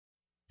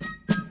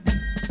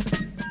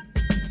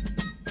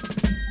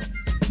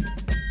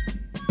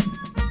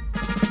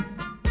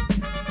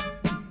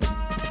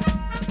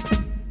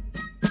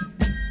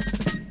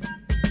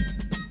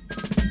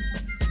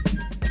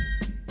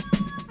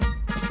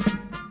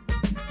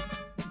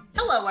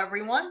Hello,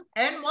 everyone,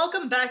 and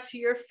welcome back to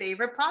your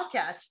favorite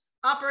podcast,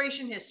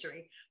 Operation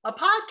History, a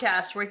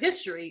podcast where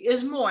history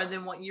is more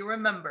than what you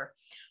remember.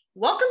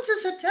 Welcome to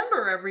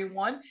September,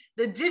 everyone.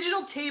 The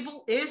digital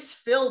table is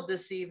filled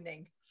this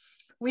evening.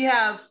 We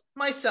have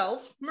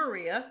myself,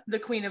 Maria, the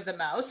Queen of the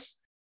Mouse,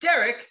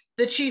 Derek,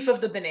 the Chief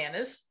of the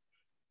Bananas.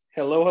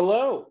 Hello,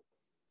 hello.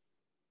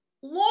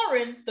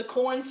 Lauren, the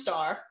Corn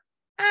Star.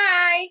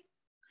 Hi.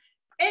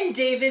 And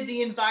David,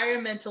 the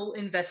Environmental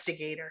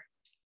Investigator.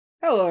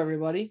 Hello,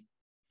 everybody.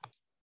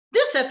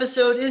 This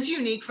episode is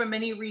unique for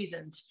many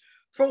reasons.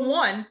 For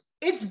one,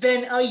 it's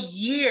been a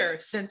year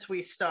since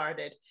we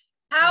started.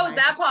 How is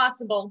that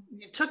possible?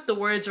 You took the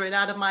words right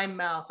out of my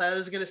mouth. I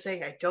was going to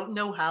say, I don't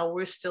know how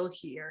we're still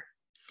here.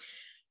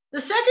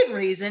 The second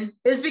reason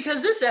is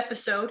because this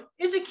episode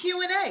is a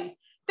Q&A.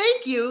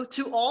 Thank you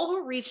to all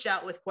who reached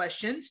out with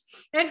questions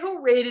and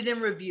who rated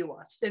and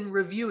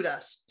reviewed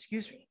us.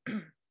 Excuse me.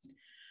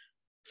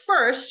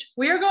 First,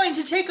 we are going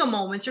to take a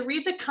moment to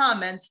read the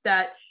comments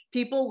that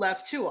people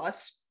left to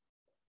us,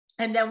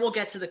 and then we'll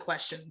get to the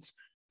questions.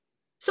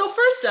 So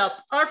first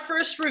up, our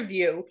first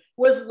review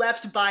was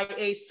left by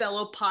a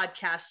fellow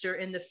podcaster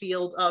in the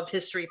field of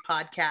history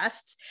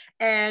podcasts,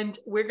 and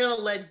we're going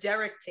to let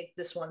Derek take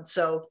this one.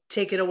 So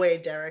take it away,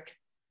 Derek.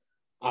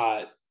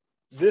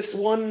 This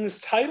one's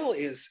title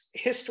is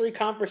History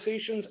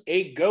Conversations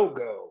A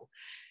Go-Go.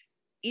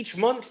 Each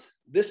month,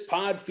 this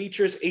pod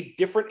features a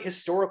different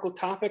historical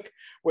topic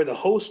where the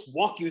hosts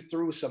walk you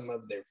through some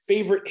of their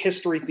favorite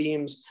history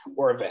themes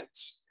or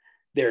events.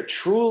 They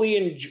truly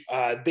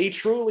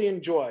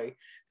enjoy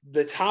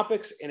the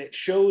topics, and it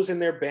shows in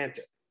their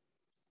banter.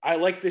 I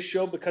like this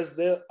show because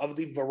of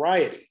the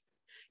variety.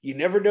 You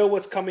never know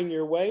what's coming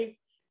your way,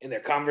 and their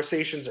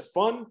conversations are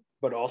fun,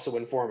 but also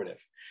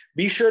informative.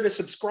 Be sure to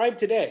subscribe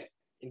today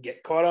and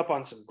get caught up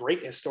on some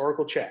great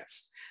historical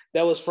chats.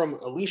 That was from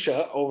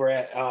Alicia over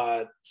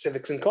at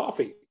Civics and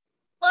Coffee.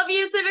 Love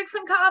you, Civics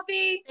and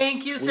Coffee.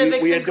 Thank you,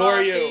 Civics we and adore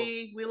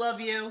Coffee. you. We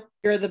love you.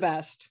 You're the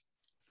best.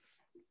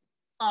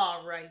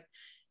 All right.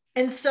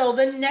 And so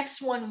the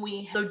next one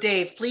so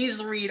Dave,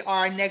 please read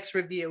our next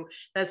review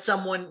that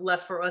someone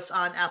left for us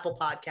on Apple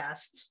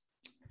Podcasts.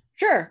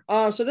 Sure.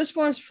 So this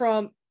one's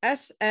from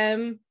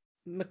SM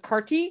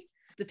McCarty.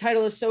 The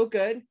title is so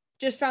good.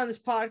 Just found this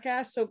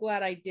podcast. So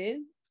glad I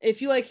did.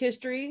 If you like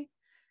history,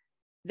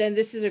 then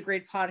this is a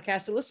great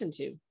podcast to listen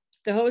to.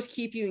 The hosts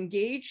keep you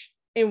engaged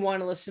and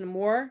want to listen to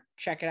more.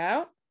 Check it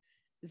out.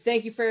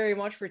 Thank you very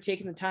much for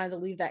taking the time to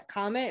leave that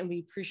comment, and we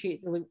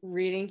appreciate the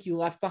reading you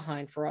left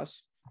behind for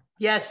us.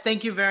 Yes,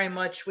 thank you very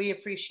much. We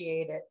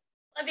appreciate it.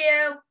 Love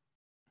you.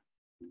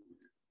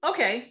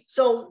 Okay,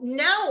 so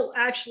now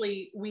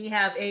actually we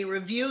have a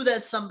review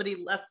that somebody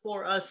left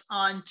for us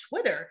on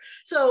Twitter.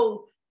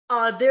 So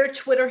their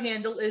Twitter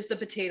handle is The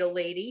Potato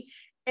Lady,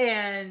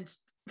 and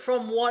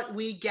from what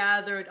we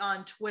gathered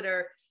on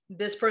Twitter,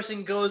 this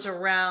person goes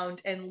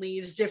around and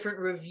leaves different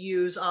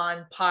reviews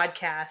on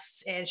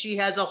podcasts, and she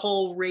has a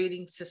whole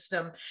rating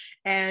system,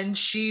 and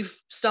she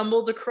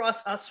stumbled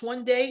across us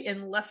one day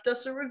and left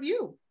us a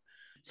review.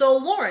 So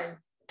Lauren,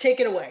 take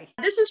it away.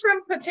 This is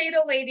from Potato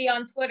Lady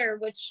on Twitter,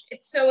 which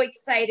it's so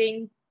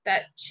exciting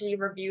that she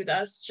reviewed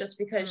us just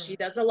because she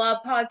does a lot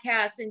of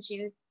podcasts and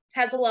she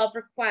has a lot of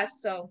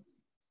requests. So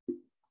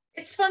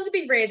it's fun to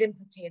be rated in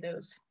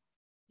potatoes.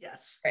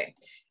 Yes. Right.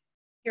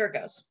 Here it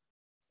goes.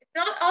 It's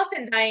not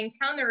often that I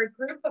encounter a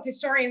group of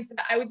historians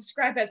that I would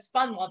describe as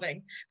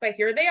fun-loving, but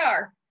here they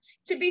are.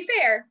 To be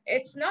fair,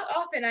 it's not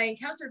often I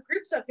encounter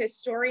groups of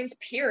historians,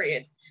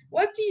 period.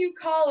 What do you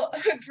call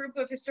a group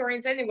of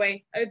historians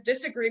anyway? A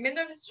disagreement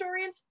of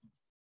historians?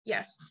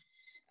 Yes.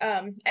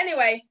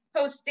 Anyway,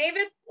 hosts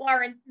David,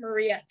 Lauren,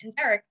 Maria, and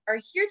Derek are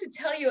here to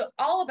tell you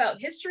all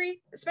about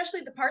history, especially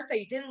the parts that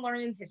you didn't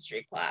learn in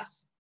history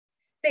class.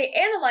 They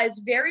analyze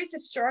various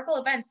historical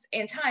events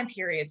and time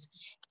periods,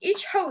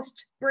 each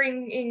host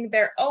bringing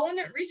their own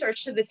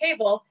research to the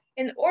table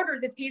in order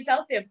to tease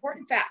out the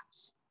important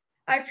facts.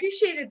 I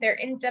appreciated their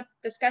in-depth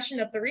discussion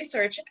of the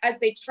research as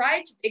they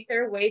tried to dig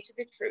their way to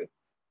the truth.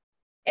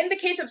 In the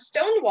case of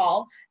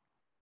Stonewall,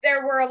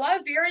 there were a lot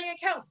of varying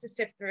accounts to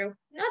sift through,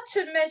 not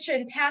to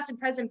mention past and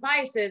present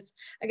biases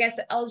against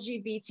the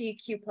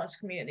LGBTQ+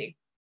 community.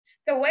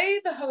 The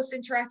way the hosts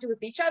interacted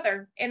with each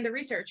other and the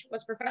research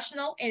was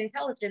professional and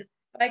intelligent,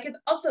 but I could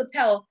also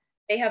tell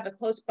they have a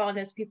close bond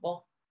as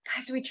people.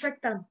 Guys, we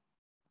tricked them.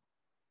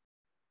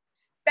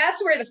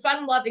 That's where the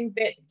fun-loving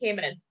bit came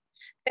in.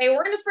 They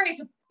weren't afraid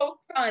to poke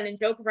fun and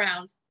joke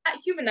around. That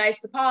humanized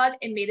the pod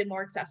and made it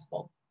more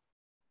accessible.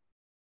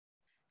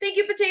 Thank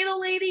you, Potato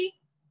Lady.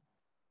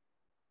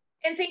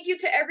 And thank you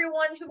to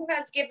everyone who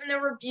has given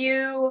a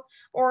review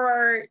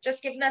or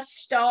just given us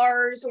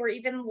stars or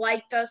even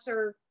liked us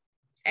or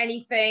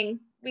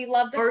anything. We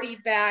love the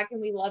feedback and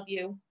we love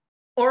you.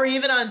 Or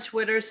even on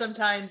Twitter,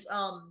 sometimes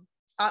on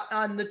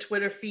the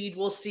Twitter feed,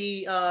 we'll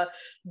see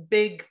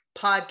big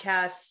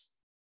podcast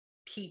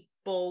people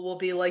will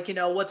be like,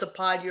 what's a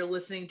pod you're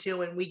listening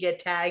to? And we get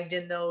tagged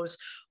in those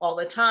all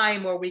the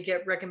time, or we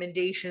get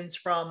recommendations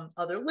from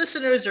other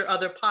listeners or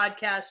other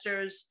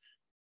podcasters.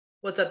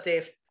 What's up,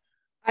 Dave?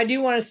 I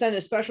do want to send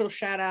a special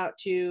shout out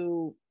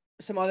to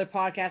some other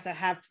podcasts that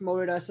have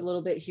promoted us a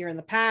little bit here in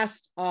the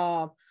past.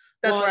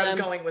 That's where I was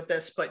going with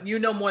this, but you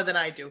know more than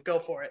I do. Go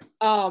for it.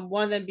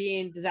 One of them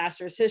being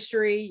Disastrous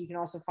History. You can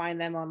also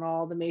find them on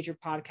all the major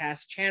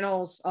podcast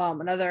channels.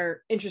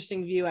 Another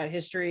interesting view at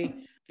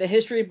history, the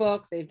history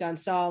book. They've done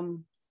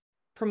some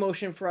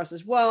promotion for us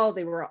as well.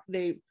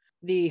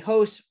 The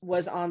host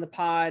was on the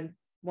pod,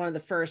 one of the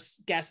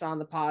first guests on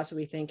the pod. So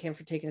we thank him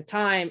for taking the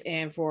time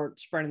and for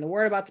spreading the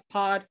word about the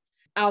pod.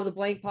 Out of the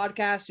Blank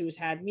podcast, who has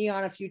had me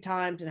on a few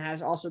times and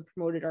has also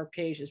promoted our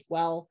page as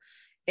well.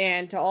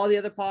 And to all the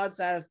other pods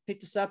that have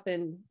picked us up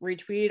and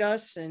retweeted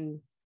us and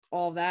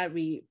all of that,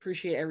 we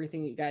appreciate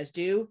everything you guys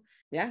do.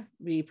 Yeah,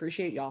 we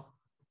appreciate y'all.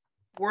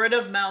 Word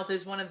of mouth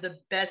is one of the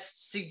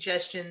best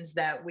suggestions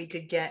that we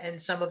could get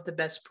and some of the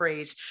best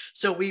praise.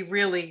 So we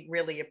really,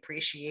 really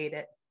appreciate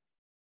it.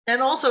 And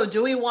also,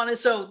 do we want to,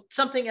 so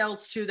something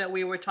else too that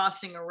we were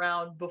tossing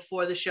around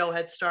before the show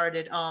had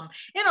started,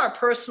 in our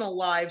personal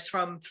lives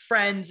from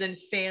friends and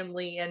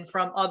family and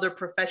from other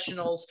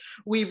professionals,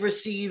 we've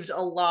received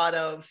a lot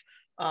of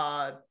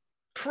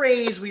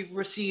praise, we've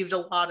received a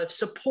lot of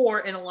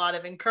support and a lot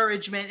of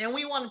encouragement, and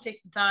we want to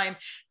take the time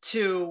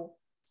to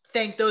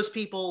thank those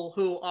people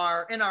who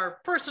are in our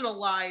personal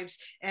lives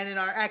and in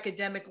our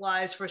academic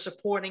lives for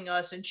supporting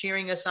us and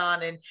cheering us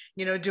on and,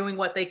 you know, doing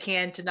what they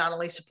can to not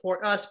only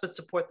support us, but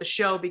support the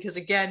show. Because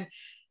again,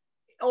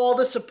 all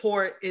the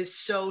support is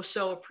so,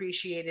 so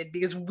appreciated,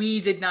 because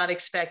we did not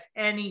expect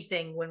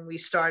anything when we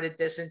started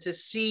this, and to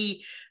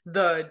see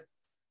the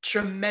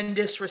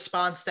tremendous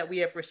response that we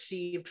have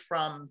received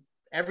from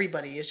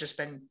everybody has just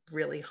been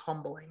really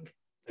humbling.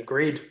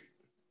 Agreed.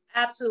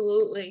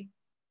 Absolutely.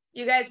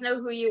 You guys know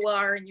who you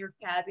are and you're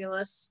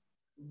fabulous.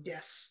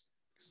 Yes.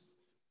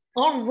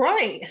 All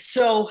right.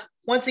 So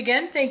once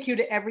again, thank you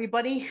to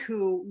everybody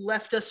who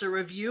left us a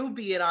review,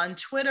 be it on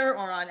Twitter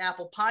or on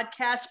Apple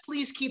Podcasts.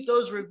 Please keep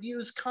those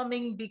reviews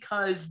coming,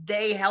 because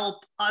they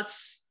help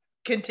us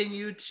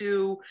continue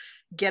to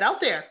get out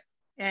there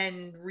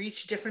and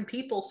reach different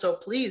people. So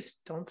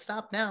please don't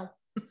stop now.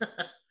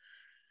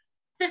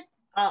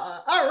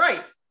 All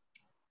right.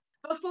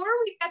 Before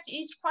we get to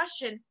each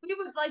question, we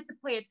would like to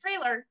play a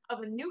trailer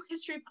of a new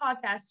history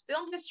podcast,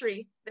 Film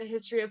History, the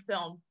History of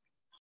Film.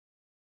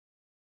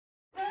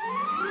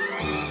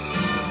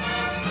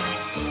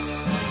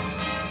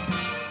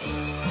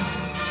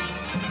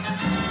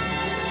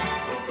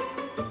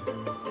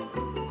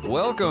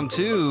 Welcome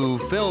to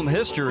Film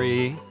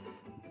History,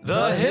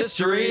 The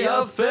History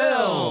of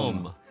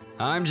Film.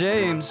 I'm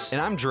James.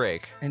 And I'm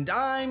Drake. And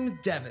I'm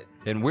Devin.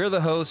 And we're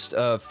the host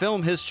of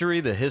Film History,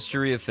 the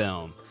History of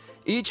Film.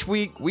 Each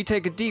week, we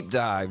take a deep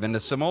dive into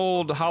some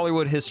old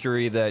Hollywood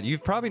history that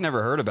you've probably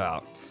never heard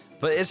about.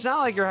 But it's not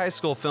like your high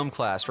school film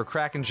class. We're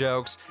cracking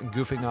jokes and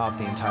goofing off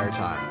the entire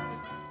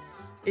time.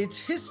 It's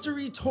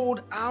history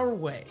told our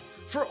way,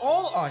 for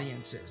all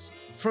audiences,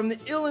 from the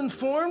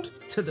ill-informed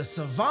to the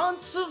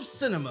savants of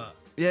cinema.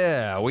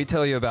 Yeah, we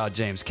tell you about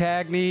James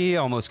Cagney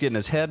almost getting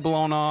his head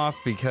blown off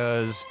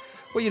because,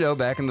 well, you know,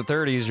 back in the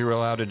 30s, you were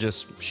allowed to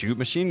just shoot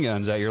machine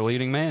guns at your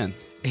leading man.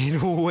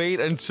 And wait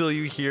until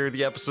you hear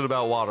the episode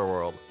about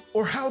Waterworld.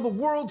 Or how the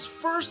world's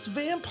first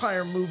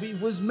vampire movie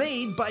was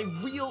made by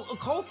real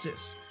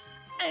occultists.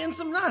 And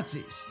some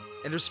Nazis.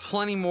 And there's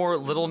plenty more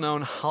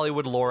little-known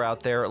Hollywood lore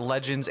out there,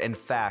 legends and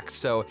facts.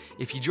 So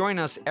if you join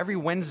us every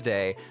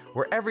Wednesday,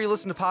 wherever you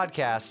listen to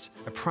podcasts,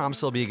 I promise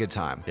it'll be a good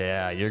time.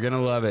 Yeah, you're going to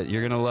love it.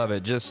 You're going to love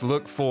it. Just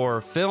look for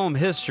Film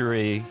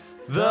History,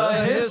 the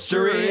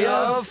History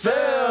of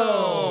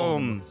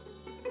Film.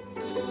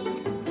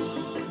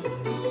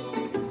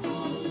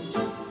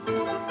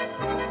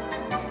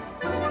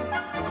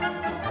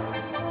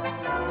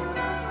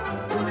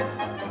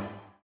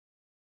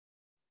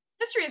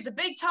 History is a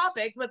big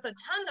topic with a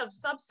ton of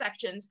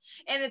subsections,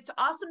 and it's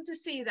awesome to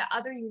see that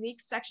other unique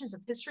sections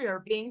of history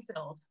are being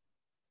filled.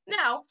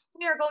 Now,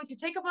 we are going to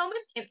take a moment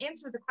and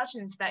answer the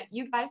questions that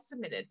you guys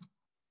submitted.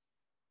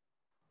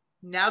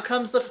 Now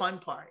comes the fun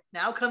part.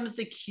 Now comes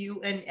the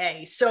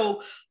Q&A.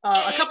 So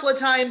a couple of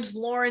times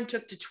Lauren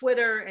took to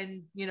Twitter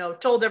and, you know,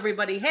 told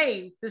everybody,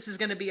 hey, this is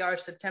going to be our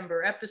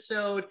September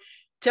episode.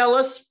 Tell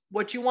us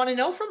what you want to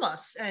know from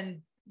us.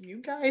 And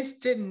you guys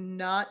did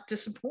not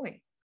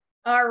disappoint.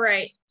 All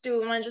right. Do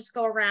we want to just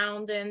go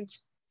around and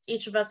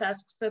each of us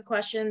asks the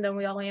question, then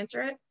we all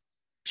answer it?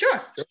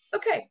 Sure.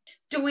 Okay.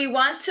 Do we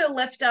want to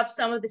lift up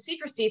some of the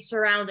secrecy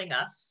surrounding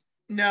us?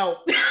 No.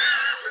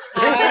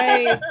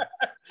 I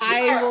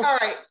will. All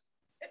right.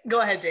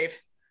 Go ahead, Dave.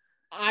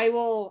 I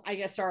will, I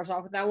guess, start us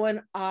off with that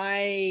one.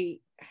 I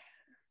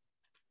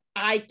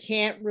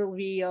can't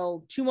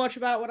reveal too much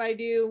about what I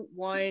do.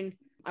 One,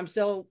 I'm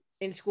still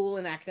in school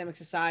in academic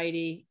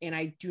society, and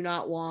I do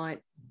not want,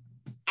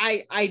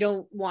 I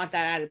don't want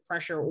that added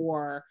pressure,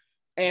 or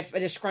if a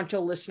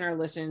disgruntled listener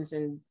listens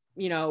and,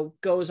 you know,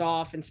 goes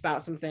off and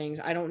spouts some things,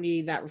 I don't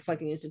need that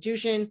reflecting the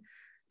institution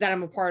that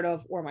I'm a part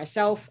of or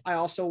myself. I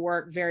also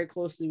work very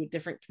closely with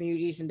different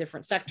communities and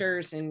different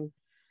sectors and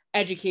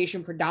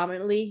education,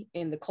 predominantly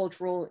in the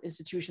cultural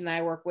institution that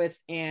I work with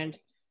and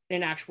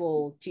an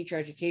actual teacher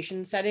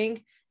education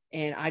setting,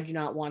 and I do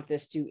not want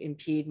this to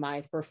impede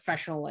my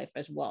professional life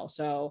as well.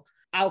 So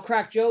I'll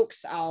crack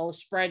jokes, I'll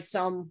spread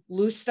some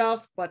loose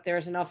stuff, but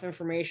there's enough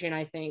information,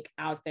 I think,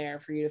 out there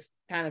for you to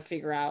kind of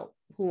figure out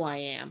who I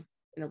am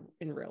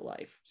in real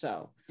life.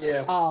 So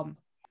yeah.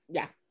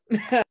 Yeah.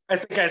 I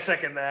think I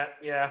second that.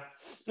 Yeah.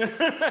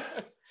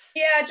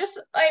 Yeah,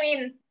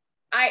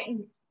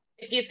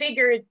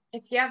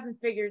 if you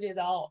haven't figured it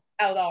all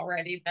out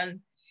already,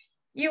 then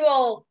you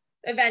will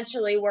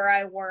eventually where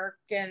I work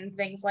and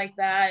things like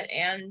that.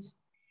 And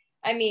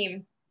I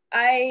mean,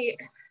 I'm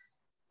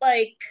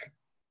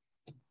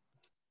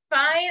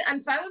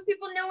fine with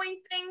people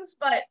knowing things,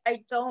 but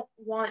I don't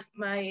want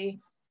my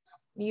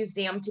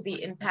museum to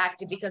be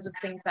impacted because of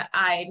things that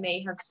I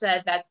may have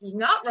said that do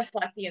not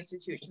reflect the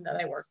institution that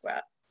I work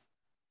with.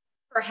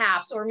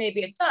 Perhaps, or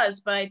maybe it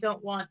does, but I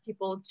don't want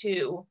people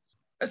to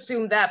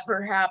assume that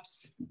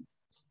perhaps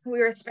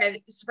we're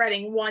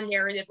spreading one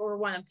narrative or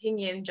one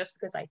opinion just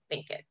because I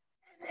think it.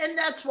 And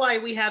that's why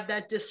we have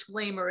that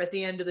disclaimer at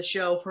the end of the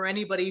show for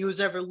anybody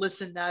who's ever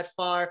listened that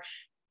far.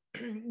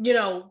 You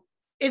know,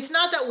 it's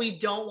not that we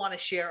don't want to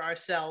share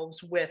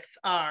ourselves with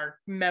our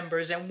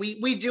members, and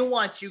we do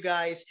want you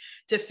guys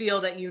to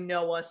feel that you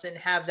know us and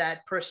have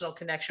that personal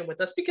connection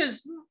with us,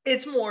 because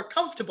it's more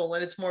comfortable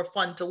and it's more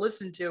fun to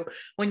listen to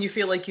when you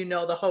feel like you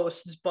know the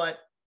hosts. But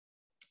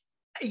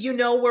you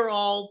know, we're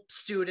all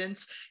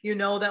students, you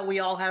know that we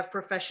all have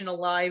professional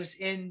lives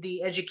in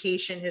the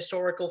education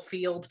historical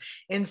field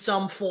in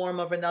some form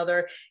of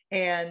another,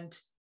 and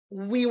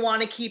we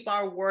want to keep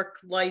our work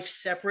life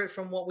separate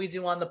from what we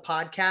do on the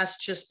podcast,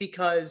 just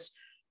because,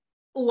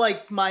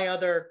 like my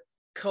other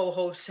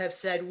co-hosts have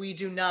said, we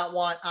do not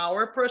want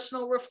our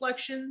personal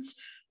reflections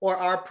or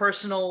our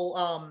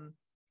personal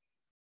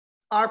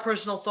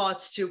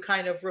thoughts to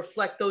kind of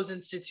reflect those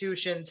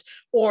institutions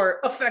or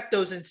affect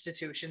those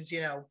institutions.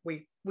 You know,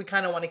 we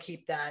kind of want to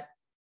keep that.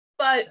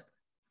 But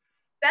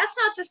that's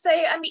not to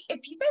say, I mean,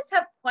 if you guys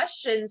have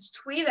questions,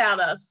 tweet at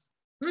us.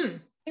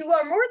 You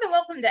are more than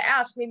welcome to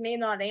ask. We may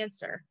not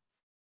answer,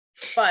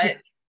 but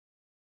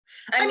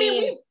I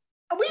mean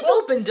we've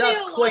opened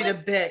up quite a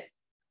bit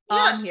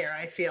on here,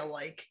 I feel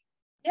like.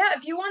 Yeah,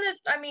 if you want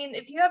to, I mean,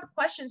 if you have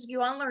questions, if you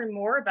want to learn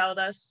more about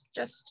us,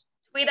 just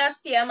tweet us,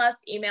 DM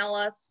us, email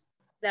us,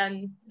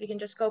 then we can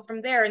just go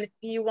from there. And if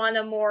you want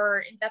a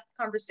more in-depth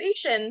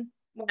conversation,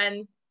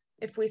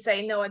 if we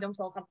say, no, I don't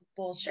feel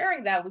comfortable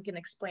sharing that, we can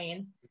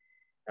explain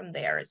from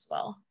there as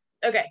well.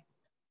 Okay,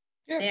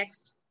 yeah.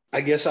 Next. I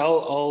guess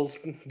I'll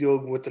deal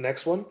with the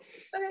next one.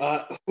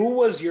 Okay. Who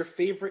was your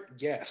favorite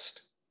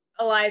guest?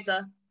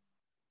 Eliza.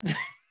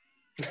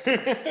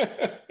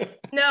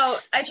 No,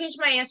 I changed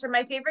my answer.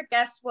 My favorite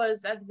guest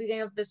was at the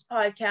beginning of this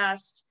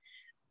podcast,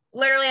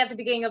 literally at the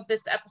beginning of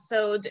this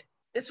episode.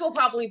 This will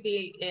probably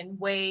be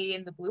way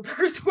in the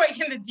bloopers, way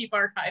in the deep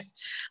archives,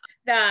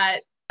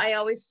 that I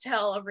always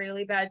tell a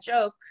really bad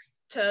joke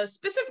to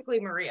specifically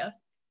Maria.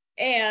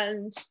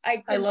 And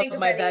I love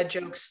my bad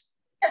jokes.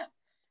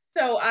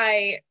 So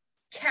I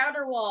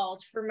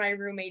counterwalled for my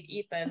roommate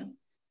Ethan,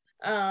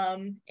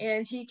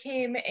 and he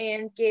came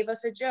and gave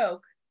us a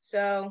joke.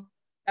 So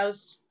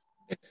he's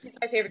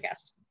my favorite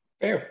guest.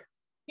 Fair.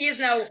 He is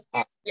now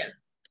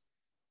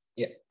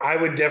yeah, I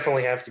would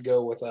definitely have to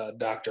go with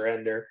Dr.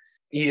 Ender.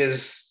 He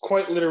is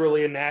quite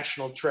literally a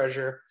national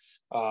treasure,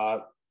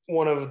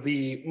 one of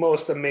the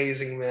most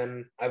amazing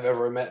men I've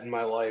ever met in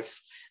my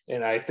life,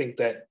 and I think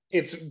that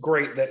it's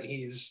great that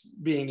he's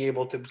being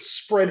able to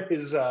spread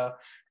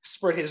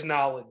his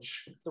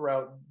knowledge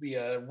throughout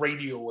the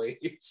radio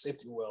waves,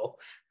 if you will.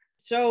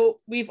 So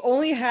we've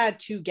only had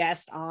 2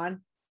 guests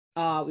on.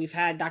 We've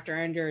had Dr.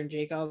 Ender and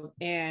Jacob,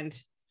 and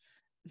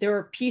there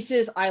were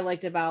pieces I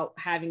liked about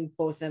having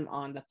both of them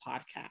on the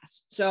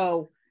podcast.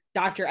 So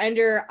Dr.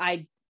 Ender,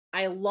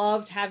 I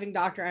loved having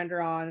Dr.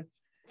 Ender on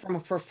from a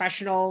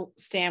professional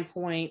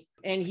standpoint,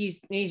 and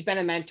he's been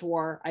a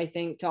mentor, I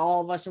think, to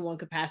all of us in one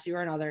capacity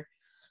or another.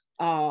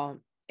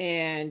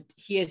 And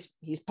he's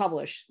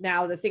published.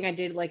 Now, the thing I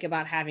did like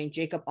about having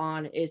Jacob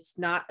on, it's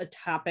not a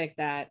topic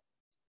that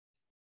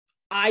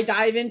I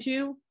dive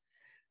into.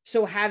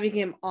 So having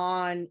him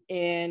on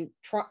and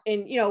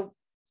you know,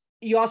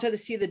 you also have to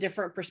see the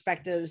different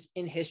perspectives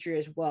in history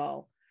as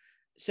well.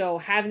 So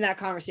having that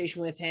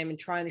conversation with him and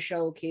trying to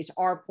showcase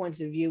our points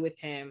of view with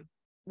him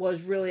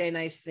was really a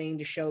nice thing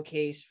to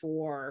showcase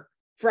for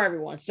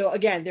everyone. So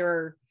again, there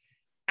are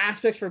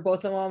aspects for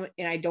both of them,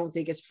 and I don't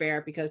think it's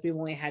fair because we've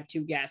only had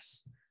 2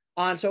 guests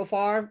on so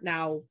far.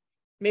 Now,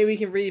 maybe we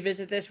can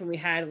revisit this when we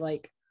had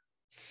like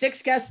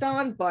 6 guests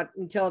on, but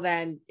until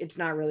then, it's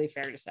not really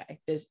fair to say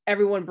because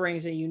everyone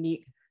brings a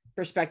unique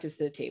perspective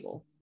to the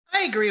table.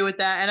 I agree with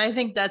that. And I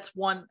think that's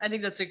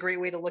a great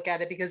way to look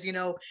at it because, you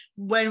know,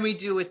 when we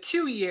do a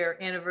 2-year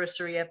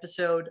anniversary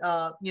episode,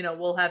 you know,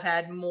 we'll have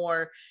had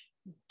more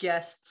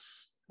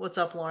guests. What's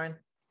up, Lauren?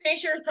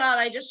 Finish your thought.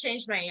 I just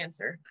changed my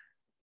answer.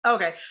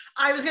 Okay.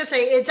 I was going to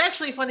say, it's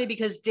actually funny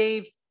because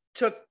Dave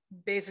took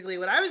basically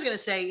what I was going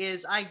to say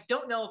is I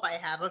don't know if I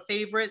have a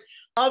favorite.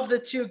 Of the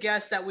two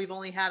guests that we've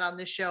only had on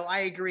this show, I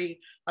agree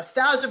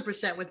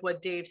 1,000% with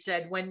what Dave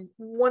said. When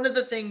one of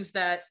the things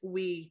that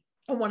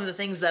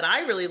I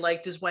really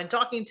liked is when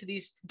talking to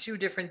these two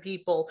different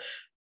people,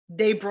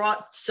 they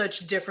brought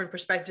such different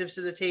perspectives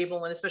to the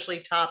table, and especially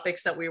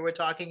topics that we were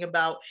talking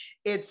about.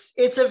 It's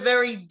a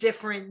very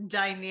different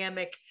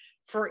dynamic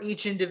for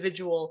each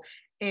individual.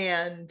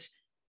 And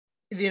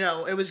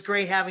it was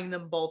great having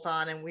them both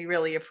on, and we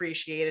really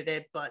appreciated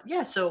it. But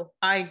yeah, so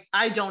I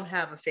don't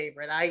have a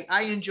favorite.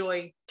 I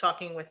enjoy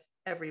talking with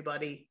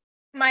everybody.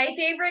 My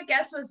favorite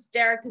guest was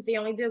Derek because he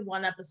only did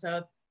one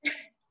episode.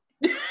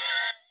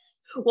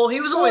 Well,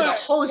 he was only the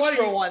host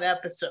for one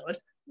episode.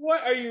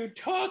 What are you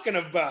talking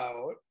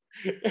about?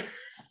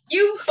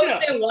 You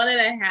hosted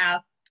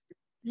 1.5.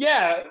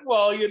 Yeah,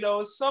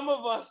 well, some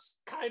of us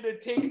kind of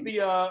take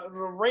the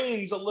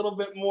reins a little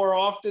bit more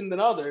often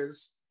than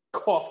others.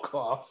 Cough,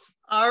 cough.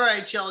 All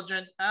right,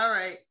 children. All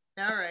right.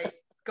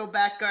 Go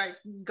back. All right.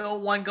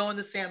 Go in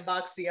the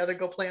sandbox. The other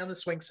go play on the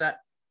swing set.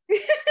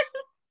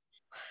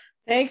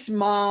 Thanks,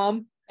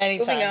 Mom.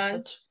 Anytime. Moving on.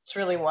 That's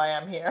really why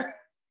I'm here.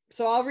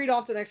 So I'll read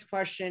off the next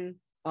question,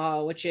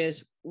 which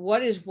is,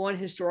 what is one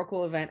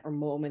historical event or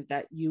moment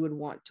that you would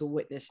want to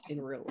witness in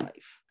real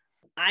life?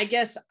 I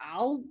guess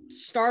I'll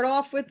start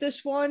off with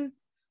this one.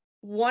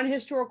 One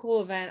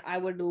historical event I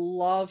would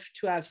love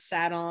to have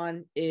sat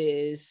on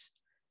is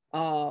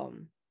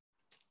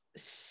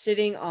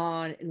sitting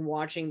on and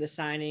watching the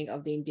signing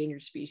of the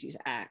Endangered Species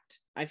Act.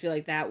 I feel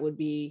like that would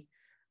be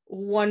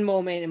one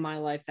moment in my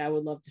life that I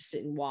would love to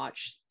sit and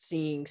watch,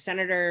 seeing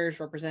senators,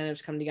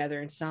 representatives come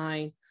together and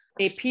sign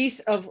a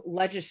piece of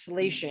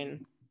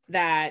legislation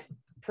that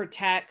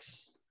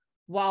protects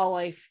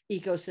wildlife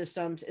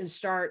ecosystems and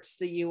starts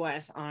the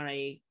U.S. on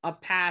a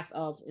path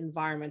of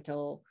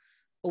environmental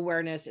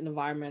awareness and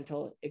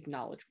environmental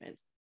acknowledgement.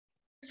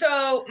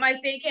 So my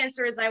fake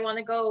answer is I want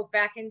to go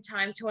back in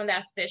time to when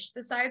that fish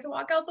decided to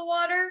walk out the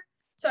water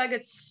so I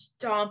could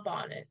stomp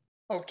on it.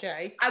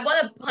 Okay. I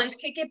want to punch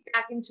kick it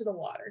back into the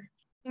water.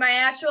 My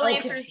actual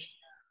answer is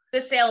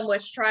the Salem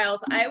witch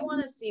trials. I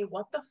want to see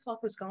what the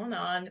fuck was going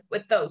on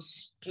with those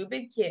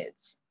stupid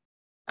kids.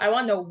 I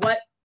want to know what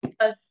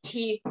the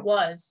tea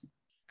was.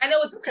 I know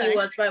what the tea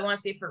was, but I want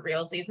to see it for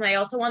realsies. And I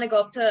also want to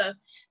go up to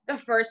the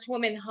first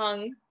woman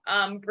hung,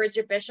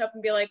 Bridget Bishop,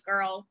 and be like,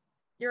 girl,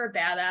 you're a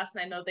badass,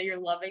 and I know that you're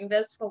loving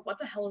this, but what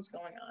the hell is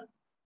going on?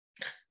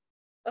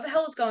 What the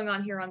hell is going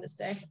on here on this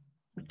day?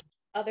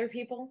 Other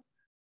people?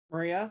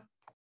 Maria?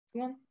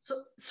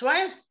 So I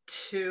have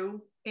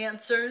two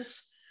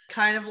answers,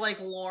 kind of like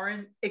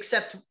Lauren,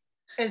 except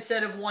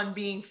instead of one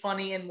being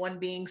funny and one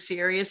being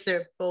serious,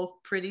 they're both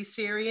pretty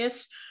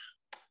serious.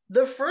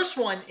 The first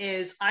one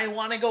is I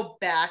want to go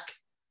back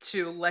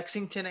to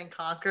Lexington and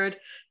Concord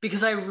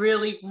because I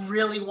really,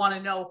 really want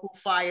to know who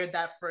fired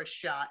that first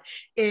shot.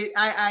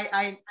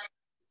 I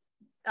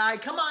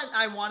come on,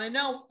 I want to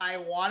know. I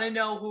want to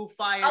know who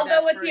fired. I'll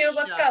go with you.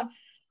 Let's go.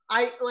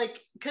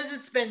 Because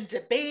it's been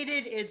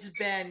debated, it's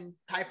been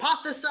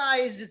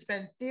hypothesized, it's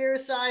been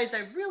theorized.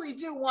 I really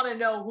do want to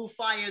know who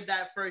fired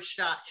that first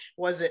shot.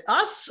 Was it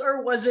us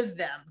or was it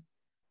them?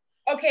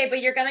 Okay,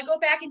 but you're gonna go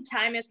back in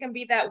time. It's gonna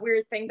be that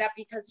weird thing that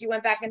because you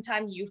went back in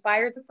time, you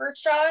fired the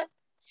first shot.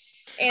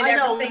 And I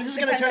know this is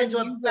going to turn into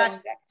a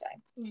back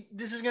time.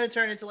 This is going to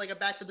turn into like a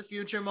Back to the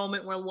Future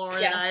moment where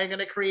Lauren and I are going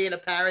to create a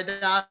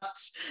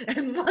paradox,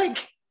 and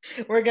like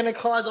we're going to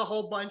cause a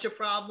whole bunch of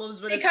problems.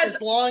 But because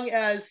as long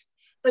as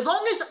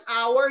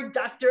our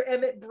Dr.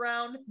 Emmett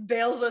Brown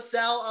bails us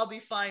out, I'll be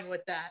fine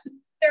with that.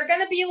 They're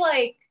going to be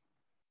like,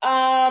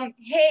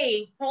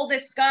 hey, hold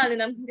this gun,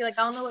 and I'm gonna be like,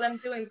 I don't know what I'm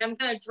doing. I'm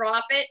gonna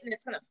drop it, and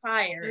it's gonna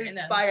fire. And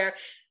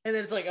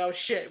then it's like, oh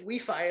shit, we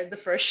fired the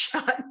first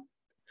shot.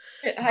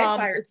 I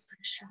fired the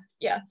first shot.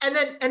 Yeah.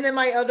 And then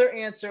my other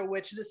answer,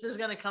 which this is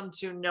gonna come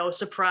to no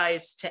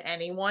surprise to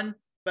anyone,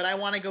 but I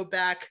want to go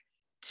back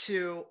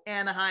to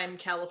Anaheim,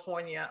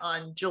 California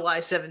on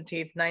July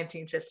 17th,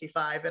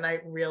 1955, and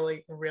I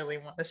really, really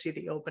want to see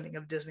the opening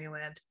of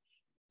Disneyland.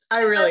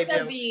 I really do. That's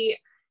gonna be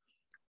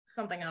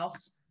something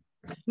else.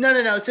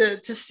 No.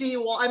 To see,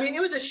 well, I mean,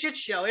 it was a shit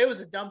show. It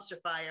was a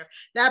dumpster fire.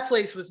 That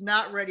place was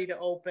not ready to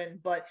open,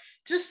 but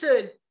just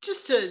to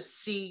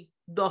see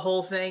the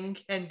whole thing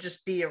and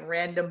just be a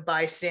random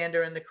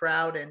bystander in the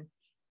crowd, and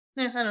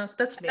I don't know.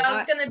 That's me. That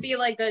was gonna be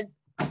like a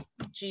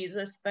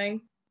Jesus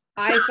thing.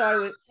 I thought it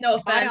was. No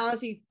offense. I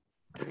honestly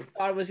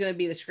thought it was gonna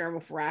be the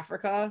Scramble for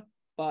Africa,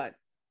 but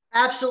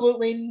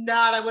absolutely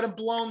not. I would have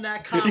blown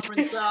that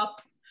conference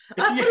up.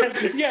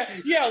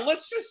 Yeah.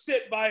 Let's just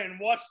sit by and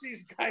watch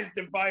these guys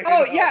divide.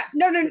 Oh yeah,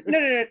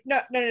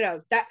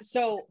 no. That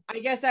so I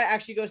guess that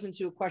actually goes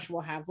into a question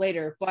we'll have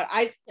later. But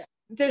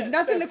there's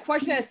nothing in the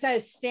question that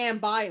says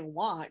stand by and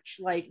watch.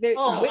 Like,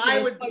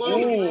 I would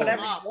blow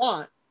whatever you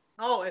want.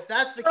 Oh, if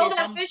that's the case, case,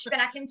 that fish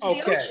back into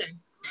the ocean.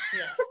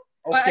 Yeah.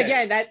 But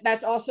again,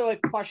 that's also a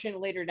question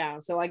later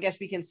down. So I guess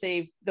we can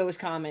save those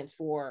comments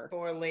for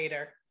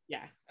later.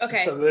 Yeah. Okay.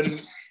 So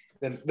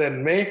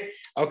then me.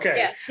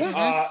 Okay.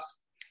 Yeah.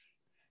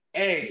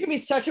 It's gonna be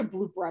such a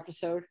blooper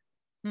episode.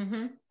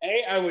 Mm-hmm.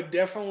 I would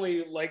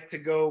definitely like to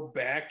go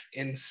back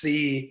and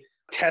see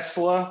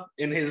Tesla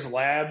in his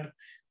lab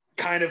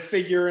kind of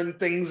figuring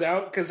things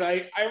out, because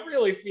I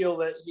really feel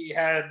that he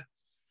had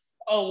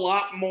a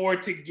lot more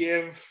to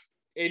give,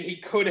 and he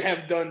could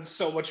have done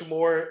so much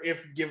more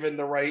if given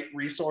the right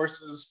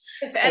resources.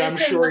 If And I'm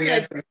Edison sure was he a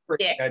had some great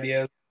dick.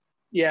 ideas.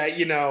 Yeah,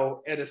 you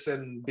know,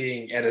 Edison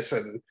being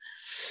Edison.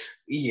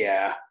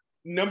 Yeah.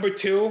 Number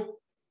 2,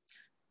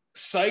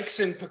 Sykes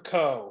and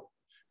Picot.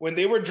 When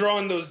they were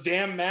drawing those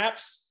damn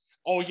maps,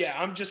 oh yeah,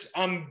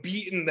 I'm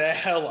beating the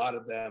hell out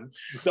of them.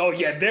 Oh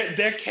yeah,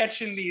 they're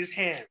catching these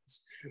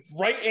hands.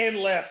 Right and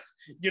left.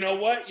 You know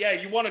what? Yeah,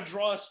 you want to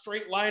draw a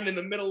straight line in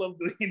the middle of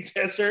the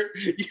desert,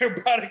 you're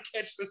about to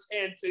catch this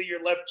hand to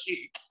your left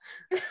cheek.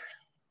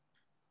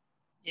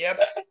 Yep.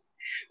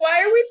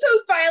 Why are we so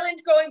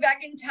violent going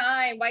back in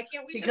time? Why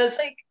can't we Because- just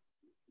like?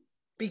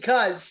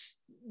 Because.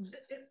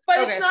 But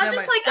Okay, it's not never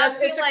just mind. like us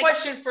being It's a like.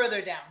 question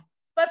further down.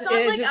 But it's not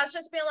Is like it- us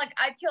just being like,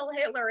 I'd kill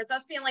Hitler. It's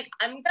us being like,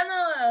 I'm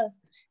gonna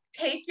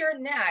take your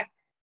neck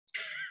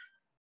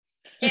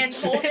and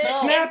hold it.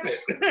 Snap it.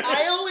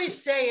 I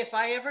always say if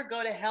I ever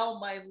go to hell,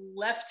 my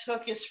left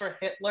hook is for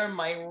Hitler,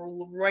 my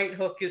right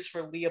hook is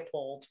for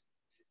Leopold.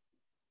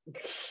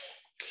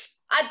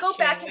 I'd go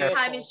back in Leopold.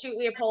 time and shoot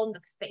Leopold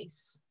in the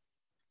face.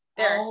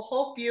 There. I'll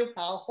help you.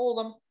 I'll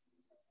hold him.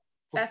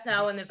 That's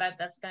now an event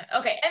that's gonna.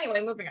 Okay.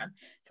 Anyway, moving on.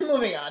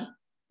 Moving on.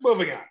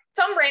 Moving on.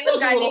 Some random That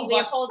was a guy little named vi-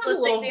 Leopold's that was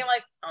a listening, little- being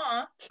like,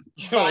 "Aw,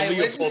 No, Violent.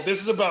 Leopold,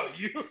 this is about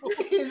you.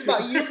 It's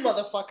about you,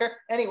 motherfucker.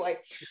 Anyway.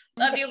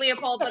 love you,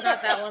 Leopold, but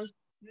not that one."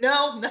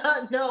 No,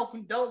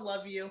 don't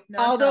love you. No,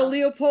 Although no.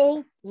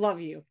 Leopold, love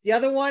you. The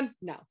other one,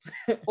 no.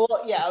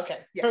 Well, yeah, okay.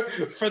 Yeah.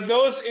 For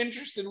those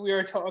interested, we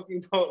are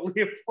talking about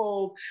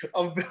Leopold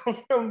of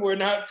Belgium. We're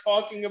not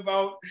talking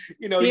about,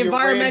 you know, The your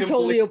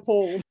environmental random-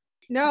 Leopold.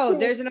 No,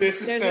 there's an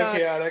This is there's so a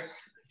chaotic.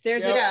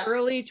 there's Yeah. an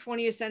early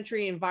 20th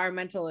century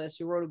environmentalist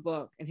who wrote a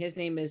book, and his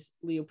name is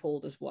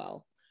Leopold as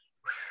well.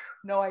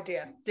 No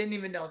idea. Didn't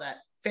even know that.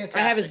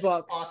 Fantastic. I have his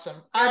book. Awesome.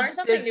 I learn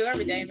something Is new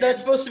every day, is man. that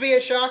supposed to be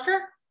a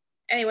shocker?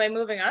 Anyway,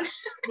 moving on.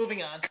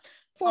 Moving on.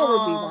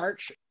 Forward we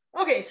march.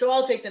 Okay, so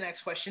I'll take the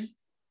next question.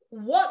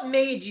 What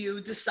made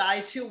you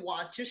decide to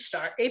want to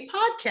start a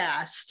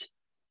podcast?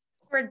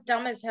 We're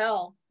dumb as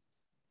hell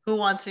Who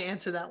wants to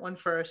answer that one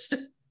first?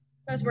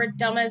 because we're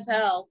dumb as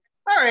hell.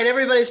 All right,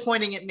 everybody's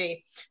pointing at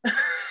me.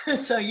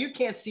 So you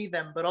can't see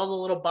them, but all the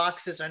little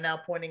boxes are now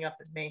pointing up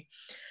at me.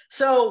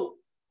 So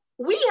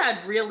we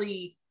had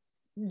really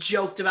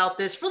joked about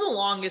this for the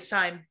longest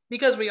time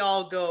because we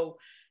all go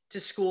to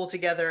school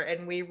together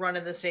and we run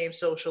in the same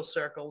social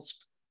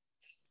circles.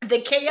 The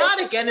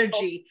chaotic Social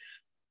energy,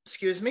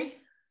 excuse me,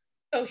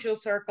 Social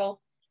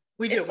circle.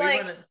 we do. It's We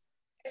like- run in,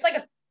 It's like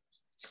a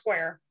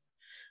square.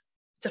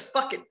 it's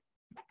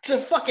a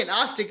fucking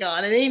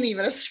octagon. It ain't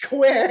even a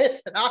square.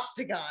 It's an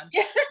octagon.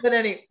 Yeah.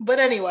 But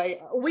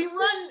anyway, we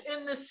run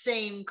in the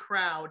same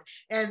crowd,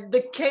 and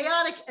the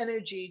chaotic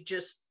energy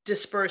just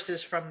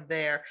disperses from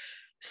there.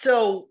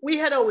 So we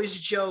had always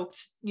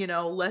joked, you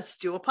know, let's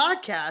do a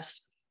podcast.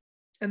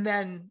 And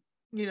then,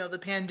 you know, the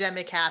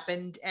pandemic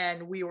happened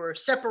and we were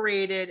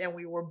separated and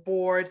we were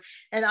bored.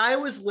 And I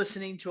was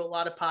listening to a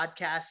lot of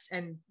podcasts.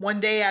 And one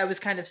day I was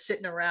kind of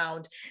sitting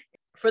around.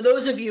 For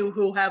those of you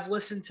who have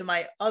listened to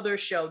my other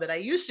show that I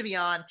used to be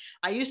on,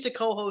 I used to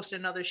co-host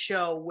another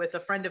show with a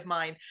friend of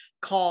mine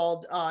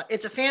called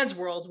It's a Fan's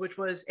World, which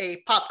was a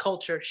pop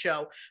culture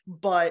show.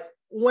 But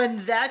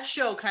when that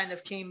show kind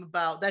of came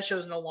about, that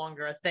show's no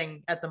longer a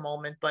thing at the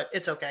moment, but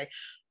it's okay.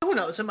 Who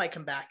knows? It might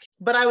come back.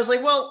 But I was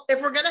like, well, if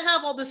we're going to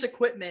have all this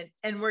equipment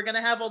and we're going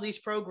to have all these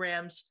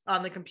programs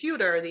on the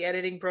computer, the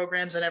editing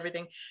programs and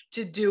everything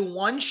to do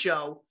one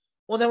show,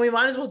 well, then we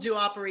might as well do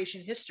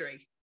Operation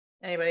History.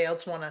 Anybody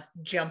else want to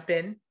jump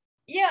in?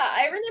 Yeah,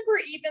 I remember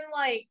even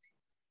like,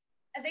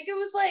 I think it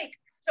was like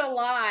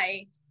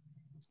July.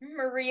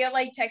 Maria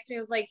like texted me,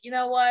 was like, you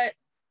know what?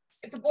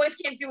 If the boys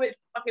can't do it,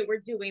 fuck it, we're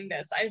doing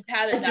this. I've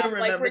had I do enough. Like,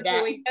 remember we're that.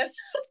 doing this.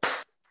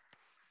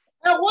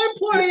 At one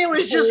point, it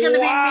was just going to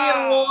be me and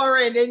Wow.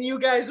 Lauren, and you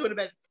guys would have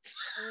been.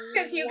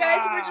 Because you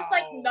guys were just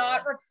like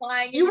not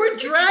replying. You were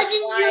busy with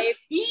dragging your life.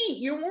 feet.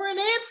 You weren't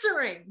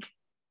answering.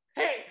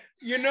 Hey,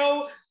 you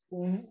know,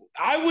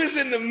 I was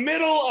in the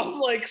middle of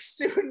like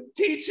student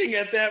teaching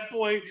at that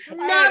point. I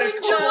Not had a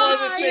in couple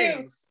other July.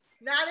 things.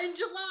 Not in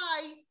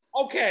July.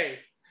 Okay.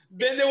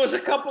 Then there was a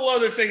couple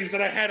other things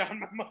that I had on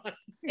my mind.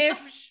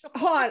 If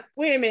hold on,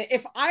 wait a minute.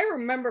 If I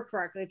remember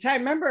correctly, if I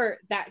remember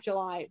that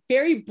July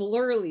very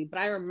blurrily, but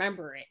I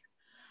remember it.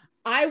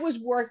 I was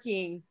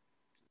working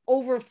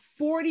over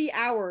 40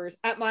 hours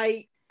at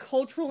my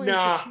cultural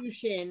Nah.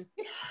 institution.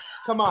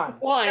 Come on.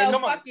 One, No,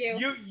 Come on. fuck you.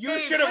 You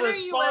Dave, should have when are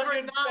you ever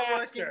responded not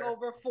faster. working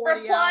over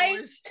 40 Reply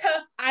hours. to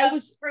I the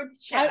was group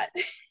chat.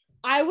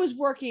 I was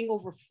working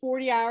over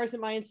 40 hours at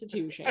my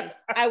institution.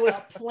 I was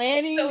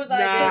planning. So was I,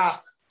 Nah. bitch.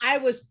 I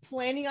was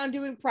planning on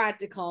doing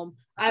practicum.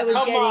 I was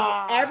Come getting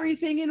on.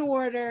 everything in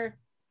order.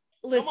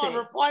 Listen, Come on,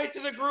 reply to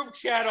the group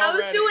chat I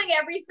already. was doing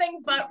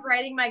everything but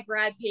writing my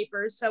grad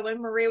papers. So when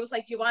Maria was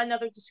like, "Do you want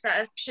another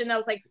description?" I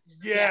was like,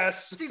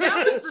 Yes. See,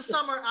 that was the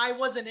summer I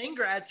wasn't in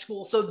grad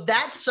school. So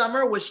that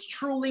summer was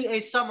truly a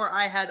summer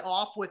I had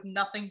off with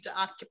nothing to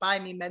occupy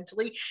me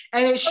mentally.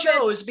 And it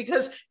shows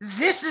because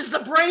this is the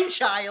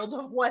brainchild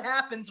of what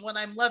happens when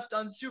I'm left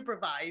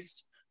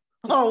unsupervised.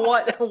 Or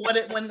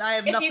when I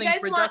have if nothing you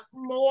guys productive. want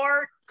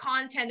more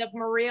content of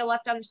Maria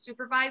left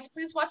unsupervised,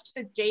 please watch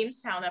the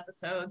Jamestown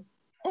episode.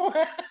 Oh,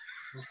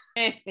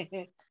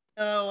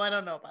 I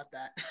don't know about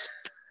that.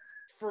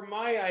 For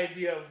my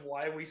idea of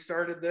why we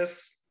started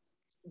this,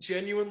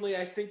 genuinely,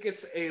 I think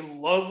it's a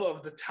love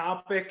of the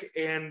topic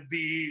and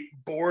the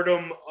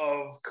boredom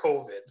of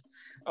COVID.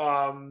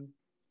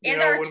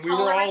 And our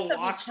tolerance of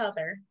each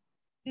other.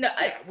 No,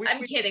 Yeah,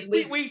 I'm kidding.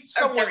 We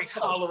somewhat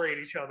tolerate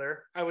each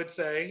other, I would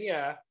say.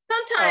 Yeah.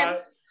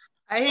 Sometimes.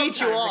 I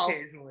hate you all.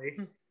 Occasionally.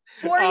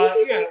 Who are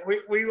you people? Yeah,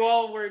 we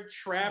all were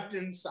trapped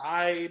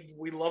inside.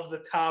 We love the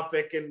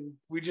topic, and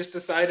we just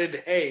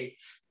decided, hey,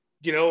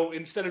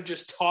 instead of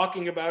just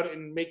talking about it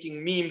and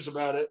making memes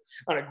about it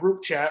on a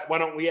group chat, why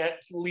don't we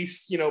at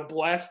least,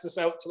 blast this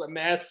out to the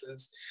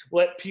masses,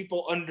 let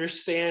people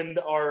understand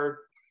our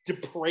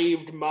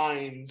depraved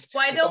minds.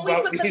 Why don't we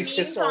put the these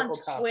memes on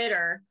historical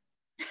Twitter?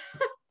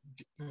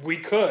 We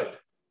could.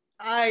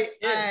 Our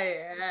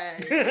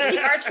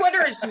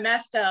Twitter is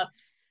messed up.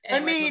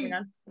 Anyway, I mean, moving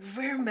on.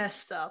 we're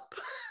messed up.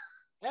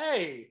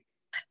 Hey.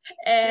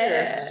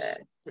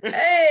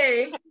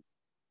 Hey.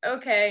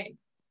 Okay.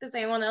 Does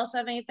anyone else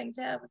have anything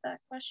to add with that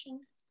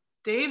question?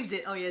 Dave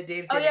did. Oh yeah,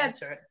 Dave did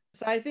answer it.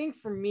 So I think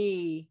for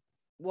me,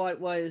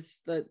 what was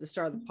the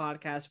start of the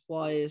podcast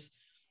was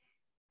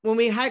when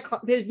we had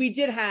because we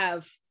did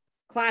have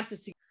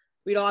classes.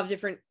 We'd all have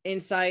different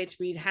insights.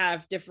 We'd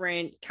have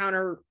different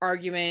counter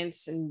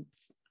arguments and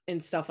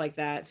stuff like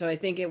that. So I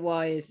think it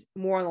was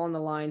more along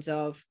the lines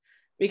of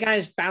we kind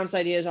of just bounced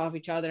ideas off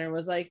each other and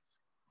was like,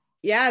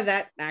 yeah,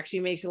 that actually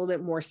makes a little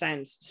bit more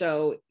sense.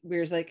 So we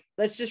was like,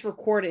 let's just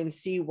record it and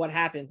see what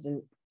happens.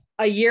 And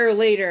a year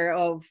later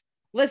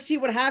let's see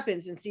what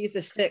happens and see if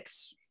this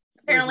sticks.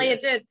 Apparently it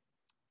did.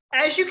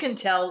 As you can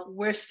tell,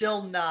 we're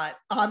still not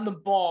on the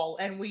ball,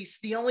 and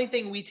the only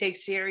thing we take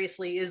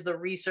seriously is the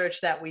research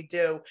that we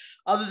do.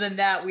 Other than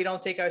that, we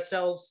don't take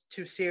ourselves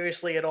too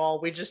seriously at all.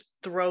 We just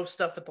throw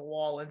stuff at the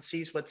wall and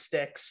sees what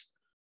sticks.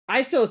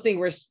 I still think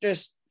we're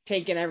just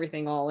taking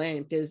everything all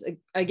in because,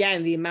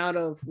 again, the amount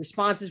of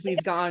responses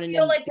we've gotten. I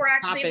feel like we're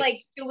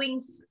actually doing.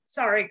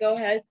 Sorry, go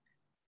ahead.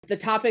 The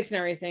topics and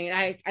everything,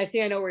 and I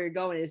think I know where you're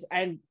going is,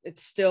 and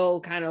it's still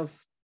kind of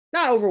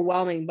not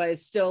overwhelming, but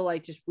it's still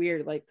like just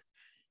weird, like.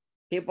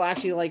 People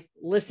actually like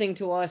listening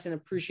to us and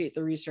appreciate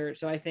the research.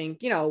 So I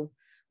think,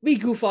 we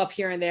goof up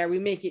here and there. We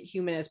make it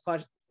human as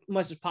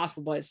much as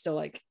possible, but it's still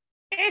like,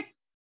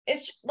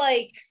 It's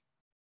like,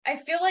 I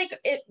feel like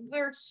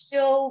we're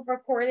still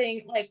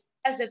recording like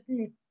as if,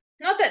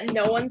 not that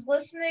no one's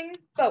listening,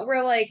 but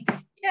we're like,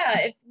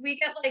 yeah, if we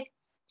get like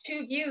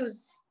 2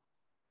 views,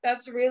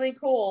 that's really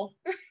cool.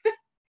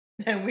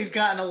 And we've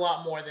gotten a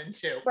lot more than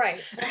 2.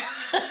 Right.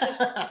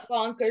 Just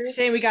bonkers.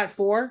 saying we got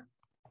 4.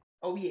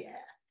 Oh yeah.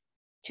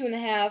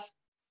 2.5.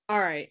 All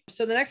right.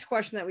 So the next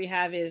question that we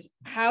have is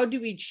how do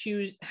you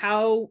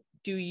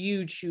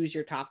choose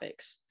your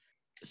topics?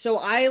 So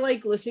I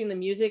like listening to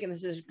music, and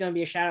this is going to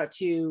be a shout out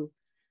to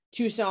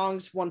 2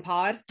 songs, 1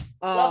 pod,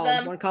 Love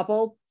them. 1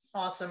 couple.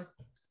 Awesome.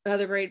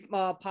 Another great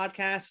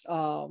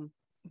podcast.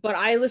 But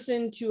I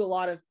listen to a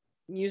lot of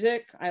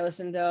music. I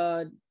listen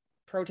to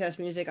protest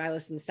music. I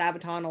listen to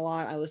Sabaton a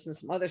lot. I listen to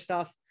some other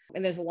stuff,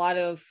 and there's a lot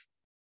of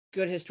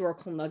good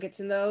historical nuggets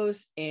in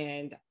those.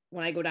 And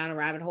when I go down a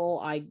rabbit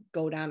hole, I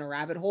go down a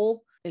rabbit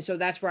hole. And so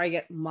that's where I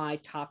get my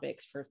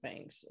topics for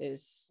things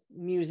is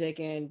music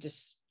and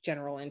just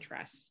general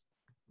interests.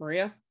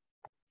 Maria?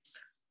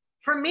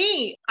 For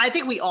me, I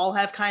think we all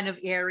have kind of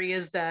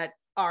areas that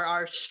are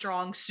our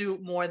strong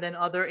suit more than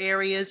other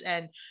areas.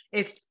 And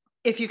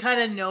if you kind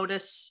of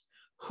notice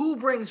who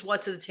brings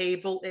what to the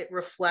table, it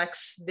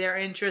reflects their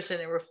interests and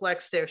it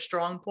reflects their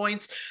strong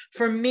points.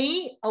 For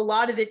me, a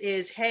lot of it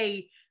is,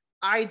 hey,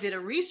 I did a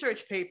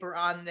research paper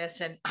on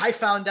this and I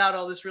found out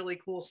all this really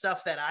cool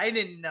stuff that I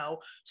didn't know.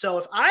 So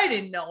if I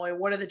didn't know it,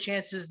 what are the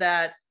chances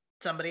that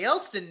somebody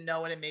else didn't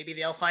know it and maybe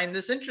they'll find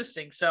this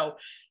interesting? So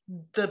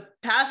the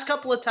past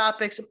couple of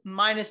topics,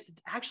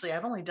 actually,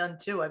 I've only done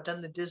 2. I've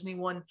done the Disney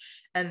one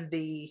and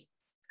the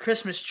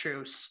Christmas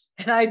truce,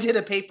 and I did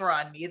a paper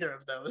on neither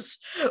of those.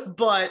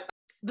 But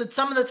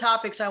some of the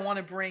topics I want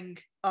to bring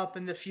up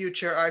in the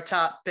future are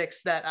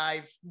topics that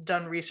I've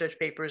done research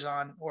papers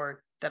on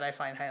or that I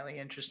find highly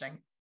interesting.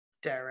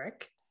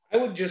 Derek? I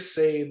would just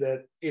say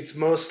that it's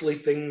mostly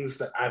things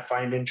that I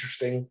find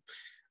interesting,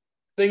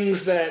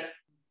 things that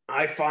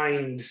I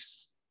find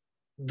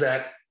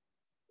that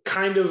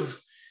kind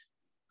of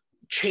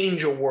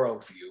change a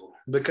worldview,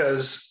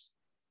 because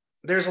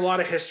there's a lot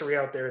of history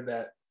out there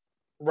that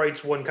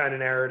writes one kind of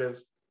narrative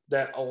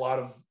that a lot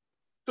of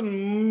the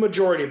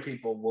majority of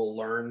people will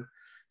learn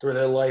through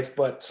their life,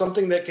 but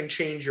something that can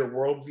change your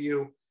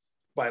worldview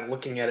by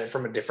looking at it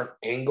from a different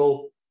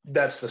angle.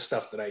 That's the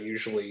stuff that I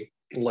usually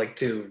like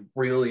to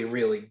really,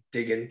 really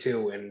dig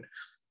into, and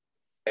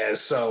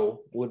as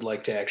so would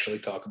like to actually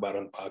talk about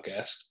on the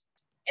podcast.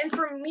 And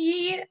for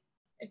me,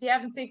 if you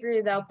haven't figured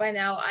it out by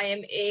now, I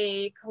am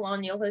a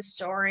colonial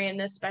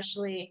historian,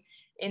 especially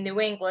in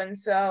New England.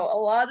 So a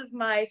lot of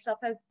my stuff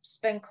has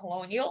been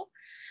colonial,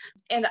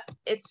 and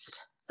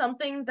it's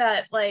something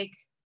that like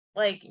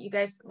you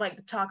guys like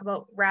to talk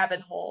about rabbit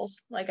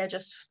holes. Like I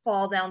just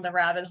fall down the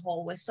rabbit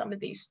hole with some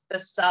of this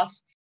stuff.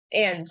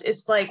 And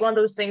it's like one of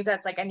those things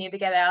that's like I need to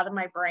get it out of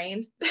my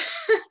brain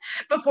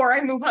before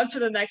I move on to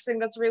the next thing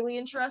that's really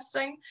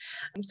interesting.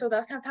 So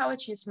that's kind of how I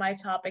choose my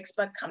topics.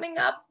 But coming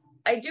up,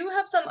 I do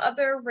have some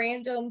other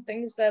random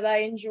things that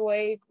I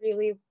enjoy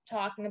really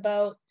talking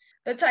about.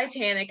 The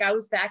Titanic. I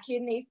was that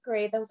kid in 8th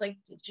grade that was like,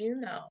 did you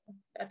know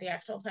that the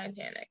actual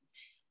Titanic?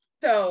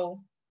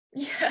 So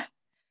yeah,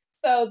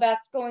 so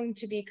that's going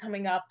to be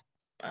coming up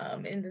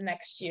in the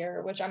next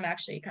year, which I'm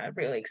actually kind of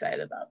really excited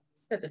about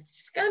because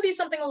it's going to be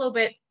something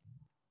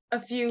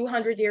a few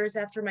hundred years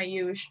after my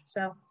use.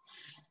 So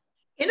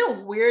in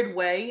a weird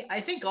way, I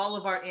think all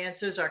of our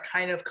answers are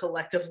kind of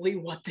collectively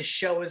what the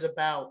show is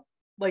about.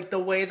 Like the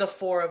way the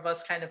four of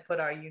us kind of put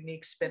our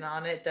unique spin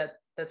on it,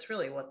 that's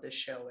really what this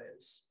show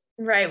is.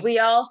 Right. We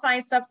all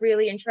find stuff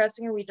really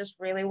interesting and we just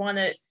really want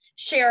to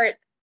share it,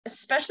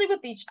 especially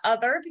with each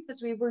other,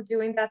 because we were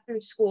doing that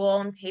through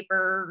school and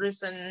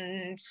papers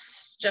and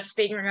just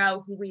figuring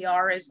out who we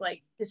are as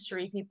like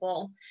history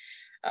people.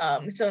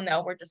 So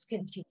now we're just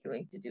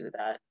continuing to do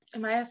that.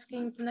 Am I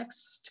asking the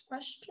next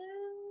question?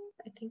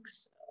 I think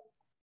so.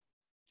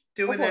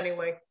 Do it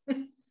anyway.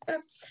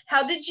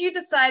 How did you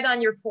decide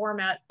on your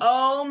format?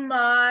 Oh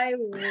my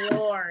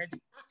Lord.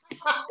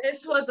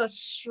 This was a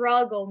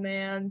struggle,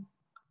 man.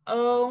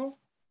 Oh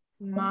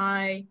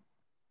my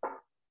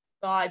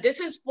God. This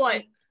is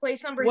what?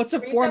 Place number What's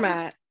a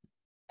format?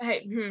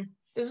 This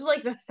is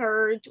like the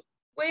third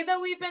way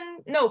that we've been,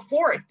 no,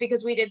 fourth,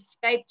 because we did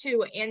Skype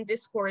too and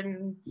Discord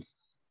and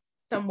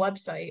some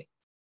website.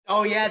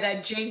 Oh yeah,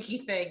 that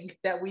janky thing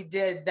that we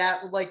did,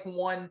 that like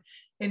one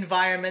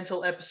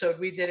environmental episode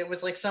we did, it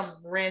was like some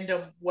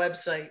random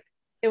website.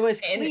 It was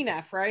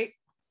CleanF, right?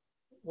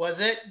 Was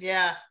it?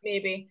 Yeah.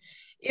 Maybe.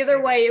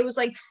 Either way, it was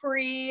like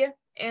free,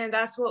 and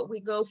that's what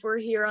we go for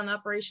here on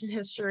Operation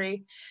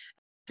History.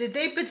 Did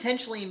they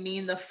potentially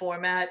mean the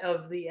format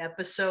of the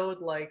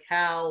episode, like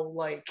how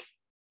like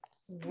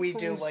we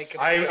do like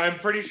I'm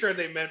pretty sure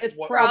they meant it's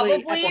what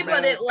probably,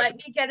 but it let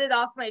me get it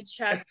off my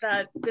chest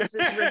that this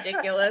is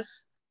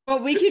ridiculous.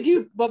 But we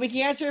can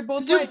answer it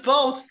both do ways.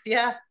 both,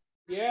 yeah.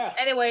 Yeah.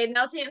 Anyway,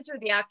 now to answer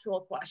the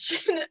actual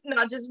question,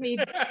 not just me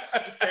thing.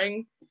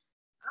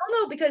 I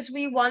don't know, because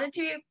we wanted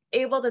to be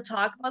able to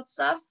talk about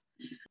stuff,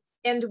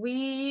 and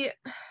we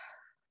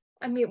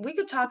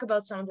could talk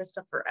about some of this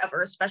stuff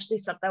forever, especially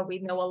stuff that we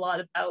know a lot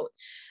about,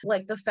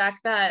 like the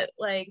fact that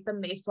like the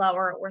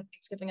Mayflower or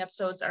Thanksgiving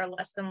episodes are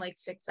less than like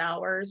 6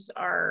 hours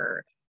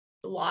are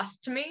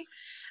lost to me.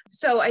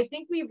 So I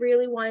think we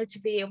really wanted to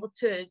be able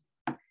to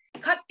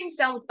cut things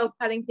down without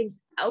cutting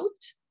things out,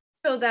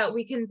 so that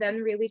we can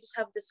then really just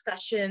have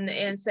discussion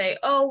and say,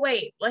 oh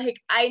wait,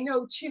 like I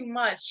know too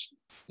much.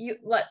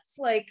 Let's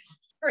like,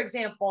 for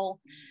example,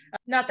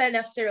 not that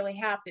necessarily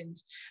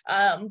happened,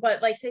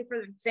 but like say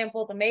for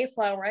example the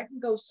Mayflower, I can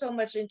go so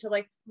much into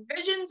like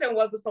visions and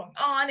what was going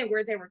on and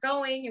where they were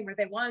going and where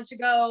they wanted to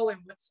go and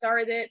what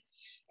started it.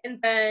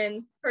 And then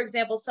for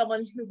example,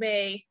 someone who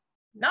may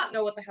not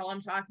know what the hell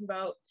I'm talking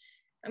about,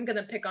 I'm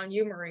gonna pick on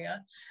you,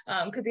 Maria,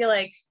 could be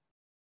like,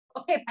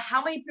 okay, but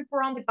how many people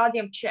were on the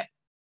goddamn ship?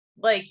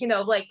 Like, you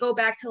know, like go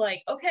back to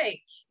like,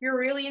 okay, you're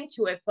really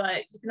into it,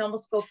 but you can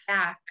almost go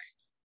back.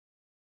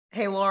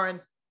 Hey, Lauren.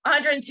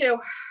 102.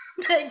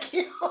 Thank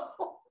you.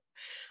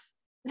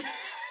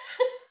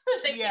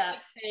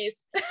 66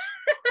 days.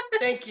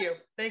 Thank you.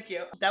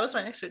 That was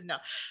my next one. No.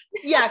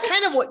 Yeah,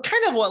 kind of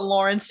what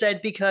Lauren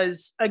said,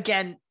 because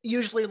again,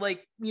 usually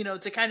like, you know,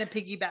 to kind of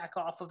piggyback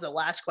off of the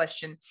last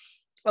question,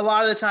 a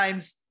lot of the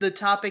times the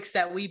topics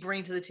that we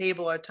bring to the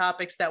table are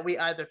topics that we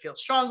either feel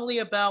strongly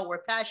about,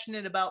 we're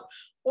passionate about,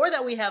 or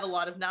that we have a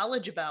lot of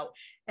knowledge about.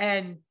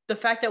 And the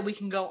fact that we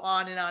can go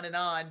on and on and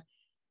on,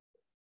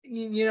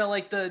 you know,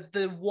 like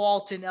the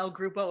Walt and El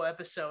Grupo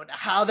episode,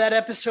 how that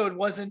episode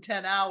wasn't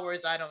 10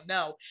 hours, I don't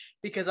know,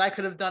 because I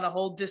could have done a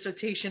whole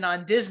dissertation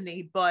on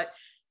Disney. But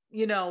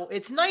you know,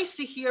 it's nice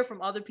to hear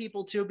from other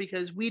people too,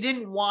 because we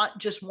didn't want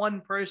just one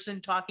person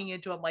talking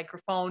into a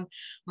microphone,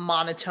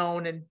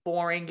 monotone and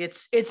boring.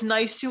 It's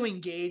nice to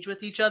engage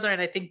with each other,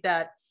 and I think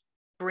that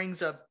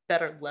brings a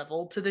better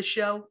level to the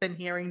show than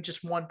hearing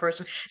just one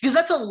person, because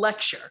that's a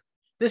lecture.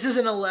 This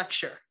isn't a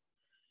lecture.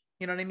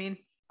 You know what I mean?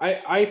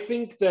 I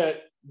think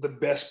that the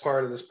best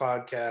part of this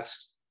podcast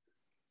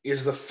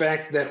is the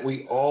fact that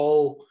we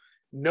all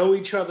know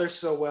each other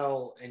so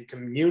well and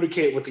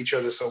communicate with each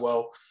other so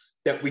well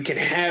that we can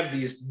have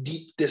these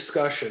deep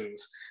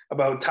discussions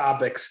about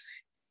topics,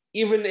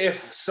 even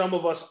if some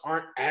of us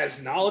aren't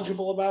as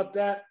knowledgeable about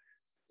that,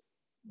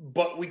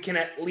 but we can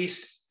at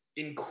least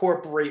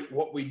incorporate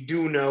what we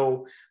do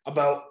know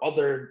about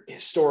other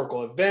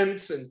historical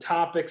events and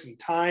topics and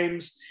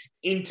times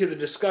into the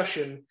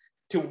discussion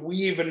to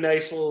weave a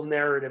nice little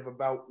narrative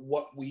about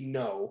what we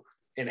know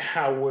and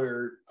how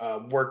we're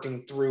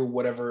working through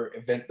whatever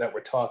event that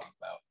we're talking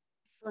about.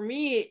 For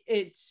me,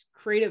 it's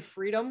creative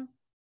freedom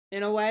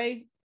in a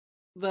way,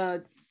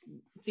 the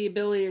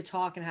ability to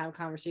talk and have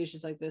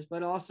conversations like this,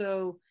 but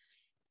also,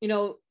 you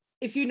know,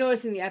 if you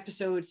notice in the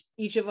episodes,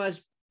 each of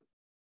us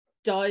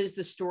does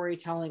the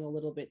storytelling a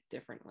little bit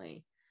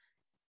differently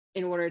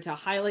in order to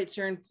highlight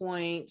certain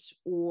points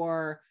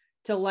or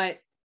to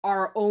let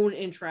our own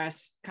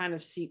interests kind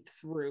of seep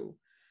through.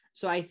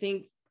 So I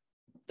think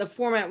the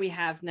format we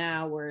have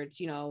now, where it's,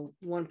 you know,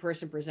 one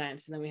person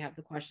presents and then we have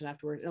the question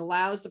afterwards, it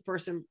allows the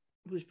person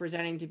who's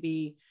presenting to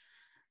be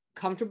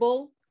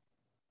comfortable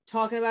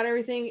talking about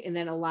everything, and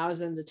then allows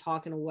them to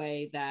talk in a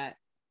way that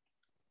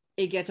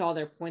it gets all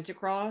their points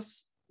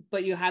across,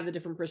 but you have the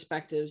different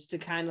perspectives to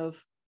kind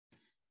of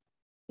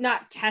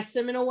not test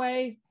them in a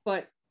way,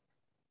 but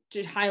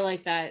just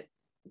highlight that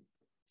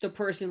the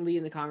person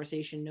leading the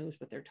conversation knows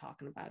what they're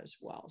talking about as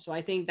well. So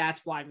I think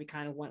that's why we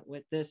kind of went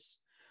with this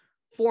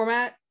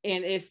format.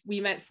 And if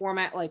we meant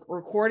format like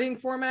recording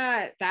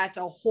format, that's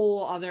a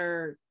whole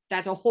other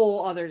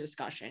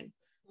discussion.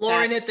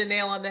 Lauren hit the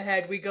nail on the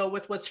head. We go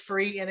with what's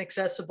free and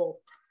accessible.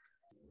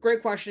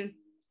 Great question.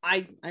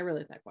 I really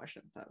like that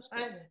question. That was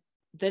good.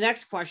 The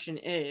next question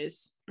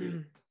is,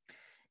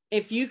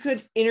 if you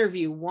could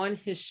interview one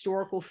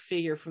historical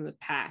figure from the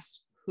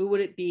past, who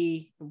would it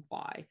be and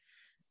why?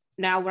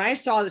 Now, when I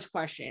saw this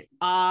question,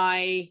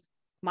 my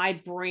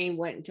brain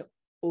went into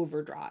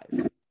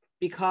overdrive,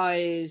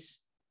 because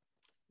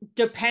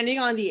depending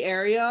on the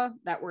area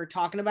that we're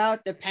talking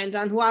about, depends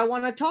on who I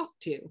want to talk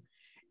to.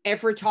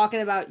 If we're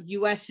talking about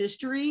U.S.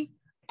 history,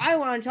 I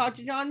want to talk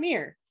to John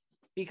Muir,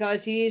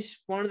 because he's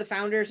one of the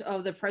founders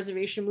of the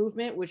preservation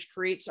movement, which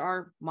creates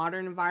our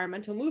modern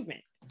environmental movement.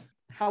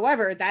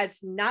 However,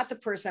 that's not the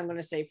person I'm going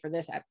to say for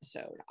this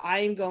episode.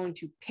 I'm going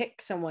to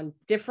pick someone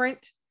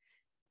different,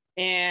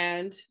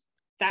 and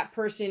that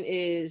person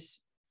is,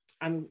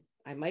 I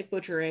might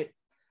butcher it,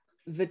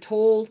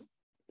 Vitold.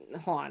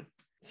 Hold on.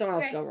 Someone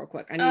else go real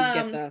quick. I need to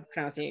get the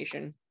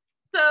pronunciation.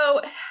 So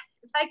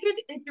if I could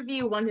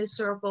interview one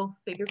historical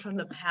figure from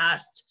the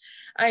past,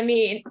 I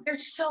mean,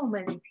 there's so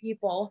many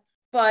people,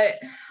 but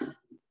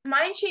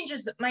my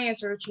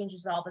answer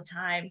changes all the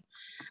time.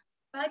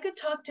 If I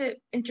could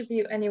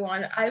interview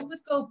anyone, I would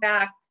go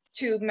back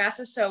to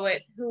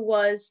Massasoit, who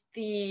was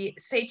the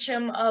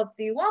sachem of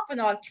the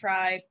Wampanoag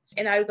tribe,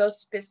 and I would go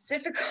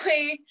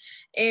specifically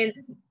in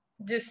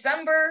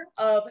December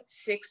of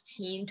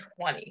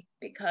 1620,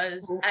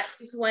 because that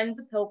is when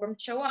the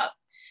Pilgrims show up.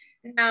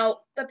 Now,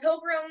 the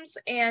Pilgrims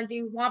and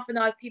the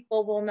Wampanoag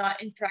people will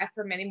not interact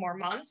for many more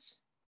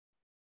months,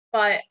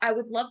 but I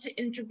would love to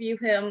interview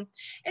him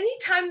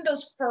anytime in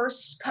those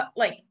first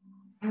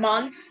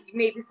months,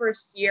 maybe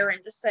first year, and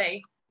just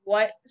say,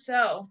 what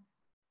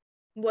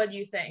do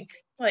you think?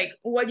 Like,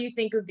 what do you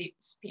think of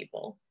these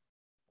people?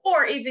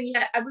 Or even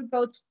yet, I would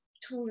go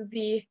to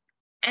the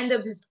end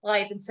of his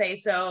life and say,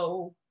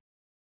 so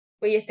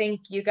what do you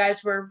think? You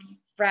guys were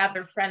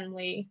rather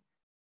friendly.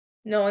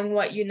 Knowing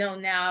what you know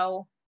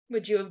now,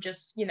 would you have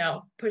just,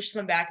 pushed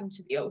them back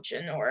into the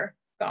ocean or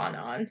gone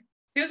on?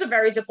 He was a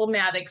very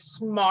diplomatic,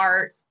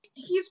 smart.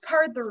 He's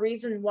part of the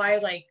reason why,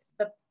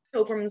 the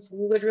Pilgrims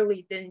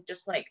literally didn't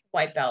just,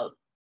 wipe out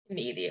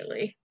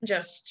immediately.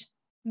 Just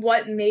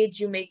what made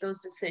you make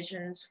those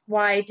decisions?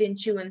 Why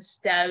didn't you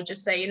instead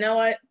just say, you know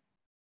what?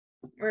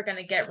 We're going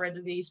to get rid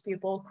of these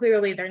people.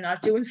 Clearly, they're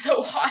not doing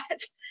so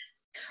hot.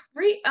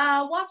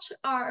 Watch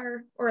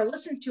or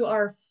listen to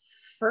our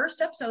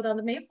first episode on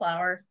the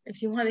Mayflower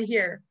if you want to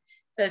hear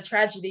the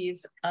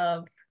tragedies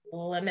of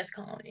Plymouth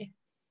Colony.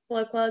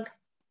 Plug.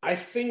 I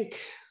think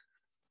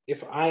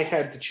if I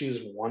had to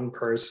choose one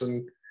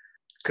person,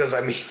 because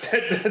I mean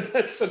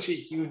that's such a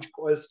huge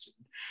question,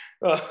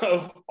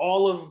 of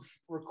all of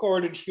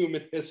recorded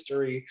human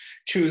history,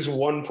 choose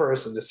one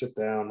person to sit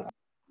down.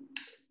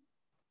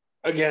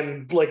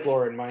 Again, like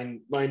Lauren,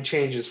 mine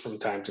changes from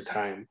time to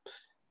time.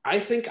 I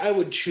think I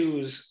would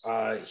choose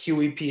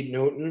Huey P.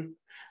 Newton,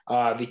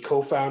 the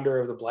co-founder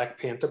of the Black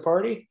Panther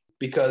Party,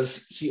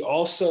 because he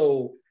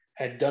also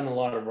had done a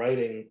lot of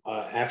writing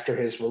after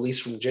his release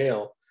from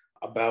jail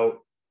about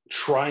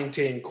trying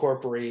to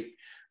incorporate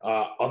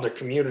other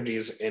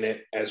communities in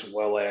it, as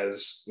well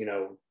as,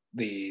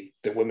 the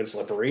women's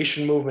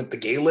liberation movement, the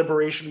gay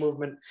liberation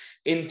movement,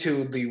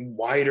 into the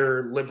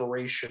wider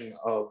liberation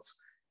of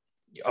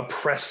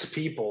oppressed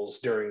peoples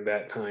during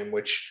that time,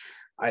 which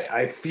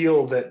I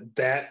feel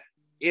that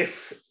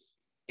if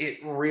it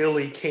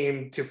really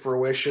came to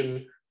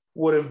fruition,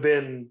 would have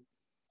been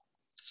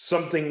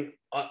something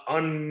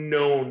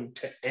unknown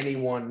to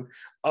anyone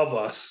of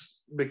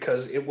us,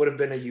 because it would have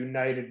been a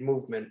united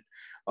movement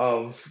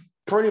of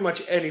pretty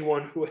much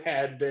anyone who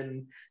had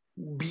been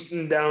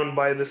beaten down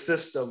by the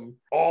system,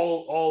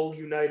 all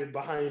united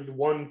behind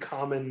one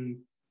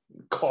common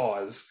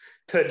cause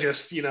to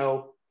just,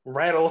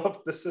 rattle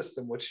up the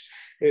system, which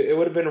it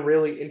would have been a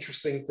really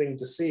interesting thing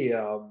to see.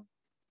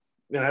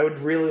 And I would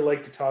really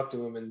like to talk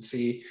to him and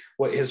see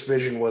what his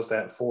vision was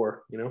that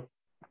for, you know?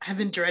 I've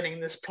been dreading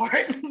this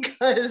part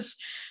because,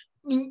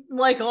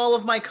 like all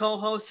of my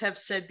co-hosts have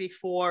said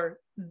before,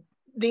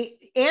 the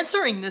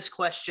answering this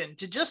question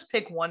to just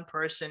pick one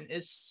person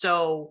is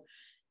so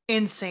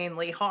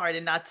insanely hard,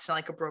 and not to sound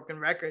like a broken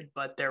record,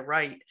 but they're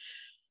right.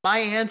 My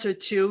answer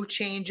too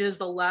changes.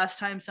 The last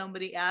time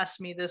somebody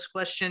asked me this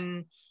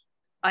question,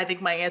 I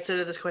think my answer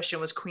to this question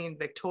was Queen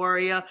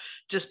Victoria,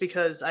 just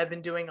because I've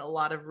been doing a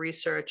lot of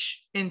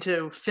research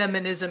into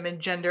feminism and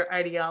gender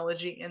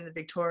ideology in the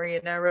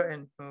Victorian era.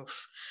 And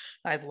oof,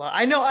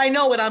 I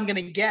know what I'm going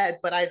to get,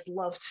 but I'd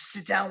love to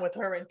sit down with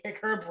her and pick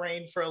her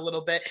brain for a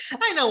little bit.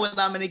 I know what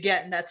I'm going to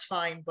get, and that's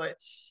fine. But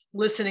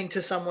listening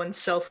to someone's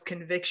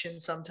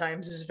self-conviction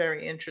sometimes is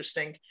very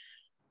interesting.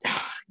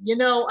 You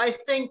know, I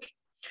think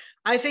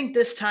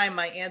this time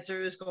my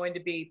answer is going to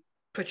be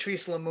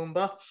Patrice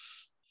Lumumba.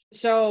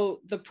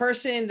 So the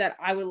person that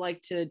I would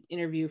like to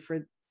interview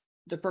for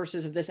the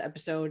purposes of this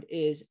episode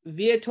is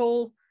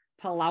Witold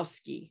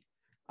Pawlowski.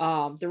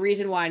 The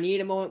reason why I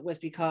need a moment was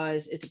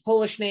because it's a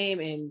Polish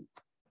name and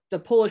the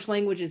Polish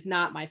language is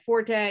not my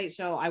forte,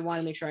 so I want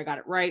to make sure I got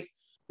it right.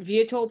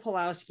 Witold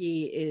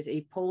Pawlowski is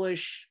a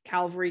Polish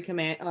cavalry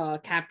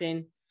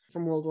captain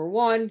from World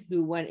War I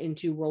who went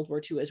into World War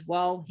II as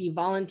well. He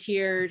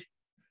volunteered,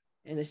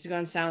 and this is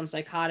going to sound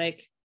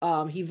psychotic,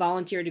 he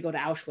volunteered to go to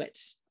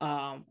Auschwitz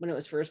when it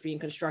was first being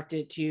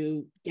constructed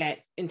to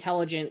get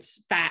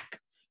intelligence back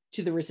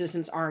to the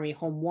resistance army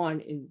Home One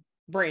in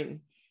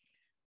Britain.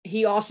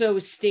 He also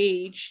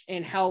staged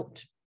and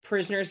helped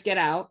prisoners get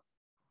out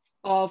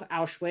of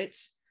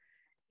Auschwitz.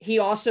 He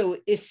also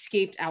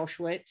escaped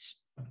Auschwitz,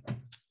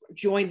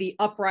 joined the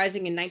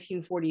uprising in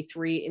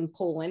 1943 in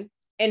Poland,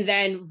 and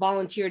then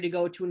volunteered to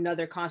go to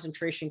another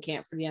concentration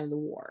camp for the end of the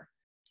war.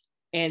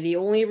 And the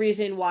only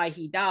reason why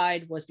he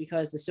died was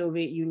because the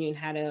Soviet Union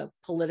had a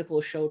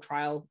political show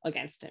trial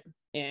against him.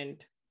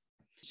 And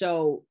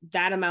so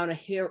that amount of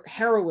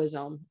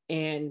heroism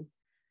and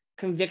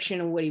conviction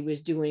of what he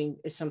was doing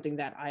is something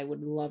that I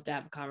would love to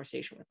have a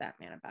conversation with that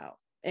man about.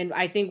 And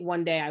I think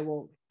one day I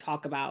will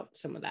talk about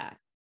some of that.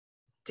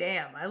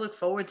 Damn, I look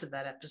forward to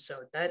that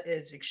episode. That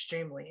is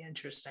extremely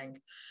interesting.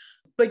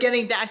 But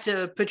getting back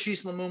to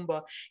Patrice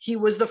Lumumba, he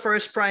was the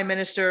first prime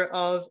minister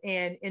of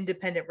an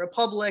independent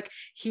republic.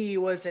 He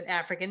was an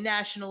African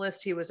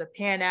nationalist. He was a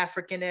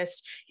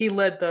Pan-Africanist. He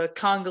led the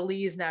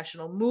Congolese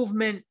national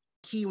movement.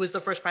 He was the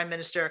first prime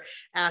minister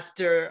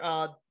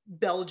after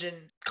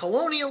Belgian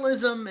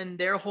colonialism and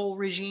their whole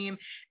regime.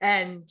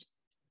 And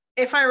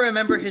if I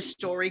remember his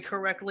story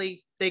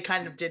correctly, they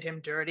kind of did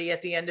him dirty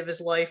at the end of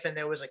his life, and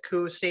there was a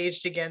coup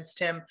staged against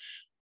him.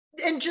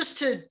 And just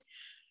to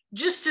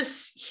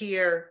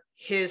hear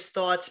his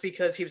thoughts,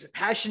 because he was a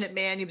passionate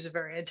man, he was a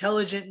very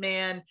intelligent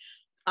man.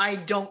 I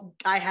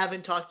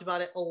haven't talked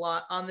about it a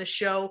lot on the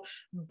show,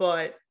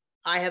 but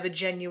I have a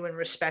genuine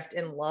respect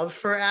and love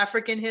for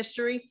African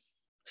history.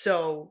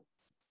 So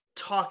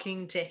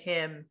talking to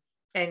him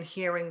and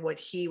hearing what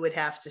he would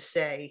have to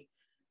say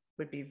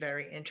would be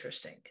very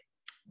interesting.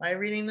 Am I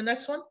reading the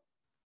next one?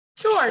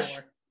 Sure.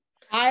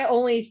 I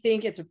only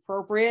think it's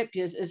appropriate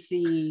because it's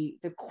the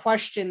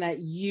question that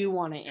you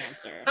want to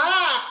answer.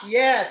 Ah,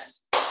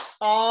 yes.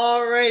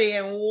 Alrighty,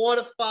 and what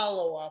a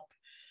follow-up.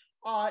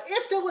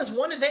 If there was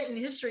one event in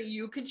history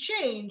you could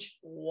change,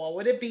 what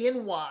would it be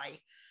and why?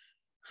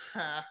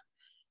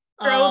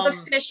 Throw the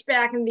fish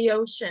back in the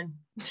ocean.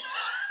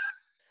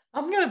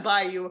 I'm gonna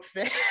buy you a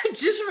fish.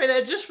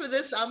 just for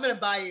this, I'm gonna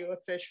buy you a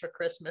fish for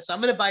Christmas.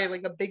 I'm gonna buy you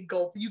like a big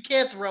gulp. You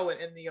can't throw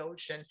it in the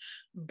ocean,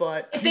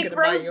 but if it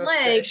grows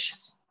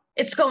legs,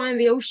 it's going in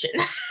the ocean.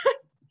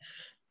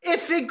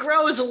 If it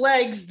grows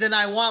legs, then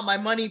I want my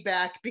money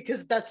back,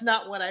 because that's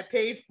not what I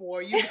paid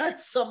for. You got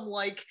some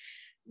like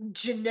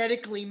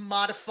genetically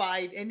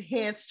modified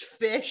enhanced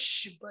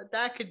fish, but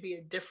that could be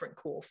a different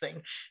cool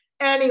thing.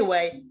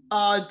 Anyway,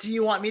 do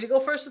you want me to go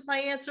first with my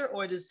answer,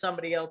 or does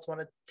somebody else want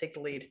to take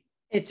the lead?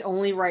 It's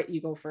only right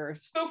you go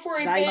first. Go for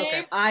it,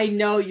 babe. I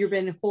know you've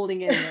been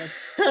holding in this.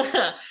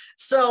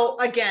 So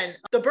again,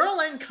 the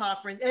Berlin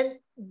Conference, and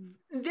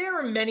there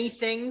are many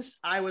things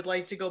I would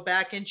like to go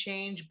back and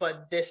change,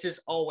 but this is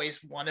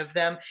always one of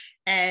them.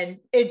 And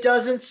it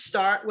doesn't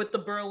start with the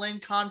Berlin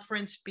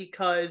Conference,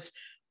 because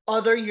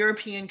other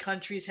European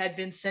countries had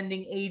been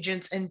sending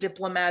agents and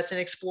diplomats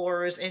and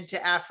explorers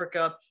into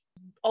Africa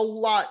a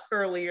lot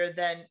earlier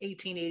than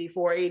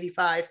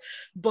 1884-85.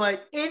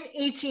 But in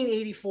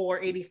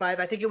 1884-85,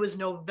 I think it was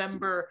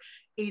November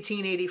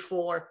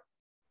 1884,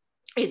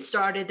 it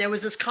started. There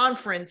was this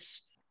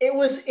conference. It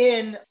was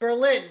in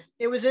Berlin.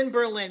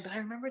 But I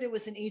remembered it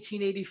was in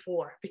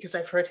 1884 because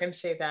I've heard him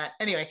say that.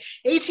 Anyway,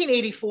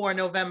 1884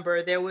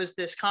 November, there was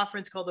this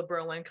conference called the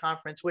Berlin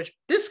Conference, which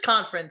this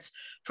conference,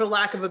 for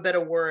lack of a better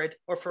word,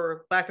 or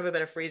for lack of a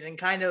better phrasing,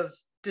 kind of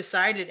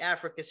decided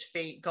Africa's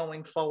fate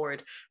going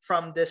forward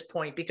from this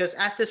point. Because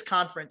at this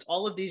conference,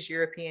 all of these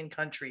European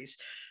countries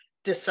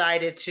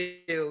decided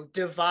to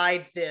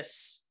divide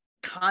this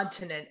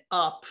continent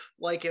up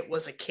like it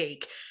was a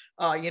cake.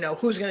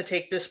 Who's going to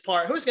take this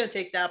part? Who's going to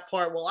take that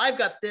part? Well, I've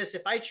got this.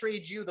 If I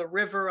trade you the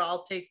river,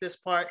 I'll take this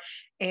part.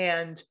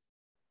 And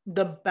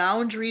the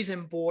boundaries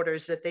and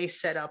borders that they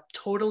set up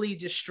totally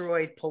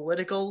destroyed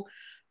political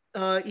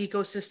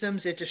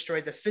ecosystems. It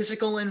destroyed the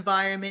physical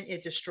environment.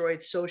 It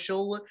destroyed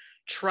social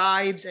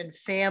tribes and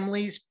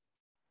families.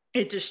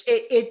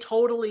 It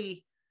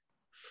totally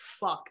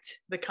fucked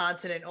the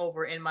continent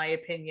over, in my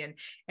opinion,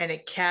 and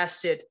it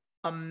casted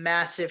a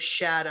massive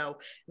shadow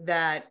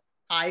that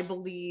I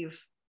believe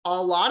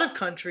a lot of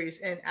countries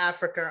in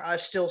Africa are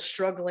still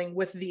struggling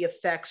with the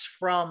effects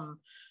from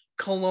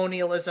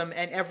colonialism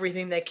and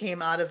everything that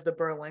came out of the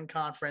Berlin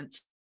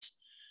Conference.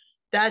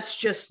 That's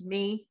just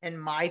me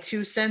and my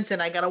 2 cents.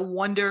 And I got to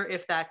wonder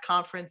if that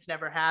conference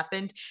never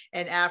happened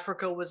and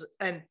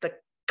the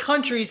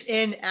countries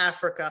in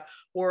Africa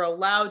were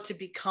allowed to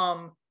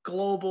become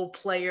global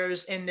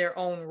players in their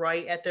own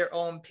right at their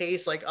own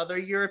pace, like other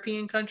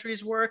European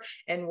countries were,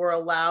 and were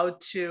allowed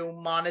to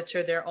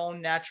monitor their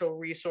own natural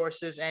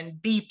resources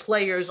and be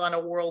players on a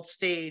world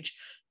stage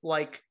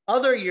like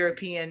other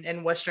European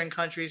and Western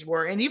countries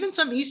were, and even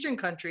some Eastern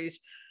countries,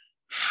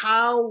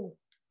 how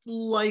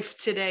life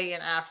today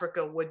in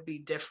Africa would be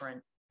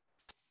different.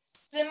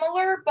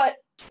 Similar, but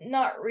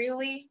not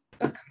really,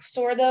 but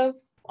sort of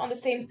on the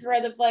same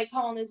thread of like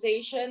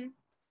colonization.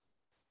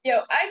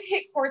 I'd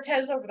hit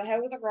Cortez over the head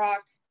with a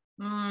rock.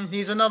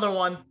 He's another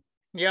one.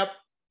 Yep.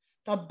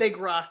 A big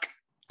rock.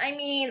 I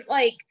mean,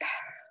 like,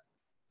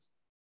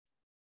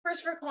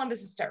 Christopher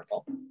Columbus is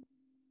terrible.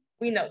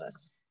 We know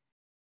this.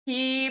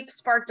 He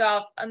sparked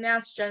off a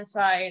mass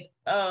genocide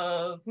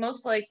of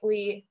most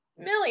likely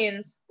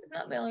millions, if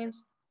not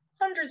millions,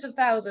 hundreds of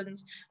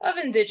thousands of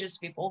indigenous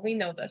people. We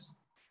know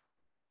this.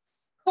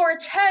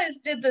 Cortez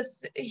did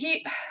this.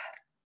 He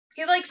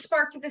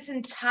sparked this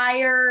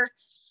entire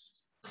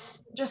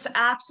just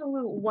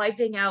absolute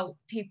wiping out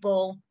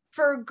people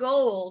for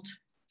gold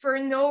for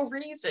no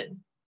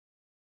reason.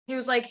 He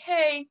was like,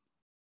 hey,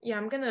 yeah,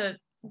 I'm gonna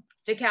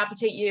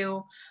decapitate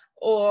you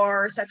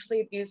or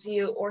sexually abuse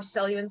you or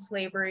sell you in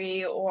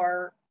slavery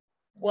or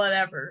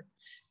whatever.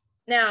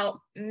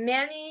 Now,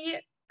 many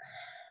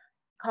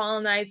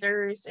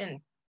colonizers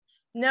and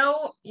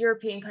no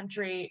European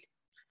country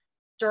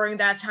during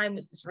that time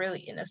was really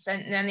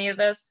innocent in any of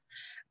this.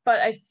 But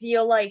I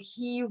feel like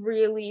he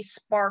really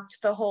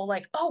sparked the whole,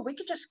 like, oh, we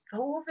could just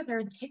go over there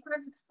and take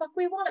whatever the fuck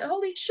we want.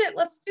 Holy shit,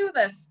 let's do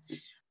this.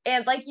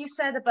 And like you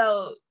said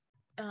about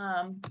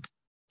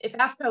if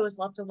Africa was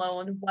left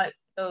alone, what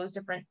those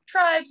different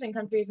tribes and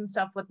countries and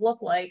stuff would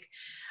look like.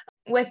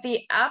 With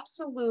the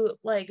absolute,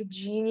 like,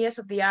 genius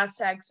of the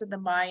Aztecs and the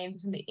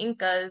Mayans and the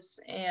Incas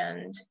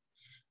and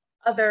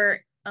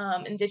other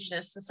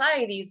indigenous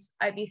societies,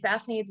 I'd be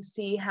fascinated to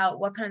see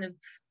what kind of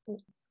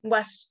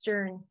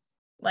Western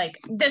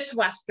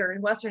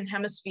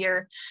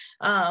hemisphere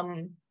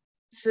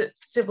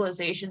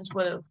civilizations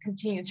would have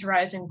continued to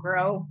rise and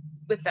grow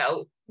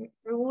without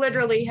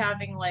literally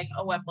having like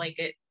a wet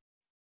blanket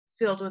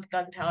filled with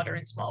gunpowder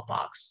and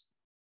smallpox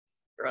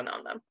thrown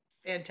on them.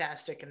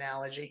 Fantastic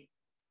analogy.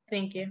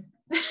 Thank you.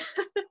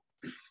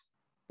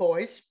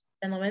 Boys,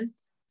 gentlemen.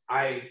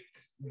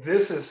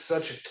 This is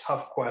such a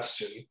tough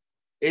question.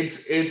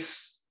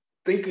 It's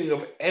thinking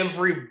of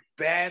every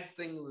bad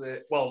thing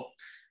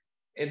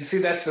and see,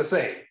 that's the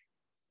thing.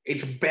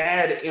 It's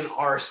bad in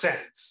our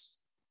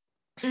sense.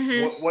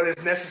 Mm-hmm. What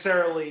is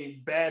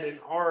necessarily bad in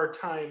our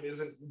time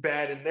isn't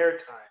bad in their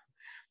time.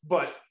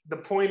 But the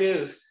point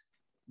is,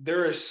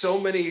 there are so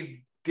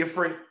many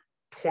different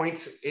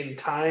points in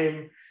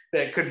time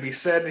that could be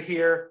said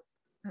here.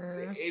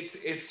 Mm-hmm.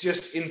 It's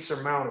just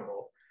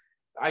insurmountable.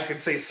 I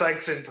could say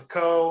Sykes and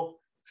Picot,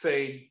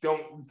 say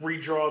don't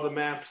redraw the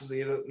maps of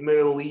the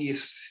Middle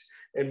East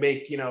and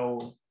make,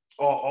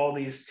 all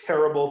these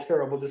terrible,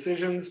 terrible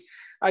decisions.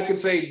 I could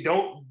say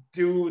don't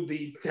do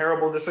the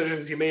terrible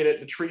decisions you made at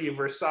the Treaty of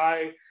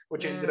Versailles,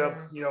 which ended up,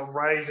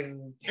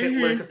 rising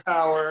Hitler to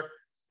power.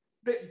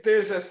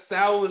 There's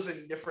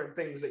 1,000 different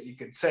things that you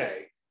could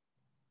say,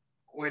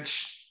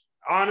 which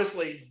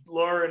honestly,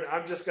 Lauren,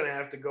 I'm just going to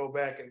have to go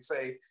back and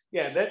say,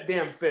 yeah, that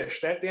damn fish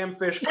called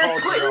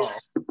it all.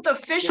 The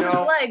fish with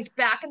legs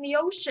back in the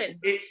ocean.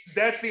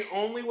 That's the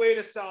only way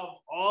to solve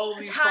all of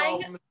these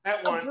problems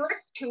at once. A brick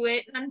to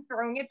it, and I'm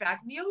throwing it back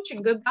in the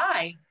ocean.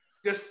 Goodbye.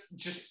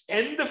 Just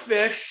end the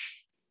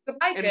fish.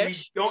 Goodbye, and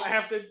fish. We don't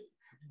have to.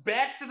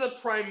 Back to the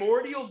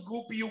primordial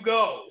goop you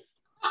go.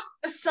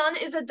 The sun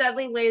is a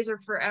deadly laser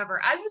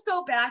forever. I would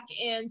go back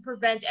and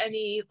prevent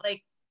any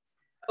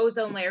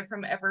ozone layer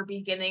from ever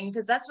beginning,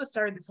 because that's what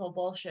started this whole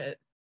bullshit.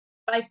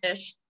 Bye,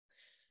 fish.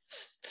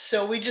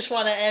 So we just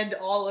want to end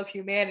all of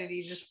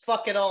humanity. Just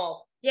fuck it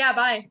all. Yeah,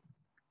 bye.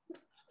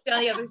 On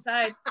the other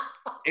side.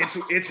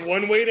 It's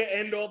one way to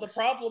end all the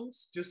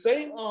problems. Just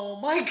saying. Oh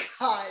my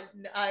god.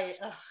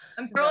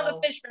 I'm throwing the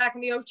fish back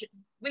in the ocean.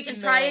 We can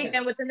try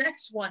again with the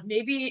next one.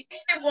 Maybe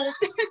it won't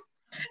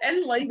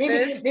end like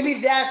this. Maybe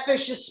that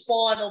fish's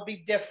spawn will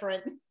be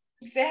different.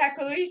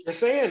 Exactly. Just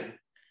saying.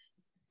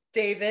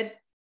 David.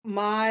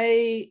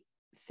 My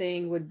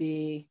thing would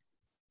be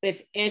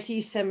if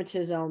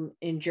anti-Semitism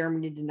in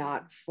Germany did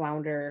not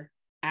flounder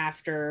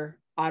after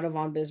Otto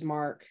von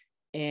Bismarck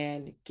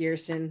and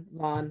Gerson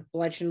von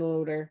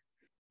Bleichenloder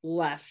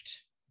were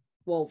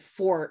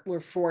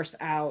forced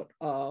out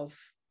of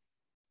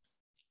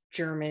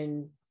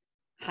German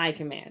high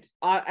command.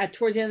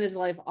 Towards the end of his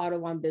life, Otto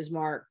von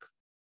Bismarck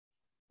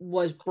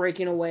was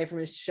breaking away from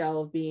his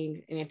shell of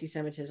being an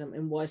anti-Semitism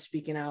and was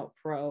speaking out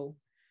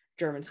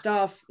pro-German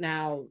stuff.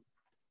 Now,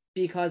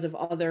 because of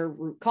other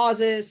root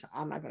causes,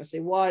 I'm not going to say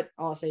what.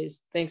 All I'll say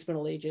is thanks,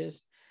 Middle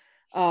Ages.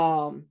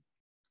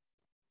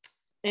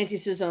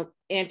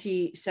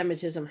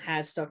 Anti-Semitism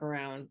had stuck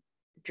around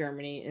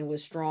Germany and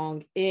was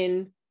strong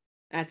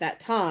at that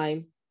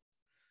time,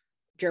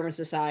 German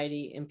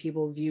society, and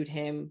people viewed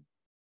him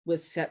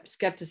with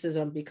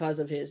skepticism because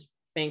of his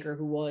banker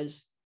who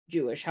was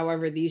Jewish.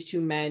 However, these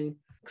two men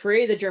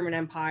created the German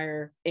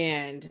Empire,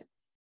 and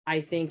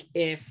I think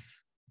if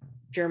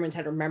Germans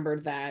had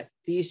remembered that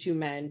these two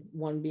men,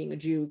 one being a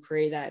Jew,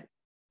 created that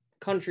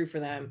country for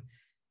them,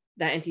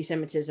 that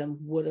anti-Semitism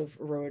would have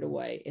eroded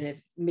away. And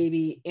if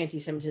maybe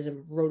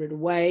anti-Semitism eroded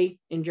away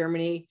in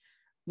Germany,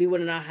 we would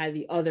have not had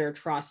the other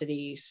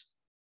atrocities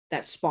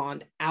that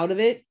spawned out of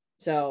it.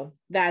 So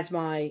that's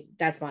my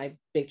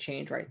big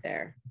change right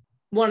there.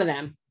 One of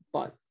them,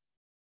 but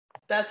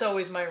that's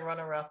always my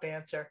runner-up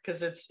answer,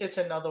 because it's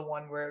another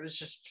one where it was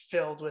just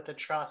filled with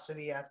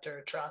atrocity after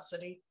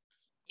atrocity.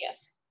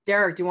 Yes.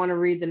 Derek, do you want to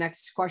read the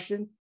next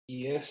question?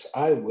 Yes,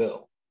 I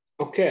will.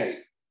 Okay.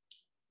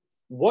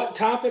 What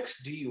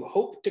topics do you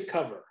hope to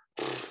cover?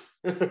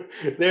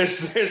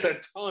 There's a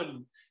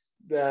ton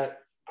that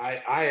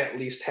I at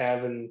least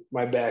have in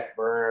my back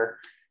burner.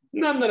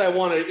 None that I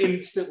want to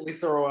instantly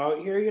throw out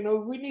here. You know,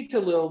 we need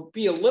to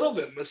be a little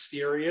bit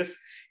mysterious,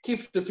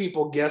 keep the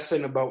people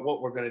guessing about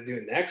what we're going to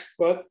do next.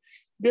 But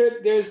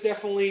there's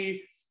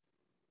definitely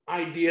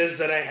ideas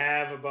that I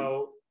have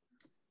about,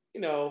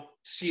 you know,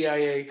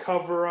 CIA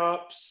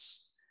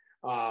cover-ups,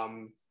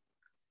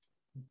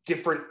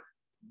 different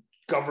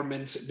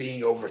governments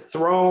being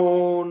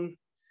overthrown,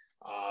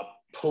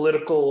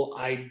 political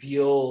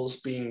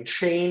ideals being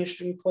changed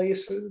in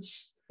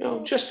places. You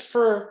know, just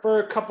for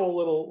a couple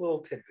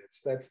little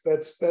tidbits.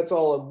 That's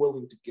all I'm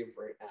willing to give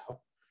right now.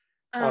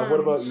 What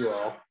about you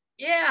all?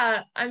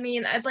 Yeah, I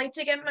mean, I'd like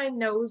to get my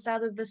nose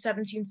out of the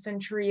 17th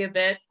century a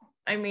bit.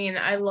 I mean,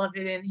 I love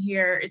it in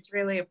here. It's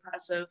really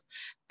impressive,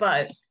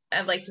 but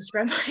I'd like to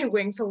spread my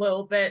wings a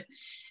little bit.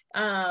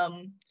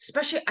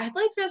 Especially, I'd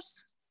like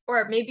this,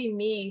 or maybe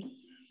me,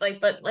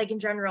 but in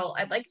general,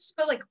 I'd like us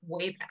to go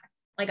way back.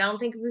 I don't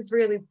think we've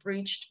really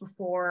breached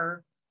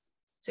before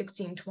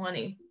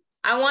 1620.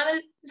 I want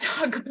to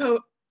talk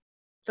about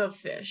the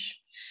fish.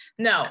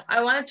 No,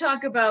 I want to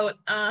talk about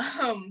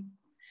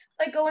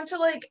go into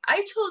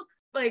I took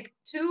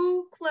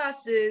 2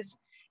 classes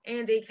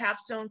and a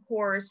capstone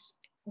course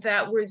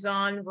that was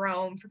on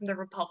Rome from the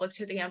Republic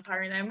to the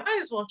Empire, and I might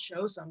as well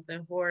show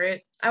something for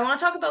it. I want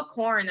to talk about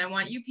corn. I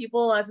want you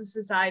people as a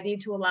society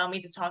to allow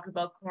me to talk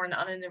about corn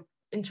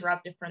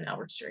uninterrupted for an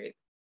hour straight.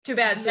 Too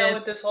bad. Isn't that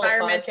what this whole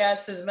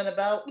podcast has been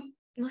about?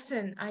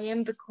 Listen, I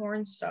am the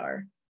corn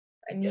star.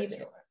 I need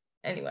it.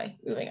 Anyway,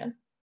 moving on.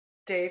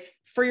 Dave?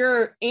 For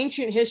your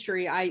ancient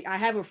history, I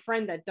have a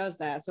friend that does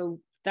that.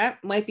 So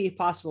that might be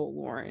possible,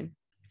 Lauren.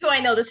 Do I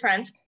know this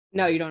friend?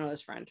 No, you don't know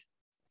this friend.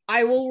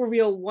 I will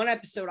reveal one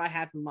episode I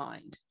have in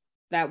mind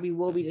that we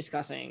will be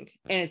discussing,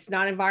 and it's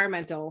not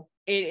environmental.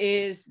 It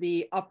is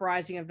the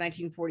uprising of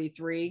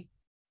 1943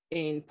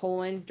 in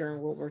Poland during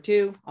World War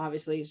II,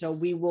 obviously. So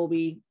we're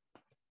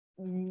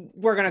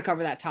going to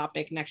cover that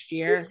topic next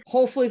year.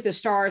 Hopefully, if the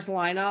stars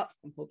line up,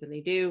 I'm hoping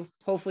they do.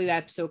 Hopefully,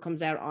 that episode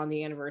comes out on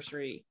the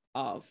anniversary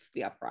of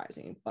the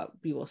uprising, but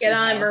we will see. Get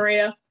on,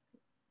 Maria.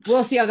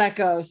 We'll see how that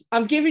goes.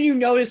 I'm giving you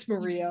notice,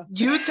 Maria.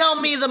 You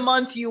tell me the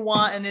month you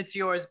want, and it's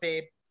yours,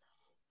 babe.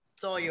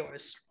 It's all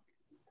yours.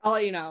 I'll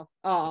let you know.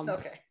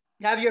 Okay.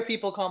 Have your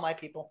people call my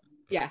people.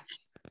 Yeah.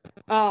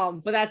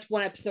 But that's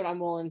one episode I'm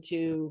willing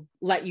to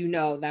let you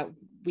know that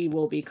we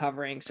will be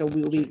covering. So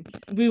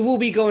we will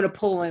be going to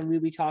Poland. We'll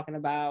be talking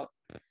about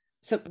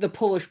the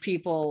Polish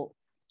people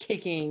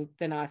kicking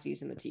the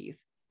Nazis in the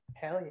teeth.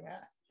 Hell yeah.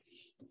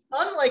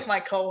 Unlike my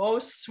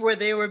co-hosts, where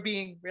they were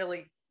being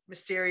really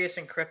mysterious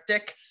and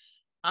cryptic,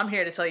 I'm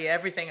here to tell you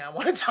everything I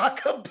want to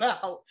talk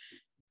about.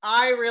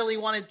 I really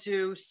want to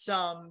do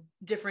some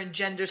different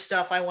gender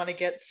stuff. I want to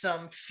get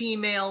some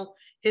female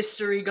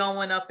history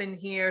going up in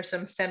here,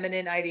 some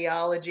feminine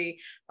ideology.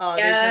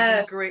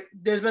 Yes.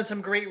 There's been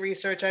some great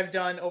research I've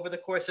done over the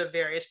course of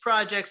various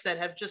projects that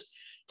have just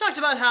talked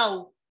about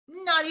how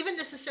not even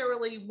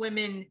necessarily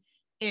women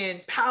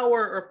in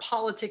power or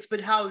politics, but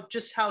how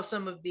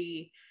some of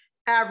the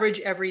average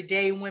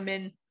everyday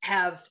women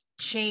have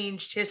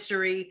changed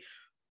history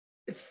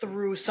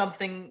through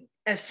something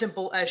as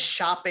simple as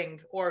shopping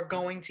or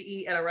going to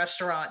eat at a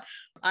restaurant.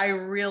 I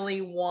really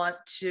want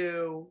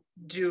to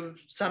do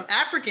some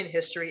African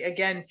history.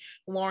 Again,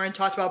 Lauren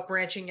talked about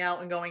branching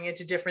out and going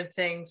into different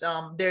things.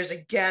 There's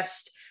a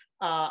guest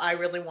I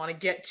really want to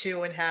get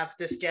to and have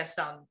this guest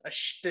on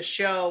the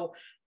show.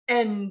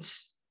 And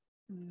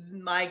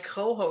my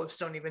co-hosts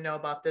don't even know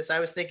about this. I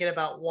was thinking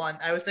about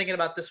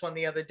this one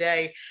the other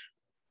day.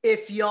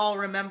 If y'all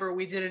remember,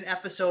 we did an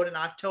episode in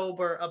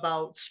October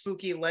about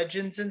spooky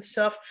legends and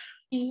stuff.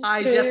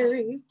 I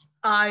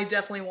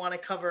definitely want to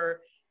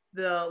cover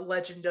the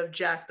legend of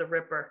Jack the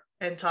Ripper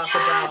and talk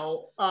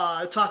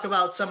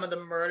about some of the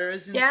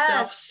murders and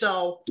stuff.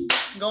 So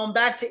going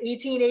back to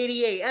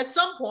 1888, at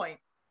some point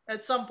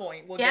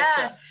we'll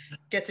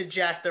get to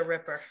Jack the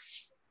Ripper.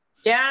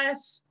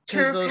 Yes,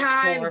 true those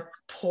crime.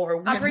 Poor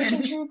women.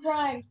 Operation True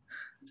Crime.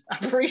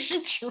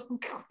 Operation True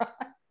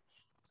Crime.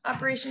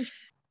 Operation.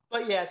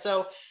 But yeah,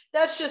 so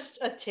that's just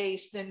a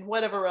taste, and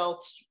whatever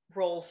else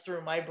rolls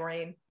through my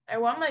brain. I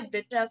want my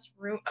bitch ass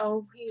room.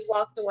 Oh, he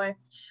walked away.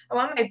 I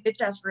want my bitch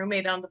ass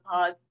roommate on the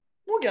pod.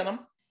 We'll get him.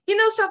 He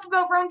knows stuff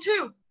about Rome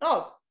too.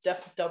 Oh,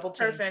 double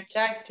team. Perfect.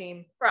 Tag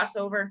team.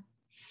 Crossover.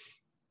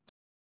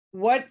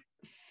 What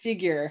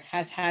figure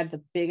has had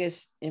the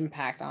biggest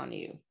impact on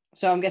you?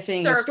 So I'm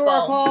guessing Circle.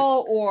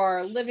 historical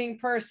or living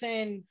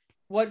person.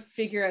 What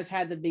figure has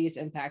had the biggest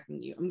impact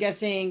on you? I'm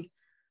guessing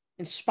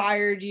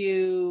inspired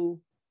you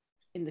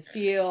in the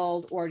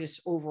field or just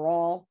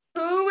overall.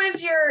 Who?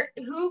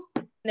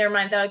 Never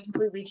mind. That would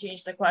completely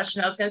change the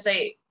question. I was gonna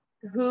say,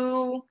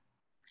 who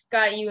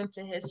got you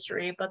into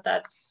history? But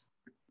that's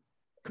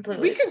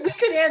completely. We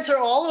could answer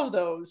all of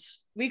those.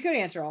 We could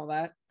answer all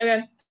that.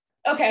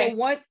 Okay. So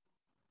what?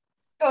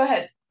 Go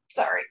ahead.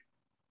 Sorry.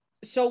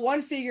 So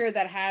one figure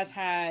that has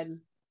had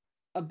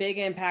a big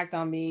impact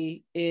on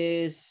me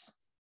is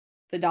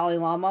the Dalai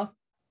Lama.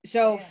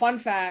 So fun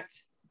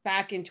fact,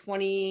 back in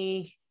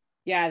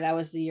that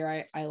was the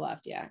year I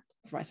left,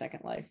 for my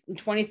second life. In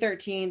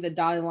 2013, the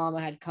Dalai Lama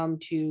had come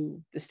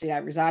to the state I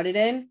resided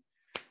in,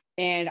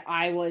 and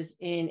I was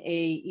in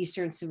a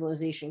Eastern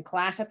civilization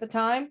class at the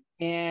time,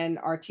 and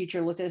our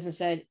teacher looked at us and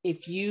said,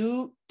 if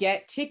you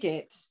get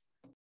tickets,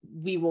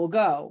 we will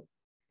go.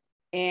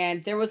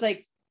 And there was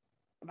like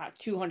about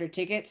 200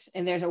 tickets,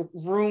 and there's a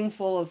room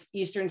full of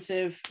Eastern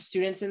Civ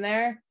students in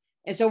there.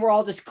 And so we're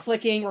all just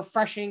clicking,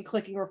 refreshing.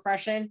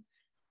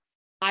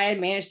 I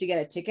had managed to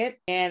get a ticket,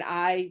 and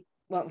I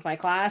went with my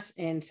class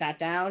and sat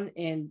down,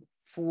 and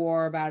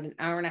for about an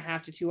hour and a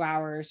half to 2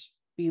 hours,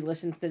 we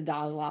listened to the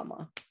Dalai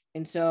Lama.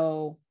 And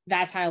so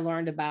that's how I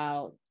learned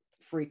about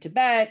Free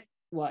Tibet,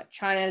 what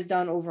China has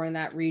done over in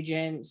that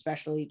region,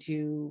 especially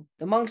to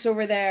the monks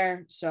over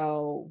there.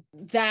 So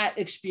that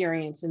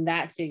experience and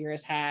that figure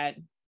has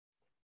had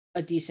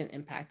a decent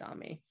impact on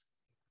me.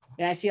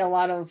 And I see a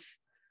lot of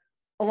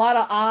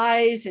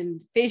eyes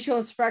and facial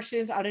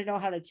expressions. I don't know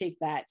how to take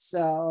that.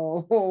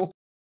 So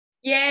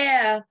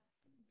yeah,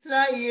 it's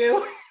not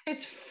you.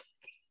 It's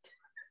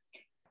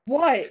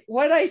what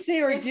did I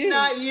say or it's do? It's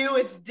not you.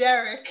 It's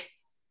Derek.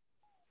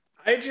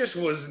 I just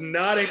was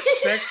not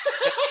expecting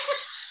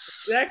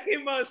that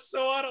came out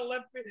so out of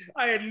left field.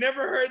 I had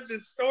never heard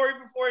this story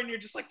before, and you're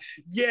just like,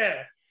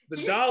 the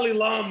Dalai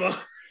Lama.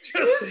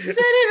 You said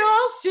it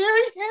all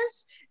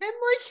serious, and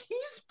like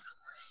he's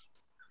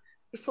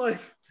just like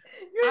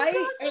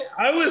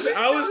I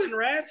was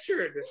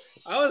enraptured.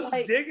 I was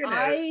digging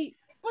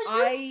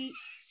it.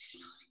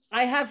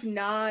 I have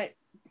not.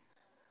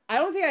 I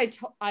don't think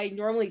I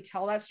normally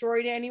tell that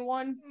story to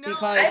anyone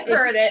because I've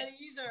heard it.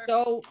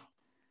 So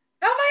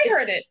I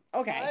heard it.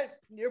 Okay,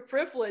 you're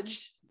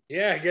privileged.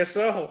 Yeah, I guess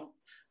so.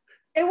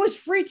 It was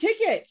free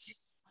tickets.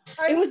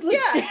 It was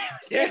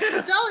If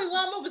the Dalai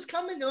Lama was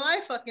coming to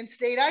my fucking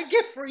state, I'd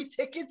get free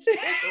tickets too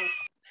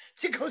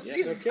to go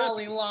see the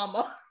Dalai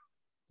Lama.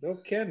 No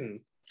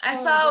kidding. I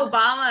saw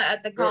Obama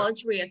at the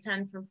college we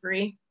attend for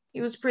free.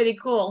 He was pretty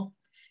cool.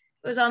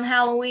 It was on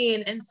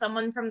Halloween, and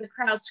someone from the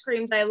crowd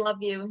screamed, "I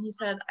love you," and he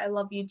said, "I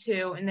love you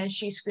too," and then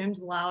she screamed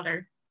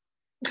louder.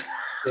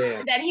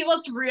 Damn. Then he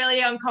looked really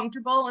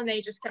uncomfortable, and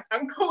they just kept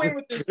on going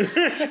with this.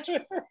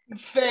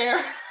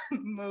 Fair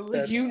move.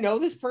 Did you know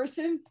this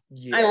person?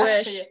 Yeah. I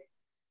wish.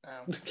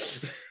 Oh.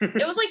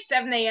 It was like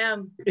 7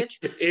 a.m.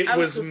 It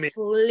was me.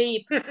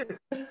 Asleep.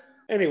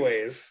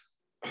 Anyways,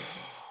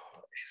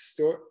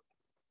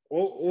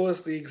 what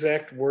was the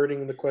exact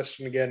wording of the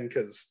question again?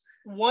 Because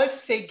what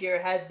figure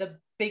had the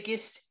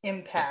biggest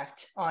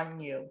impact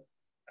on you?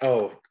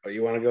 Oh,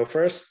 you want to go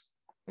first?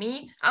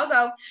 Me? I'll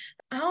go.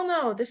 I don't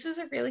know. This is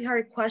a really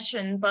hard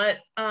question, but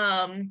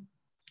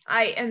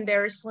I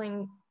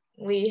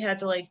embarrassingly had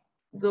to like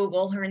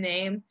Google her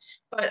name.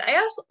 But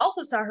I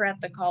also saw her at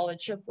the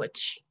college of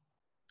which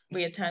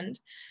we attend.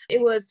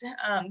 It was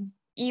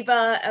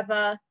Eva,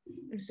 I'm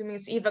assuming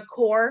it's Eva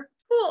Kor.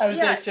 Cool. I was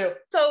there too.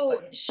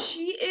 So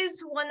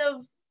she's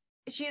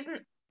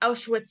an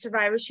Auschwitz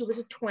survivor. She was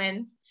a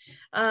twin.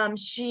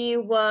 She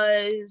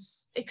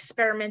was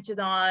experimented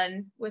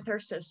on with her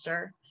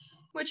sister,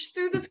 which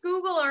through this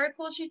Google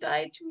article, she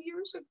died 2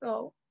 years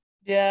ago.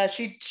 Yeah,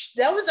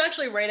 that was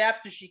actually right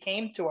after she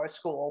came to our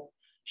school.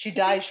 She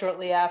died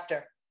shortly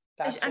after.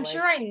 I'm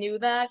sure I knew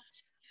that,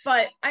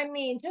 but I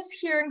mean, just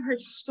hearing her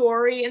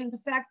story and the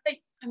fact that,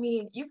 I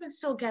mean, you can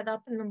still get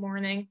up in the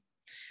morning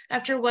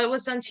after what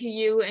was done to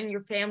you and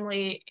your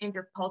family and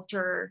your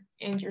culture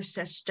and your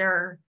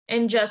sister,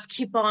 and just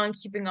keep on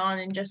keeping on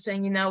and just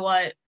saying, you know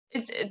what,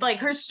 like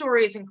her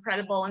story is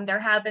incredible, and there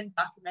have been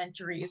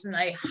documentaries, and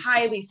I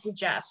highly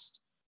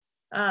suggest.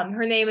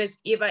 Her name is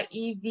Eva,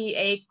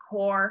 Eva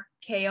Kor,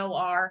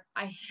 Kor.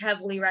 I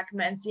heavily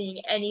recommend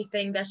seeing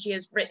anything that she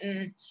has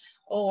written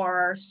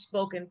or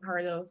spoken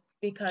part of,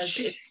 because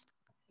it's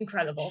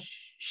incredible.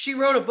 She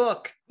wrote a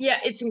book. Yeah,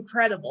 it's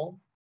incredible.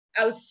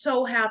 I was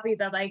so happy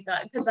that I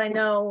got, because I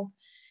know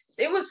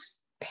it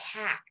was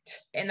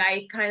packed, and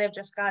I kind of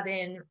just got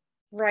in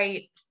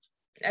right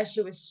as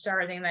she was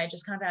starting, and I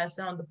just kind of had to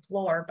sit on the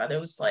floor, but it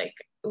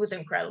was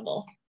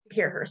incredible to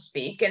hear her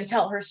speak and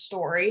tell her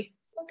story.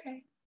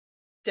 Okay.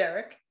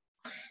 Derek?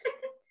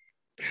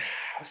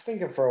 I was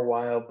thinking for a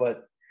while,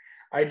 but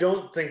I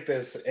don't think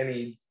there's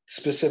any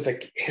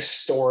specific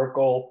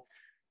historical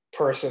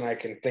person I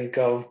can think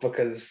of,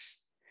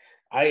 because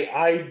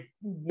I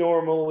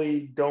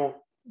normally don't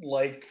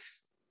like,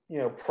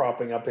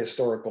 propping up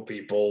historical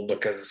people,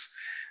 because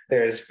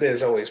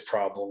there's always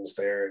problems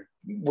there.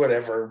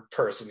 Whatever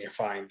person you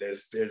find,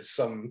 there's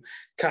some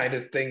kind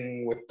of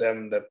thing with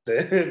them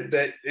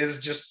that is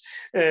just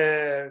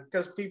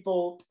because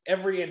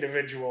every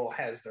individual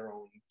has their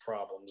own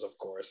problems, of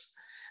course.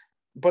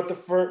 But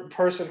the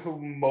person who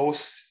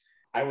most,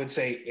 I would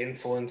say,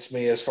 influenced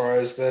me as far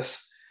as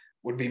this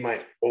would be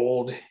my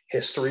old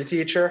history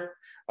teacher,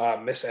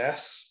 Miss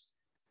S.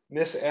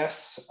 Miss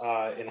S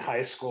in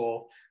high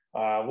school,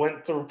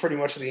 went through pretty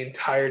much the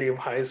entirety of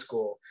high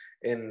school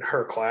in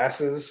her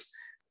classes.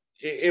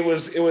 It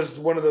was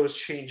one of those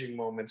changing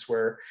moments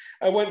where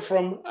I went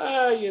from,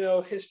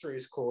 history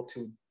is cool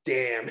to,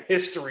 damn,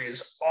 history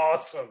is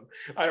awesome.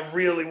 I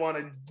really want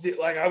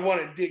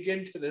to dig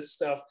into this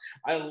stuff.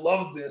 I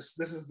love this.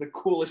 This is the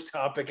coolest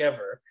topic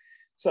ever.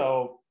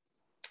 So,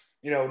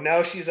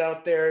 now she's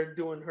out there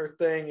doing her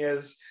thing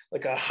as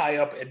like a high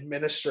up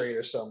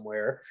administrator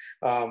somewhere,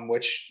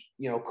 which,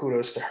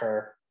 kudos to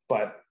her.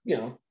 But,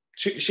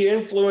 she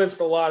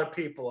influenced a lot of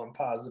people and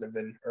positive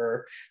in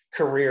her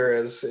career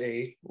as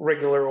a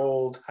regular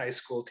old high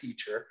school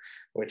teacher,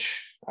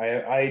 which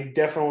I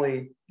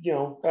definitely,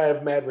 I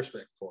have mad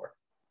respect for.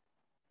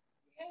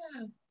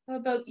 Yeah. How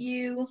about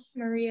you,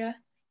 Maria?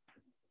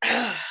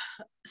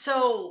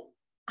 So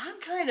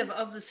I'm kind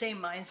of the same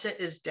mindset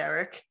as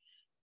Derek.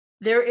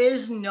 There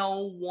is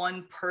no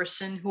one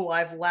person who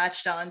I've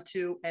latched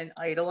onto and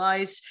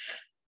idolized.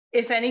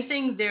 If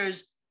anything,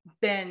 there's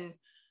been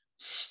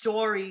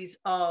stories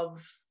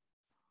of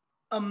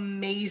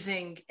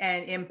amazing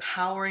and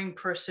empowering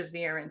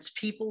perseverance,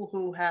 people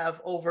who have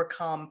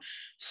overcome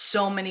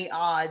so many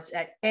odds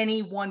at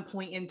any one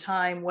point in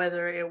time,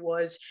 whether it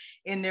was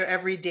in their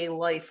everyday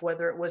life,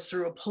 whether it was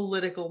through a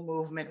political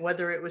movement,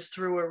 whether it was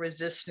through a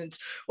resistance,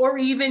 or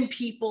even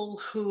people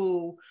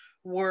who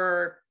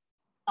were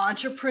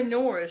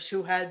entrepreneurs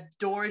who had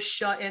doors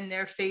shut in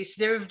their face.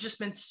 There have just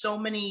been so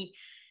many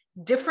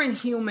different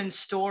human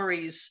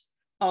stories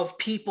of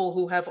people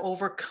who have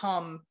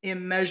overcome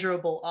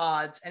immeasurable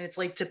odds. And it's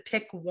like, to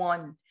pick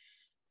one,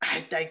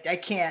 I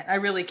can't, I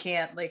really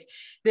can't. Like,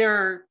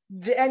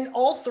 and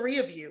all three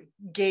of you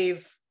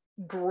gave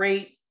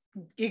great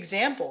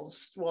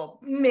examples. Well,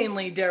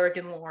 mainly Derek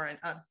and Lauren.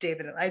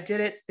 David, I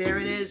did it. There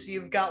it is.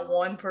 You've got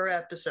one per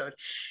episode.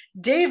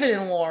 David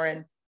and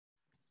Lauren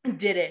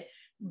did it.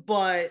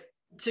 But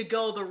to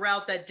go the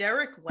route that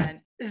Derek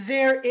went,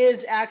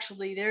 there's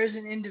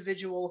an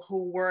individual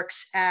who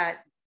works at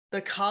the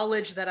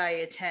college that I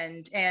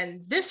attend. And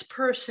this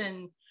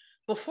person,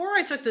 before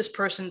I took this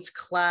person's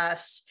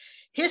class,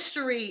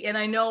 history, and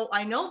I know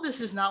this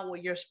is not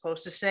what you're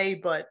supposed to say,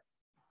 but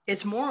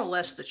it's more or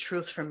less the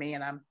truth for me.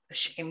 And I'm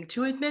ashamed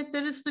to admit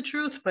that it's the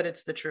truth, but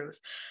it's the truth.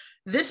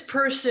 This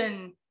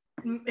person,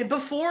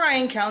 before I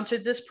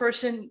encountered this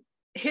person,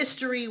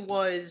 history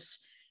was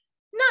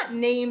not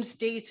names,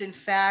 dates, and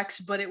facts,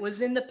 but it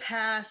was in the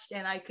past,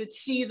 and I could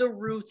see the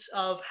roots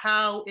of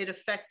how it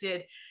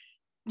affected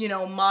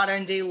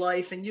modern day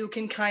life, and you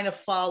can kind of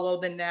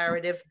follow the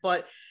narrative.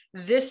 But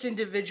this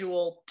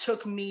individual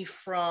took me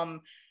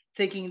from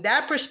thinking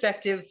that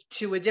perspective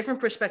to a different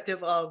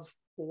perspective of,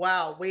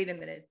 wow, wait a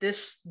minute,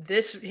 this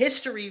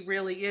history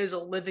really is a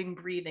living,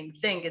 breathing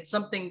thing. It's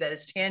something that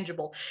is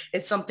tangible.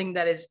 It's something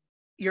that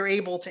you're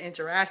able to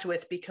interact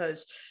with,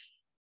 because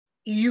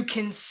you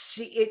can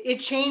see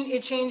it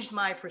changed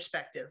my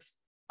perspective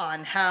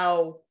on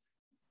how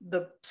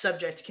the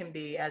subject can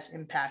be as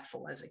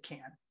impactful as it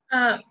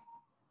can.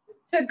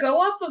 To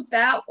go off of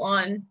that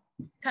one,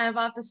 kind of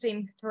off the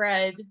same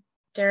thread,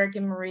 Derek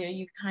and Maria,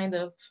 you kind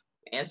of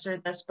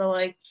answered this,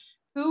 but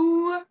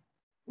who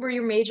were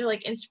your major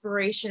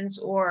inspirations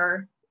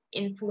or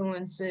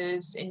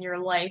influences in your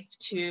life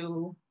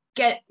to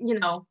get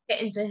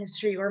into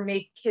history or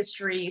make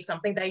history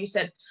something that you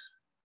said,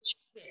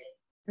 shit,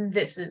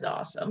 this is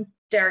awesome?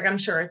 Derek, I'm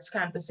sure it's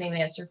kind of the same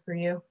answer for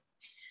you.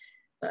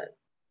 But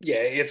yeah,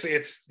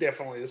 it's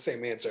definitely the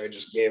same answer I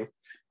just gave,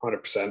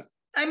 100%.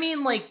 I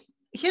mean,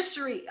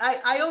 history,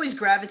 I always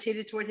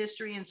gravitated toward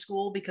history in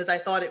school because I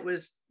thought it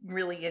was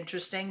really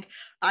interesting.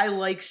 I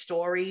like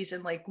stories,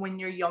 and like when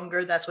you're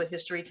younger, that's what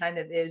history kind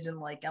of is in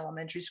like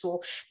elementary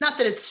school. Not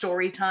that it's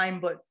story time,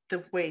 but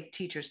the way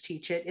teachers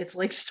teach it, it's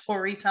like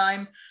story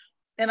time.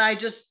 And I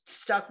just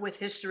stuck with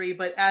history.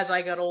 But as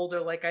I got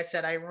older, like I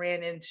said, I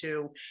ran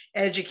into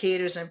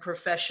educators and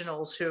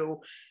professionals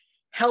who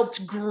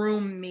helped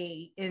groom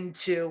me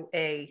into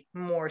a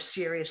more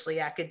seriously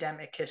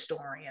academic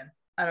historian.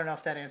 I don't know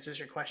if that answers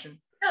your question.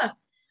 Yeah.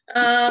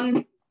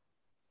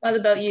 What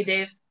about you,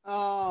 Dave?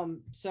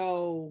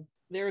 So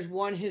there's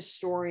one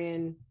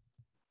historian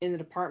in the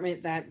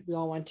department that we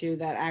all went to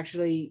that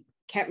actually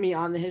kept me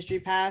on the history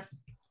path.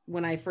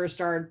 When I first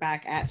started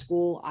back at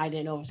school, I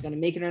didn't know if I was going to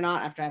make it or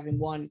not after having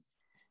one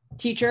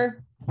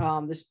teacher.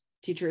 This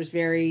teacher is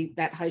very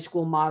that high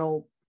school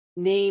model,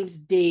 names,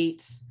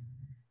 dates,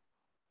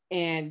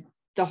 and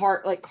the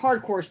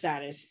hardcore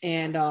status.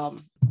 And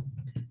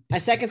my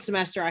second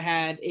semester, I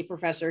had a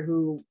professor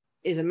who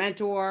is a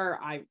mentor.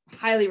 I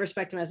highly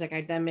respect him as an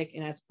academic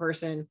and as a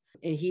person,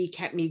 and he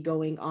kept me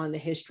going on the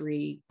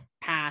history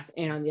path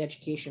and on the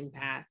education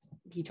path.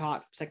 He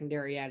taught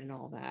secondary ed and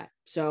all that.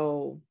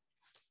 So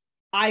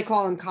I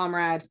call him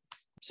Comrade.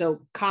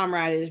 So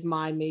Comrade is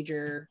my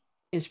major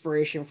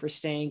inspiration for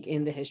staying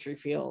in the history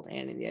field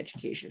and in the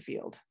education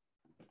field.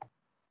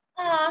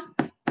 Aw.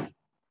 How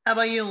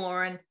about you,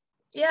 Lauren?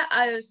 Yeah,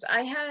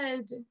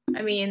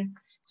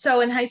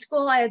 so in high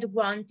school, I had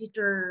one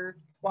teacher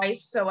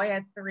twice. So I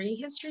had 3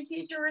 history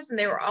teachers, and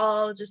they were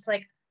all just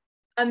like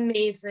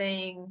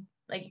amazing,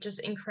 like just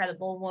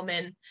incredible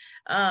women.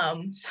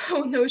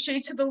 So no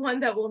shade to the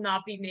one that will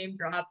not be name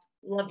dropped.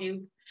 Love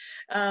you.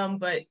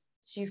 But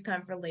she's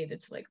kind of related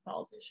to like a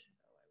politician,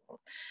 so I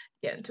won't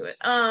get into it.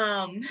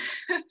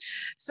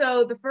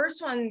 So the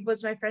first one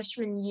was my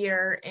freshman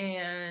year,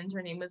 and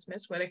her name was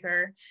Miss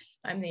Whitaker.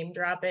 I'm name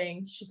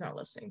dropping. She's not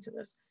listening to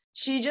this.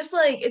 She just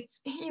like,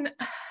 it's,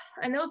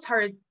 I know it's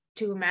hard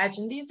to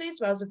imagine these days,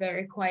 but I was a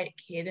very quiet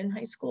kid in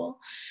high school.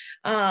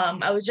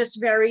 I was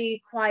just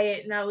very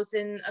quiet, and I was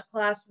in a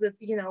class with,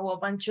 a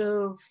bunch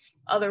of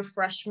other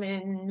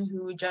freshmen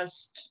who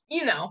just,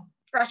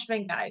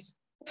 freshman guys.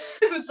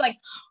 It was like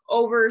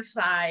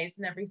oversized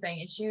and everything.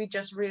 And she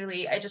just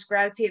really, I just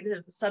gravitated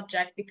to the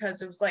subject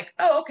because it was like,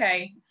 oh,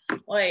 okay.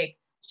 Like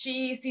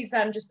she sees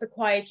that I'm just the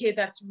quiet kid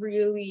that's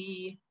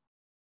really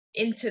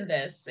into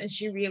this. And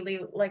she really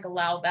like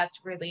allowed that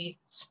to really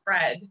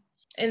spread.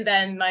 And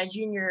then my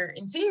junior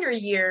and senior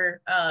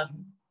year,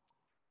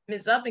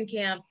 Ms.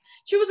 Uppenkamp,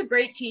 she was a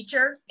great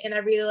teacher, and I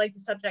really liked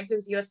the subject. It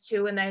was US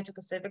 2, and then I took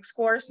a civics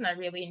course, and I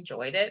really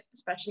enjoyed it,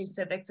 especially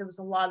civics. It was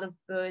a lot of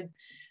good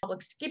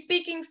public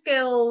speaking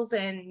skills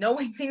and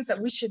knowing things that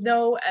we should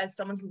know as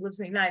someone who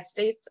lives in the United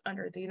States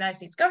under the United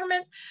States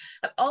government.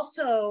 But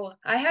also,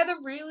 I had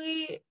a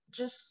really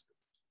just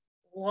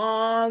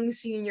long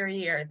senior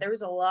year. There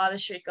was a lot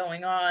of shit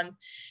going on,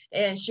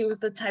 and she was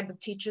the type of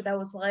teacher that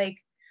was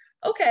like,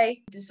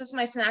 okay, this is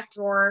my snack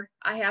drawer.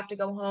 I have to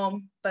go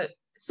home, but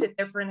sit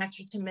there for an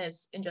extra 2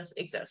 minutes and just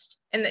exist.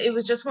 And it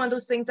was just one of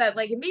those things that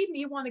like, it made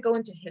me want to go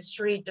into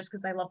history just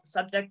because I love the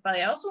subject, but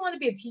I also want to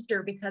be a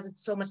teacher because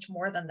it's so much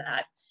more than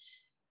that.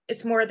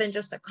 It's more than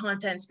just the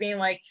contents being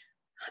like,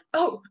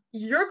 oh,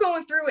 you're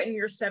going through it and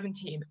you're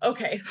 17.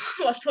 Okay,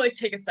 let's like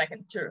take a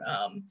second to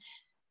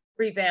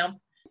revamp.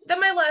 Then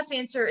my last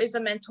answer is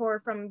a mentor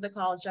from the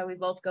college that we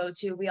both go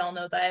to. We all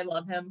know that I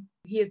love him.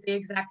 He is the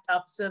exact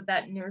opposite of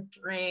that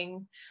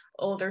nurturing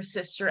older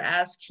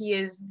sister-esque. He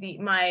is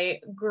my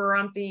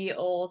grumpy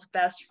old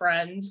best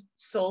friend,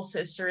 soul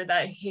sister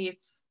that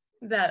hates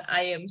that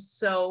I am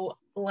so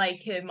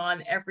like him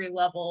on every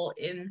level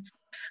in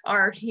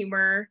our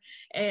humor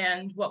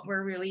and what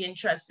we're really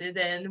interested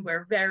in.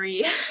 We're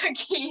very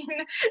keen,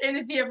 and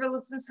if he ever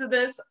listens to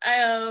this,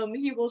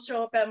 he will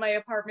show up at my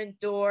apartment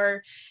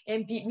door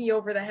and beat me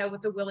over the head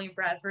with the William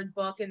Bradford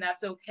book, and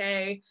that's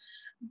okay.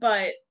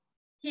 But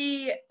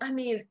he's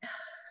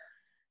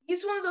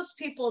one of those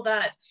people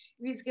that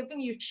if he's giving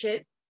you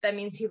shit, that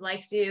means he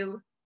likes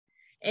you.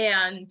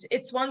 And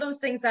it's one of those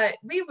things that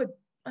we would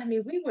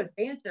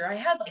banter. I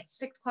had like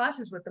 6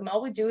 classes with him.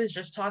 All we do is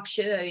just talk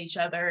shit at each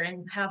other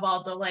and have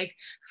all the like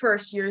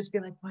first years be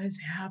like, what is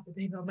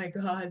happening? Oh my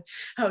God,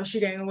 how is she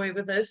getting away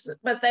with this?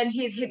 But then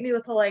he'd hit me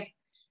with the like,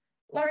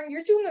 Lauren,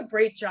 you're doing a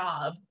great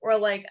job. Or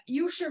like,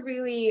 you should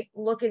really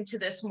look into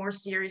this more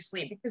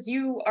seriously because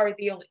you are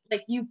the only,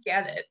 like, you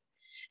get it.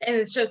 And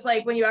it's just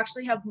like when you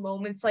actually have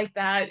moments like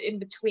that in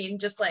between,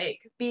 just like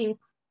being,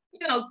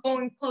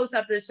 going close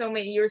after so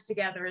many years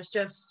together is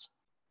just,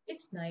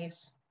 it's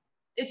nice.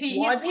 If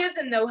he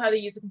doesn't know how to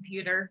use a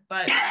computer,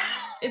 but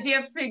if he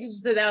ever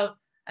figures it out,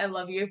 I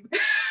love you.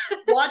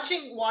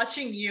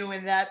 watching you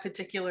and that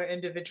particular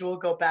individual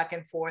go back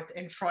and forth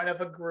in front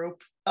of a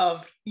group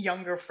of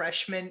younger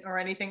freshmen or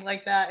anything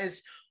like that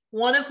is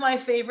one of my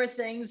favorite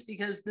things,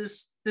 because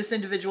this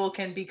individual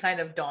can be kind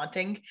of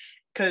daunting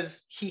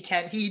because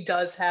he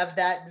does have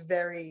that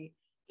very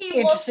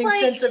interesting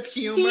sense of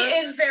humor. He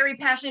is very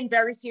passionate,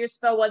 very serious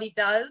about what he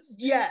does.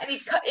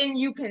 Yes. And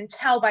you can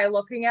tell by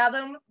looking at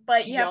him,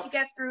 but you have to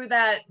get through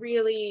that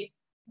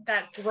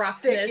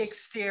gruffness. Thick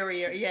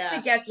exterior, yeah.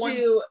 To get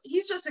to,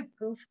 he's just a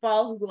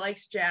goofball who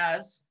likes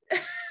jazz.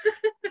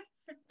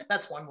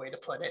 That's one way to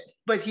put it.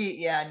 But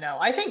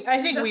I think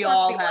just we wants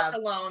all to be have left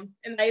alone,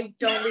 and I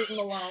don't leave him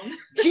alone.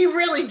 He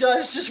really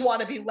does just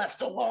want to be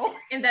left alone.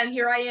 And then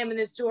here I am in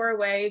his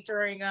doorway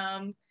during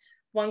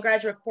one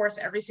graduate course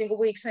every single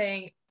week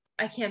saying,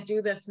 I can't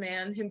do this,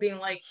 man. Him being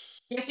like,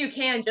 yes, you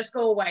can, just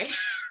go away.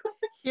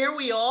 Here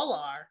we all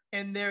are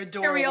in their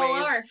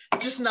doorways,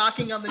 just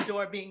knocking on the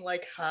door, being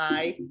like,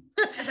 "Hi,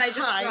 as I just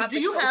hi. Do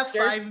you have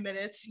coaster. 5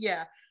 minutes?"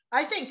 Yeah,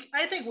 I think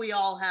we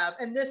all have,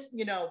 and this,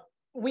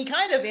 we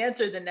kind of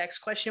answered the next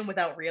question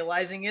without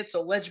realizing it.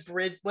 So let's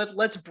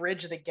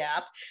bridge the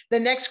gap. The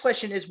next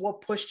question is,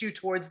 what pushed you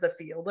towards the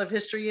field of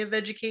history of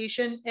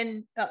education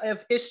and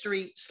of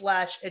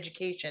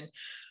history/education?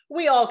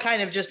 We all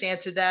kind of just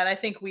answered that. I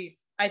think we've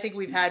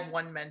had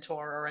one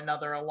mentor or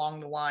another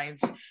along the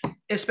lines,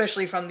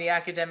 especially from the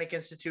academic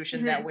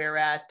institution that we're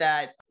at,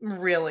 that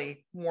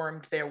really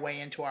wormed their way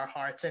into our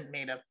hearts and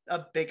made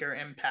a bigger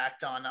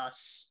impact on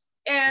us.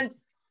 And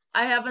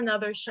I have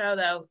another shout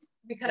out,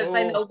 because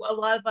I know a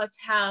lot of us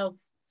have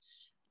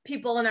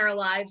people in our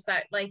lives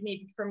that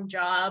maybe from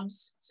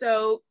jobs.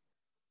 So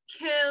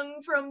Kim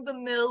from the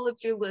mill,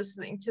 if you're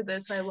listening to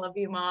this, I love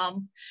you,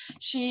 Mom.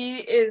 She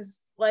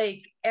is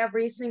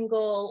every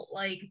single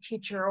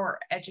teacher or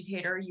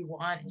educator you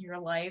want in your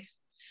life.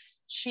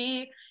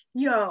 I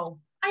know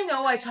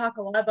I talk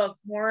a lot about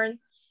corn.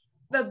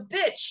 The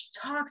bitch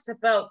talks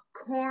about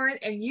corn,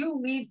 and you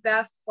leave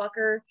that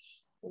fucker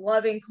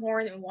loving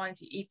corn and wanting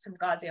to eat some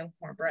goddamn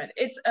cornbread.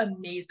 It's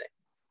amazing.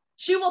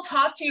 She will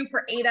talk to you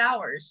for 8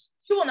 hours.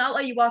 She will not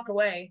let you walk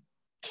away.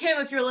 Kim,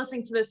 if you're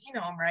listening to this, you know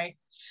I'm right.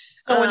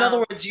 So in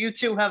other words, you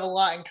two have a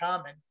lot in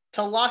common.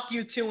 To lock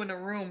you two in a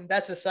room,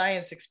 that's a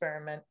science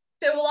experiment.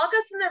 So we'll lock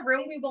us in a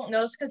room we won't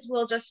notice, because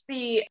we'll just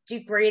be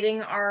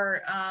degrading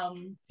our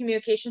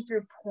communication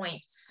through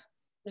points.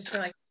 Just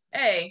like,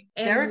 hey,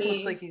 Derek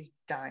looks like he's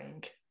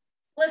dying.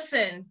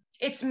 Listen,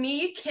 it's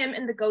me, Kim,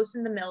 and the ghost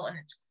in the mill, and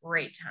it's a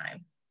great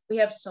time. We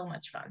have so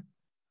much fun.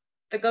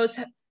 The ghost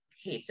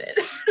hates it.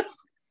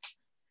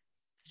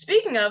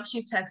 Speaking of,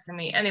 she's texting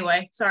me.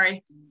 Anyway,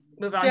 sorry.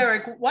 Move on.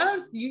 Derek, why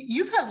don't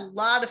you've had a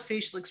lot of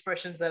facial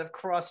expressions that have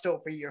crossed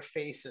over your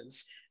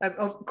faces.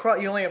 You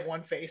only have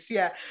one face.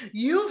 Yeah.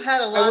 You've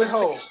had a lot I would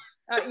hope.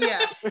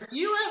 Yeah.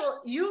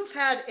 You've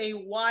had a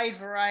wide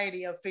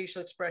variety of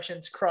facial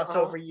expressions cross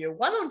over you.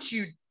 Why don't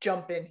you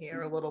jump in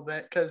here a little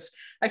bit? Because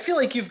I feel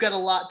like you've got a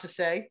lot to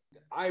say.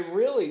 I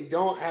really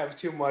don't have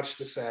too much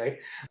to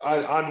say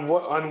on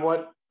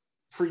what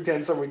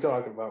pretense are we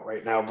talking about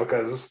right now,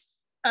 because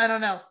I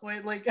don't know.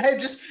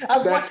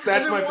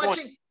 That's my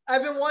point.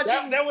 I've been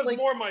watching. That was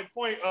more my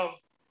point of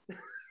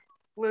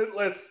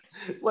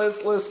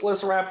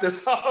let's wrap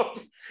this up.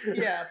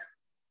 Yeah.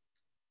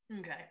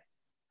 Okay.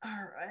 All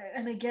right.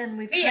 And again,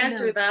 we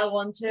answered that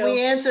one too. We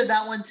answered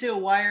that one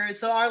too.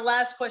 So our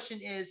last question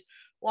is,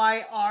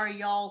 why are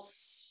y'all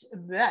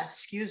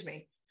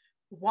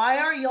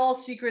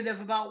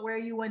secretive about where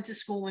you went to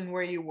school and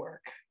where you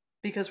work?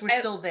 Because we're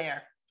still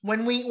there.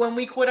 When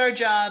we quit our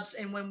jobs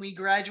and when we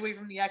graduate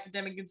from the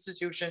academic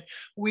institution,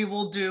 we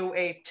will do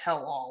a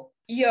tell-all.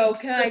 Yo,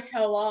 can I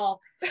tell all?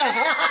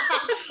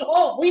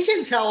 Oh, we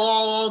can tell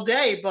all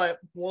day, but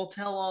we'll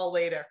tell all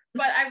later.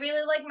 But I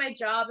really like my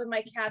job, and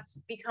my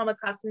cats become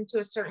accustomed to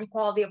a certain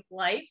quality of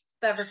life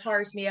that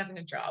requires me having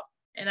a job.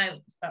 And I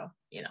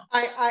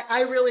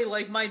really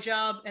like my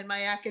job and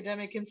my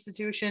academic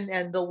institution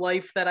and the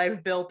life that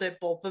I've built at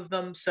both of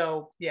them.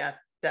 So yeah,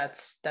 that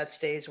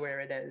stays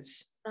where it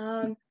is.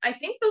 I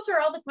think those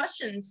are all the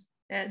questions.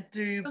 And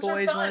do you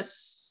boys want to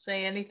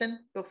say anything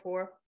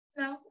before?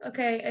 No?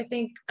 Okay. I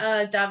think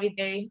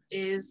Davide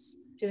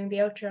is doing the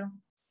outro.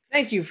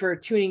 Thank you for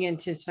tuning in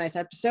to tonight's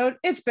episode.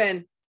 It's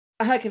been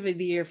a heck of a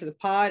year for the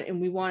pod,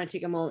 and we want to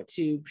take a moment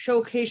to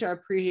showcase our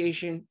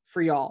appreciation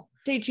for y'all.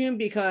 Stay tuned,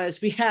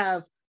 because we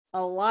have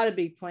a lot of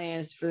big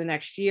plans for the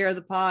next year of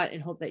the pod,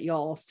 and hope that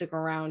y'all stick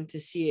around to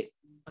see it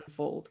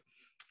unfold.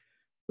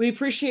 We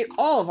appreciate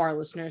all of our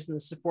listeners and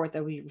the support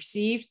that we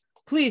received.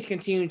 Please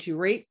continue to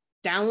rate,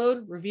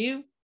 download,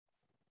 review,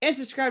 and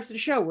subscribe to the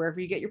show wherever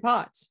you get your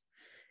pods.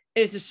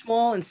 It is a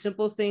small and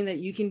simple thing that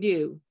you can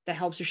do that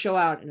helps the show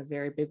out in a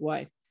very big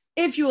way.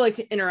 If you would like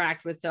to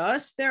interact with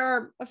us, there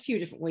are a few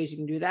different ways you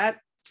can do that.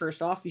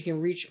 First off, you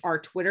can reach our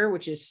Twitter,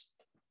 which is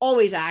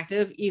always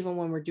active, even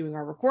when we're doing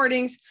our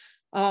recordings.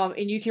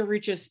 And you can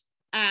reach us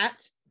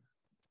at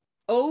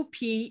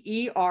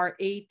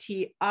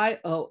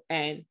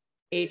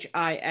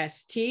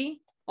OPERATIONHIST,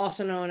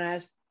 also known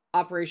as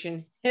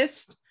Operation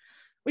HIST,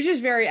 which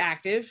is very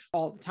active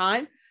all the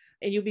time.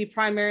 And you'll be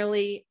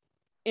primarily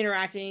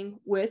interacting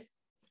with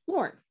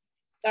Lauren.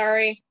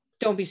 Sorry.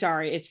 Don't be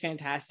sorry. It's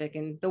fantastic,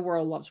 and the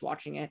world loves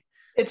watching it.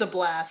 It's a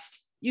blast.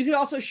 You could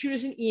also shoot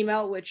us an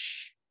email,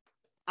 which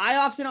I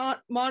often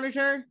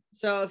monitor.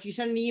 So if you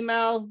send an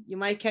email, you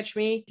might catch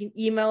me. You can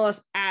email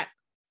us at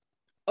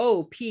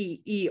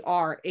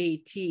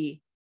OPERATIONHISTORYPODCAST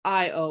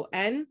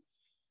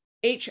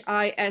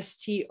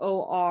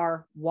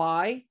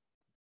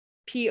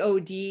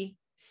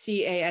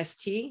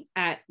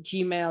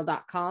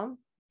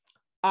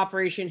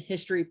Operation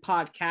History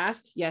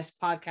Podcast. Yes,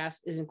 podcast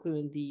is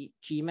including the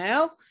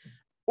Gmail.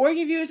 Or you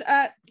can view us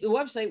at the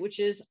website, which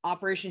is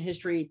Operation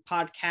History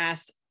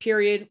Podcast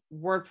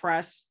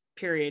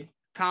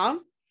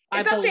 .wordpress.com.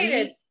 It's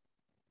updated.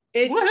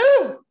 It's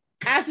Woohoo!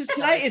 as of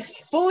tonight, it's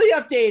fully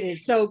updated.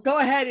 So go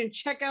ahead and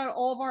check out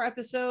all of our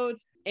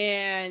episodes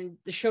and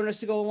the show notes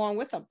to go along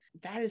with them.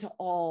 That is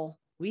all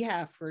we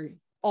have for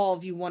all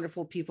of you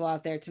wonderful people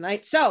out there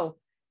tonight. So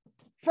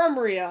from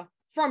Maria,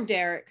 from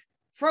Derek,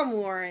 from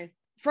Lauren,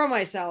 from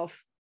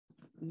myself,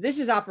 this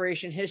is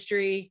Operation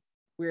History.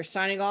 We are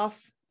signing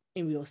off,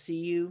 and we will see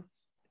you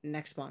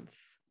next month.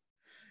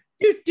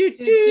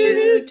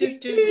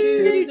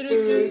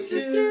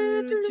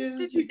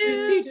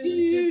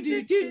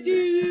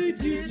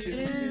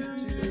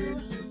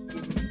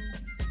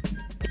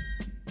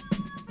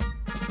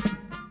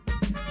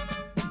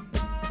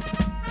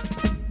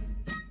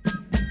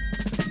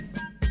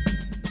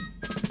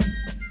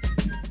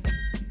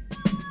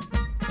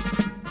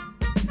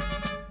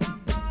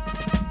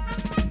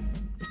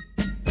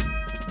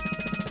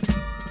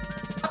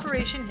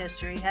 Operation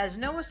History has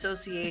no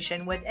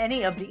association with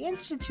any of the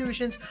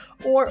institutions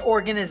or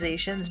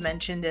organizations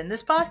mentioned in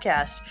this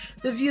podcast.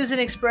 The views and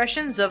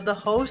expressions of the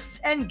hosts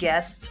and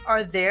guests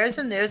are theirs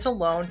and theirs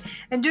alone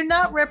and do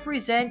not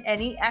represent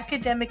any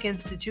academic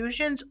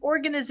institutions,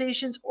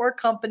 organizations, or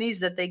companies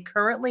that they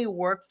currently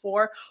work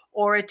for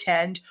or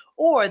attend,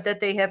 or that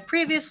they have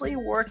previously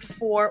worked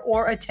for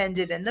or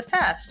attended in the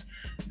past.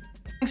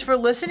 Thanks for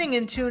listening,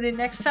 and tune in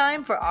next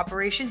time for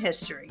Operation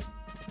History.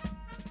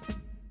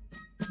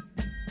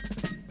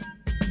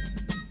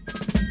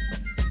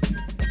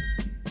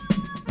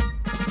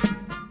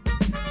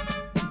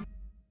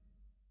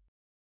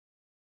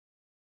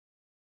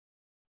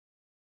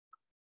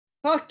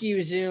 Fuck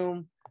you,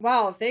 Zoom.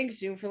 Wow, thanks,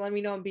 Zoom, for letting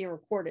me know I'm being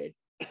recorded.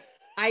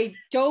 I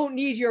don't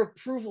need your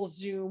approval,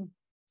 Zoom.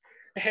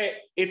 Hey,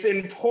 it's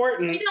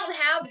important. We don't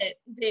have it,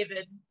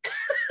 David.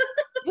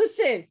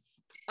 Listen,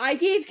 I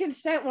gave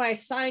consent when I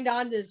signed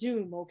on to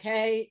Zoom,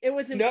 okay? It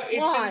was implied.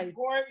 No, it's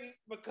important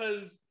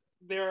because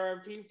there are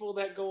people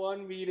that go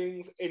on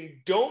meetings and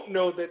don't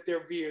know that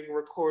they're being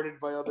recorded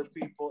by other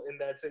people, and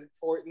that's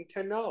important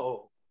to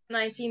know.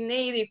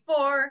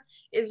 1984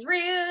 is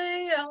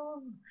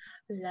real.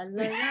 La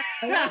la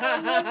la la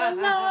la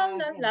la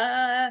la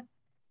la.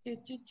 Do,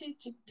 do, do,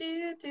 do,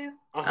 do, do.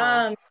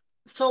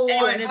 So,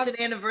 Lauren, Anyway, it's an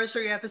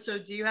anniversary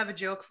episode. Do you have a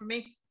joke for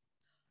me?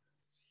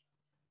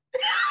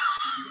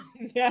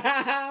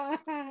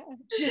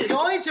 She's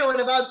going to in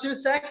about 2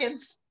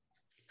 seconds.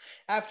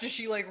 After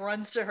she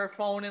runs to her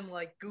phone and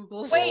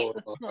Googles. Wait.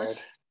 Oh, Lord.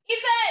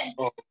 Ethan!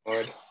 Oh,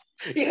 Lord.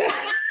 Yeah.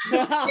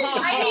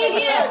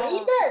 I need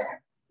you!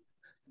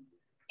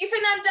 Ethan,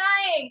 I'm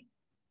dying!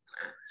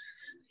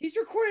 He's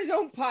recording his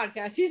own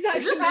podcast. He's not.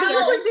 Is this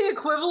Wow. like the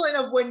equivalent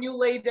of when you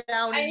lay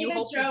down I and you need a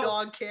hope the joke.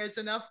 dog cares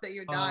enough that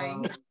you're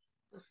dying?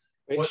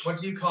 What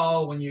do you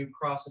call when you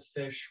cross a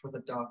fish with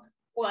a duck?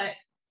 What?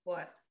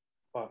 What?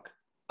 Fuck.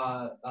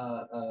 A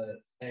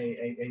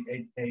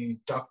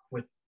duck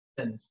with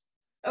fins.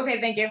 Okay,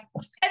 thank you.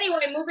 Anyway,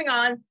 moving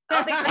on.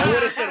 I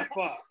would have said a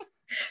fuck.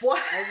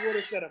 What? I would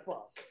have said a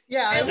fuck.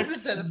 Yeah, I would have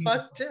said a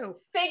fuck too.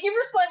 Thank you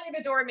for slamming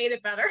the door, made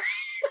it better.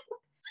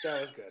 That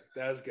was good.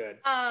 That was good.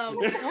 I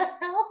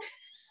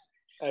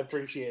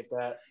appreciate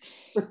that.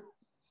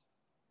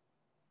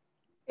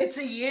 It's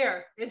a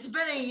year. It's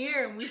been a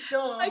year and we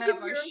still don't I have can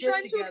our hear him shit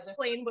trying together. to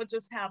explain what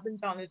just happened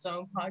on his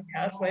own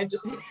podcast. And I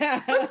just,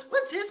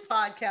 What's his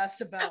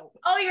podcast about?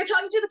 oh, you're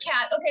talking to the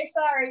cat. Okay,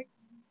 sorry.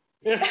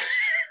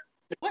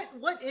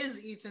 What is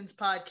Ethan's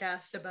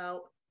podcast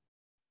about?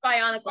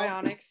 Bionicle.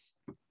 Bionics.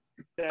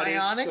 That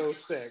is Bionics? so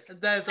sick.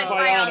 That's Like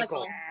awesome.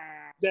 Bionicle.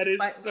 That is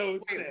Bi- so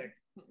wait. sick.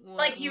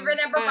 Like, you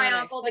remember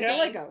Bionics, Bionicle, like the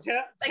the game? Legos.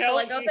 Tell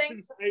Lego him-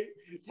 things?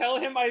 Tell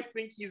him I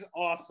think he's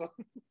awesome.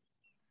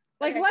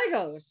 Like Okay.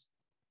 Legos.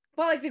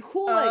 But like the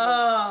cool Legos.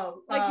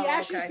 Oh, Like the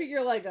action okay. figure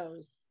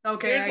Legos.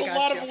 Okay, There's I a got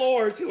lot you. of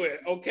lore to it,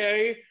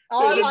 okay?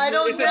 Oh, There's a- I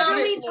don't it's a doubt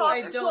Literally big it. lore. I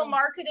talking to a don't.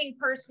 marketing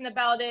person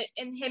about it,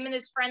 and him and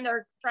his friend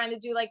are trying to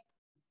do like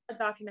a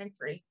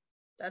documentary.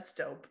 That's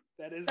dope.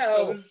 That is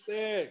So- so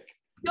sick.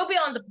 You'll be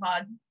on the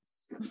pod.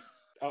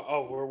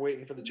 Oh, we're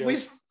waiting for the joke.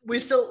 We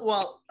still,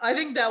 well, I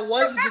think that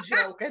was the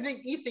joke. I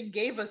think Ethan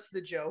gave us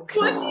the joke.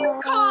 What do you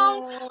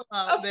call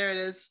Oh, there it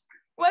is.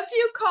 what do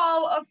you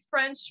call a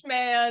French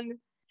man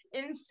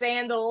in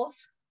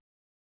sandals?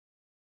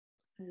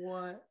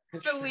 What?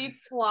 Philippe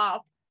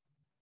Flop.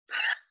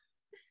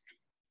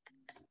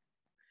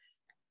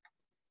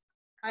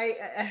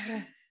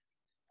 I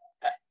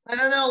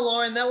don't know,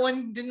 Lauren. That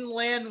one didn't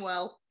land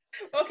well.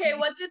 Okay,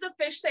 what did the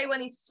fish say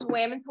when he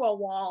swam into a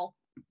wall?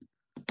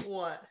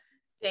 What?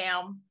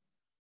 Damn.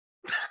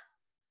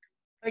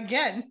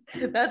 Again,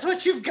 that's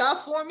what you've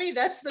got for me?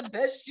 That's the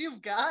best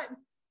you've got?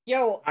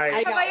 Yo, I- I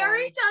Have got I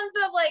already one. done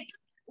the like,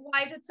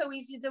 why is it so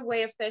easy to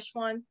weigh a fish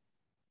one?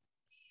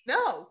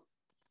 No.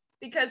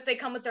 Because they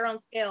come with their own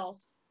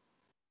scales.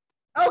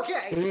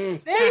 Okay,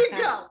 there you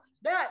go.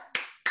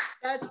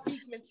 That's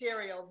peak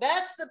material.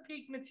 That's the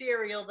peak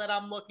material that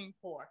I'm looking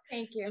for.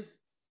 Thank you.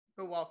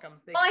 You're welcome.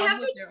 They Well, I come have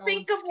with to their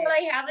think own of what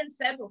scale. I haven't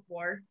said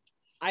before.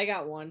 I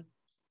got one.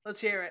 Let's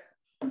hear it.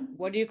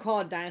 What do you call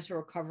a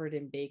dinosaur covered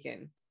in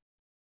bacon?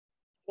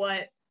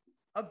 What?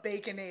 A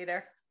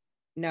baconator.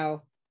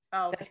 No.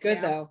 Oh, That's good,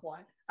 damn. though.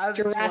 What?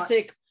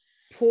 Jurassic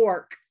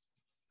pork.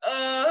 All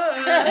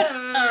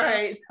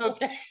right.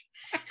 Okay.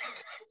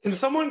 Can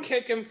someone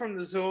kick him from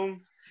the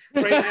Zoom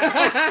right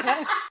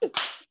now?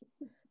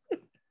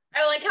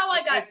 I like how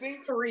I got I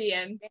think- 3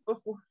 in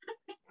before.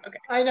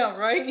 I know,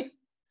 right?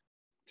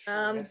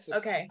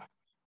 Okay.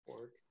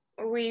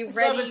 Are we I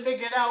still haven't ready?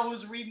 figured out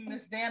who's reading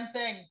this damn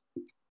thing.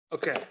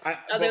 Okay.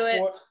 I'll do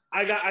it.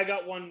 I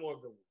got one more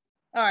good one.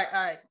 All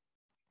right.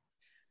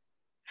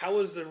 How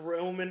was the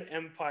Roman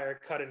Empire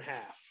cut in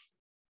half?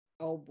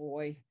 Oh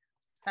boy.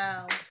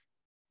 How?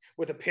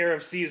 With a pair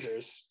of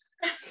Caesars.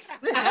 All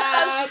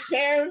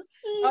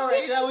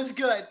right, that was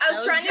good. I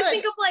was trying to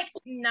think of like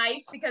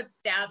knife because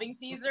stabbing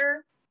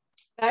Caesar.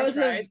 That was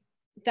tried.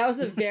 that was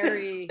a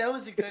very That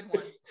was a good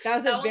one. that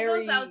was That a one very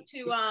goes out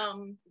to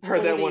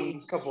Heard that Holy-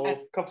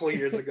 one couple of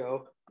years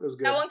ago. It was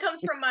good. that one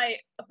comes from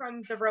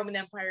the Roman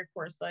Empire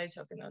course that I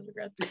took in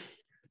undergrad.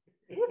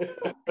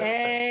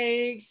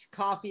 Thanks,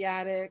 coffee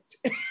addict.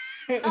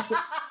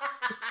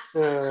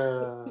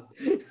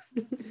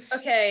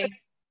 Okay,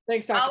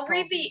 Thanks, Dr. I'll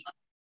read Coffee.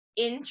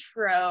 the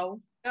intro.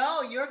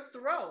 No, your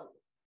throat.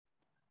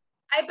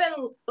 I've been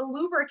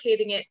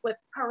lubricating it with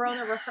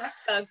Corona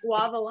Refresca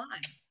guava lime.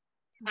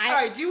 All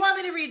right, do you want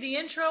me to read the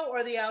intro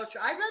or the outro?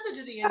 I'd rather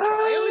do the intro.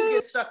 I always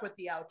get stuck with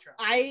the outro.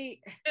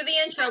 Do the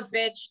intro,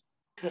 bitch.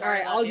 All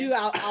right, I love you.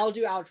 I'll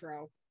do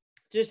outro.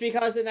 Just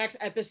because the next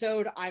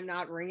episode I'm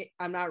not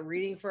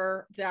reading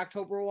for the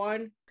October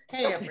one.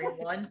 Hey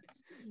everyone.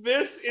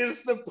 This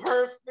is the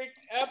perfect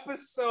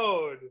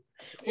episode.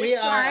 We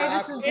It's are the- Hi,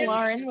 this is and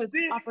Lauren with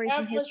this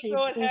Operation History.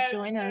 episode Please has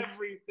join us.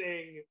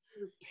 Everything.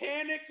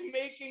 Panic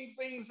making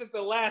things at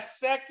the last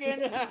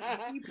second.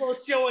 People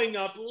showing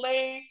up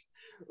late.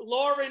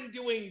 Lauren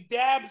doing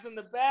dabs in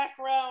the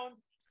background.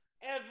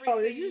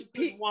 Everything this is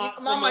you would want I'm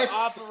from on my an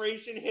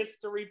Operation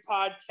History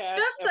podcast.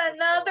 Just episode.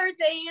 another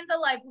day in the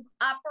life of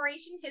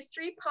Operation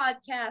History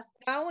podcast.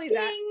 Not only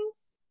that,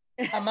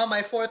 Ding. I'm on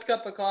my 4th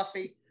cup of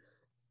coffee.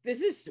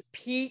 this is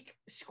peak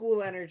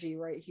school energy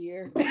right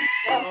here. Oh.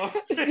 I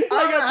don't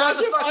know how bunch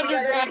the of fuck we got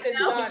undergrad anything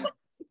now. done.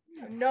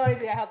 I have no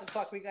idea how the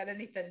fuck we got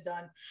anything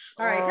done.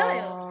 All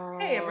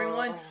right, hey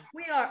everyone.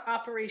 We are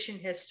Operation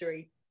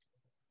History.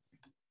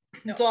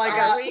 No, That's all I are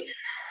got. we?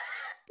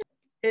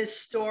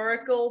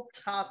 Historical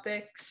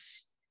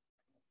topics.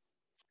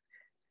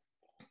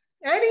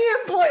 Any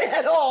input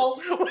at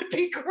all would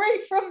be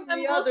great from the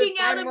I'm other. looking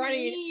at I'm a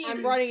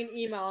running an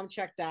email. I'm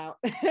checked out.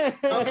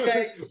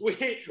 Okay.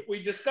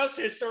 we discuss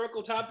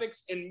historical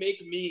topics and make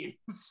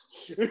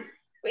memes.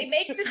 We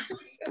make this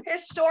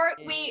historic.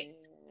 We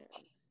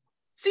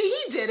See,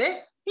 he did it.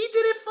 He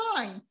did it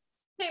fine.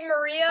 hey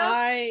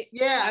Maria.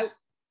 Yeah.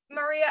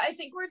 Maria, I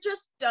think we're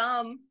just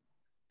dumb.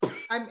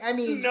 I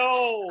mean,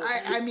 No,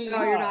 I mean,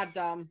 No, you're not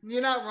dumb.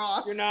 You're not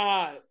wrong. You're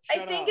not. I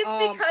Shut think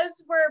up. it's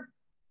because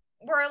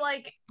we're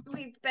like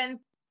we've been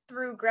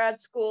through grad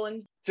school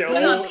and Don't-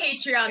 been on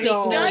Patreon.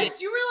 No. Make Guys,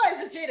 millions. you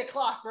realize it's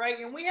 8:00, right?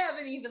 And we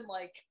haven't even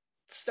like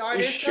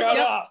started. Shut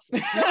up. Some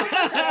of us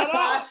have Shut up.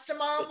 class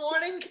tomorrow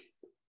morning.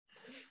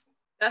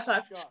 That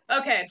sucks.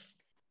 Okay.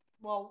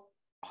 Well,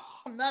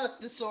 I'm not a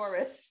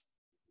thesaurus.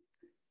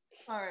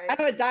 All right. I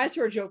have a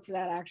dinosaur joke for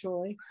that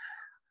actually.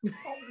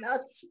 Oh,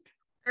 nuts.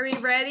 Are we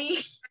ready?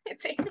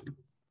 Am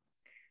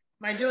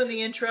I doing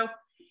the intro?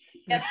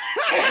 Yes.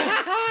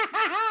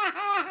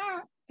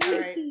 All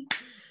right.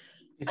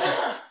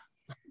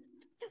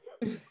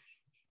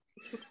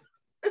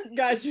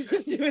 Guys, we've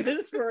been doing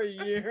this for a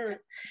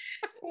year.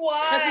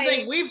 Why? That's the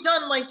thing. We've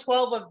done like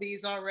 12 of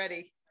these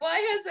already. Why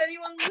has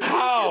anyone listened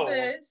How? to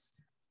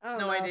this? I don't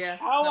No know. idea.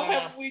 How No.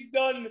 have we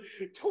done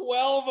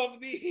 12 of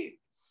these?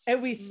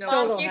 And we still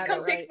Well, don't if you have come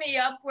it pick right. me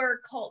up, we're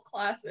a cult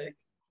classic.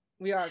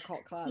 We are a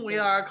cult classic. We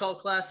are a cult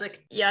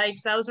classic.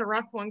 Yikes, that was a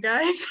rough one,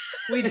 guys.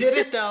 We did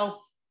it though.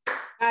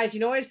 Guys, you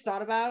know what I just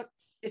thought about?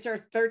 It's our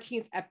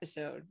 13th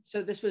episode,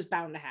 so this was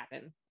bound to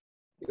happen.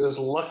 It was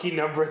lucky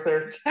number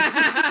 13.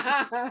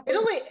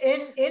 Italy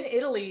in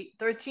Italy,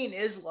 13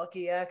 is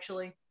lucky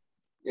actually.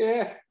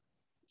 Yeah.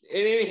 It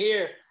ain't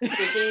here.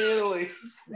 This ain't Italy.